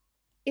studies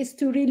is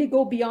to really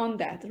go beyond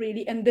that,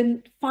 really, and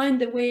then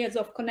find the ways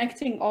of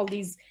connecting all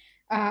these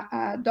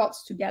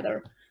dots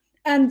together.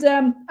 And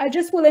I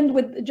just will end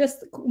with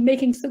just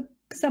making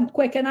some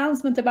quick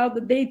announcement about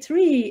the day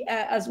 3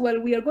 as well.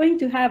 We are going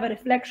to have a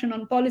reflection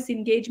on policy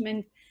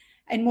engagement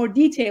and more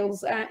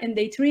details in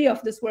day 3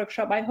 of this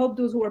workshop. I hope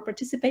those who are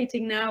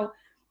participating now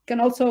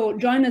can also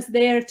join us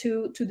there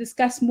to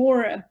discuss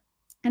more.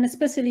 And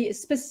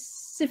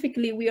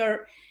specifically, we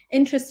are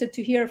interested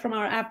to hear from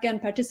our Afghan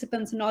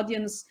participants and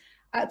audience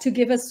to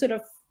give us sort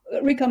of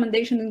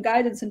recommendation and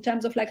guidance in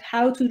terms of like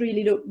how to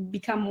really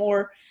become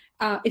more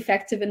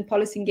effective in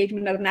policy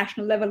engagement at a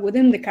national level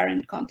within the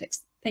current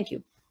context. Thank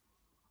you.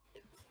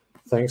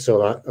 Thanks,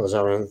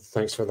 Orzala, and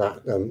thanks for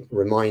that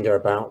reminder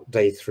about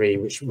day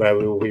 3, where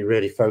we will be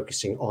really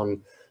focusing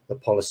on the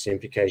policy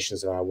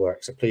implications of our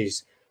work. So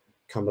please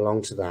come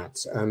along to that.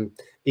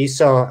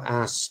 Isa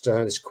asked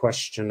this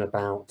question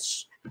about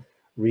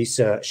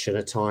research at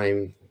a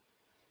time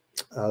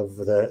of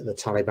the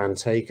Taliban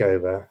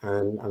takeover,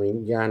 and I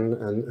mean, Jan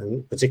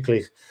and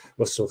particularly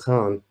Rasool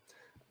Khan,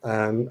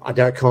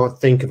 I can't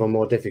think of a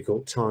more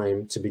difficult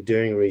time to be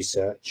doing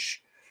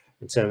research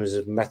in terms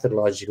of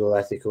methodological,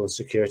 ethical, and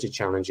security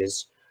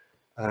challenges.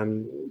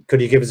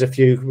 Could you give us a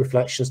few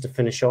reflections to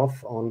finish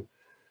off on,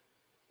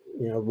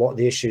 what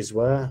the issues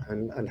were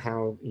and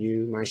how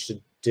you managed to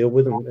deal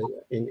with them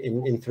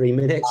in 3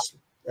 minutes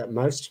at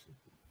most?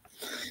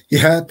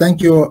 Yeah,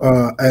 thank you.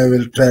 I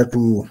will try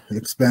to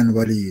explain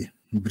very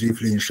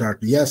briefly in short.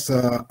 Yes,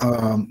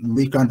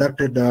 we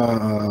conducted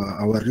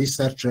our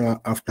research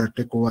after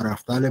takeover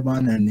of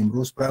Taliban and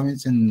Nimruz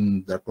province,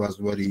 and that was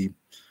very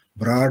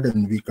broad,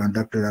 and we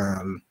conducted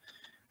a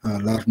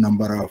large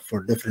number of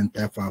different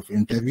type of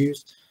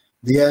interviews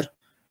there.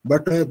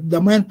 But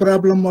the main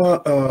problem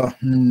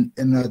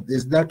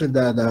is that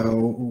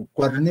the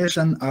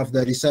coordination of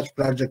the research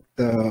project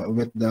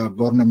with the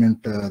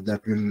government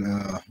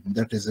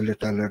that is a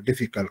little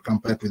difficult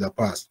compared to the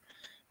past,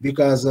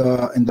 because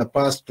in the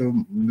past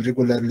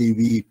regularly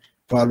we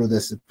follow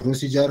this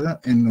procedure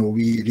and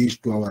we reach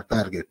to our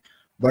target.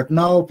 But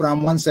now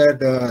from one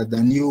side,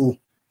 the new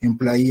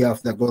employee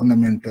of the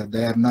government,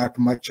 they are not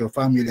much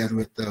familiar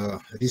with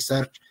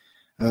research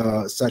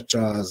such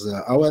as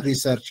our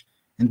research,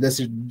 and this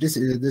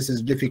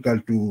is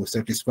difficult to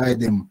satisfy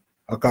them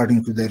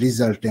according to the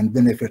result and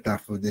benefit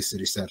of this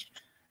research.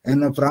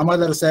 And from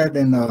other side,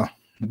 and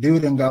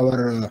during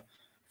our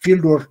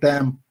fieldwork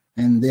time,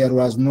 and there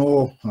was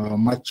no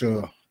much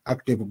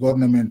active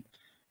government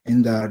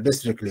in the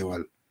district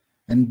level.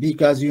 And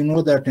because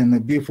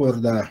that before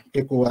the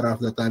takeover of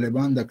the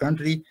Taliban, the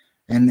country,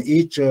 and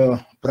each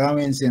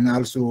province and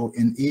also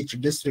in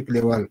each district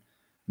level,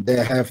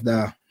 they have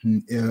the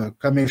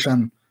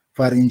commission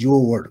for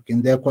NGO work.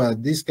 In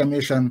this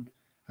commission,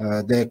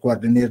 they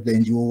coordinate the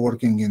NGO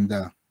working in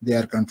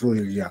their control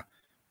area.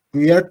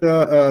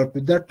 To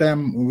that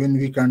time, when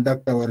we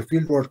conduct our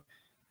field work,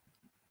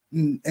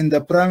 in the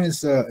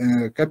province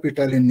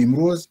capital in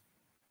Nimruz,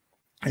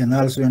 and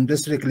also in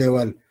district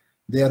level,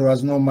 there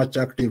was no much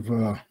active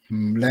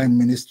land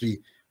ministry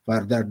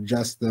for that.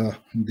 Just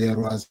there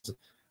was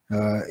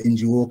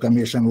NGO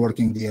commission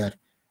working there.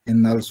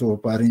 And also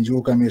for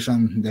NGO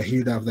commission, the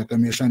head of the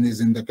commission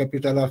is in the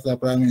capital of the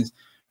province,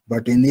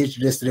 but in each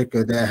district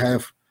they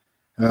have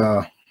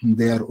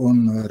their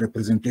own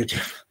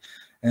representative.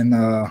 And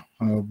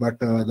but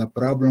the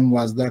problem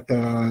was that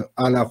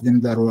all of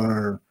them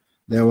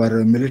they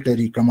were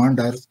military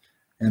commanders,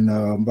 and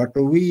but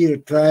we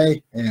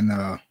try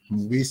and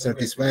we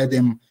satisfy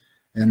them,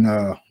 and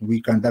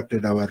we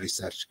conducted our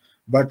research.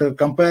 But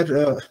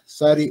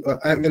sorry,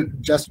 I will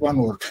just one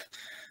word.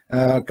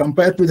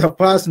 Compared to the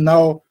past,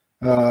 now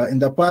in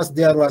the past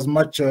there was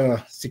much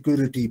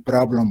security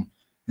problem,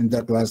 and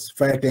that was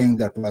fighting,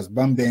 that was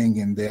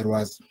bombing, and there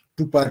was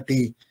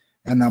two-party.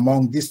 And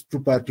among these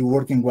two-party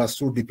working was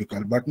so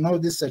difficult. But now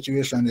this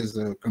situation is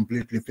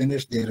completely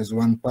finished. There is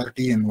one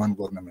party and one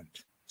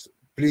government. So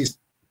please,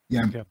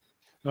 yeah. Okay.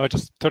 No,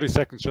 just 30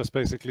 seconds, just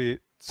basically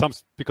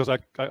because I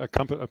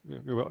come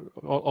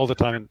all the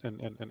time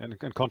in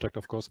contact,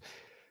 of course.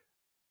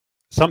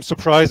 Some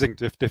surprising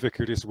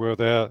difficulties were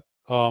there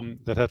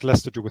that had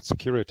less to do with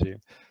security.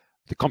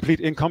 The complete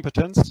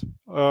incompetence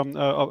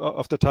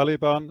of the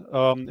Taliban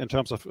in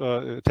terms of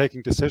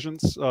taking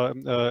decisions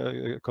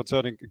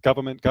concerning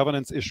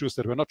governance issues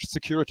that were not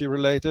security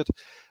related.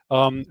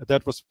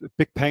 That was a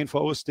big pain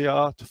for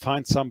OSDR to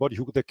find somebody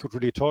who they could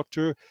really talk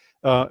to,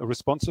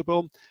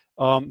 responsible.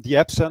 The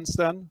absence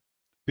then,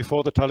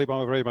 before the Taliban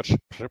were very much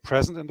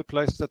present in the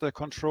places that they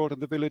controlled in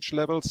the village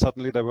level,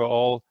 suddenly they were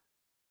all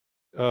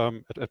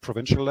at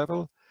provincial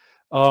level.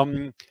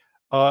 And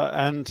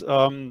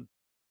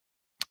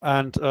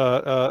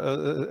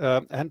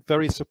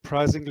very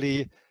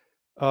surprisingly,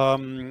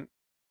 the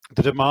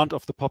demand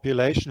of the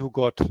population who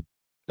got,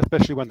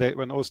 especially when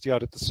OSDR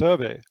did the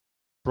survey,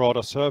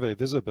 broader survey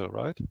visible,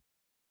 right?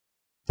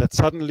 That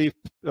suddenly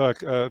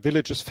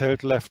villages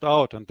felt left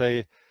out, and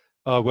they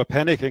were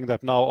panicking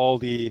that now all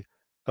the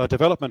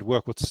development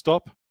work would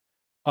stop.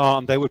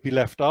 They would be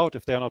left out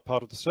if they are not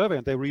part of the survey,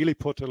 and they really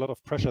put a lot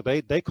of pressure.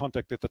 They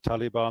contacted the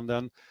Taliban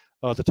then.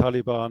 The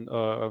Taliban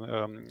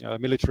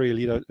military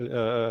leader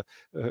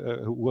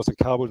who was in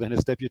Kabul, then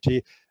his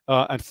deputy,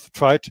 and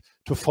tried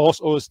to force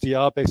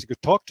OSDR basically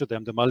to talk to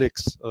them, the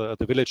Maliks,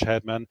 the village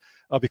headmen,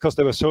 because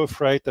they were so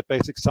afraid that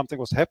basically something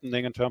was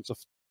happening in terms of,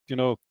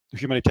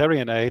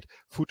 humanitarian aid,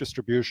 food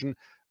distribution,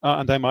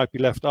 and they might be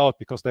left out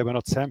because they were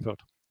not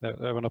sampled.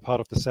 They were not part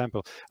of the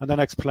sample. And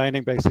then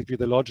explaining basically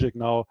the logic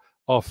now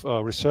of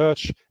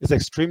research is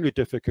extremely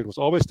difficult. It was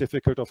always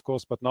difficult, of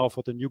course, but now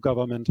for the new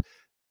government,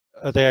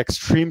 they're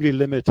extremely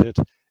limited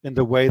in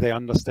the way they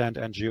understand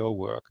NGO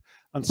work.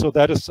 And so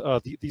that is,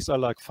 these are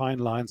like fine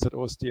lines that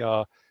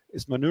OSDR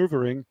is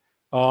maneuvering.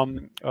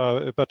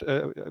 But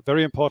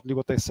very importantly,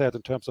 what they said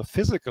in terms of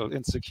physical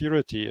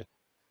insecurity,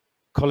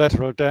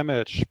 collateral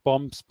damage,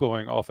 bombs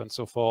going off and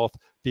so forth,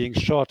 being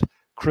shot,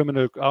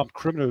 armed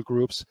criminal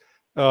groups,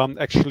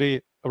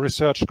 actually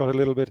research got a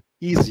little bit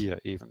easier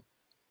even.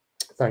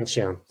 Thanks,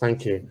 Jan.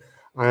 Thank you.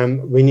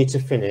 We need to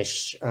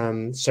finish.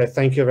 So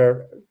thank you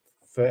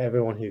for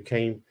everyone who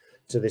came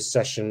to this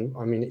session.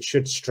 I mean, it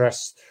should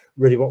stress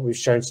really what we've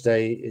shown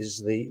today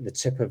is the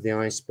tip of the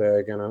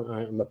iceberg,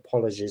 and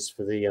apologies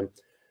for the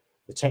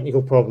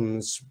technical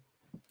problems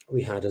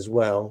we had as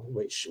well,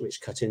 which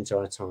cut into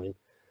our time.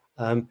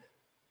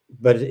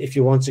 But if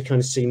you want to kind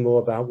of see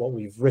more about what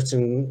we've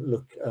written,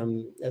 look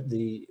at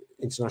the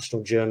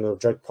International Journal of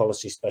Drug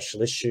Policy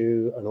special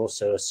issue, and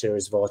also a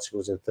series of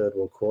articles in Third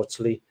World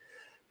Quarterly,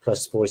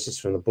 plus Voices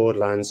from the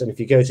Borderlands. And if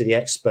you go to the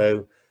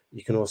expo,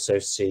 you can also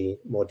see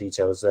more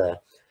details there.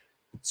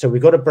 So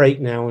we've got a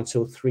break now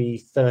until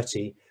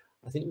 3:30.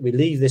 I think we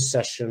leave this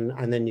session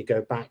and then you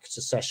go back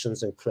to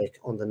sessions and click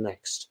on the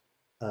next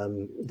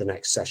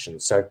session.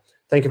 So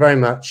thank you very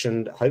much,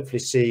 and hopefully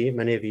see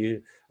many of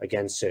you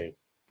again soon.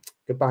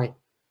 Goodbye.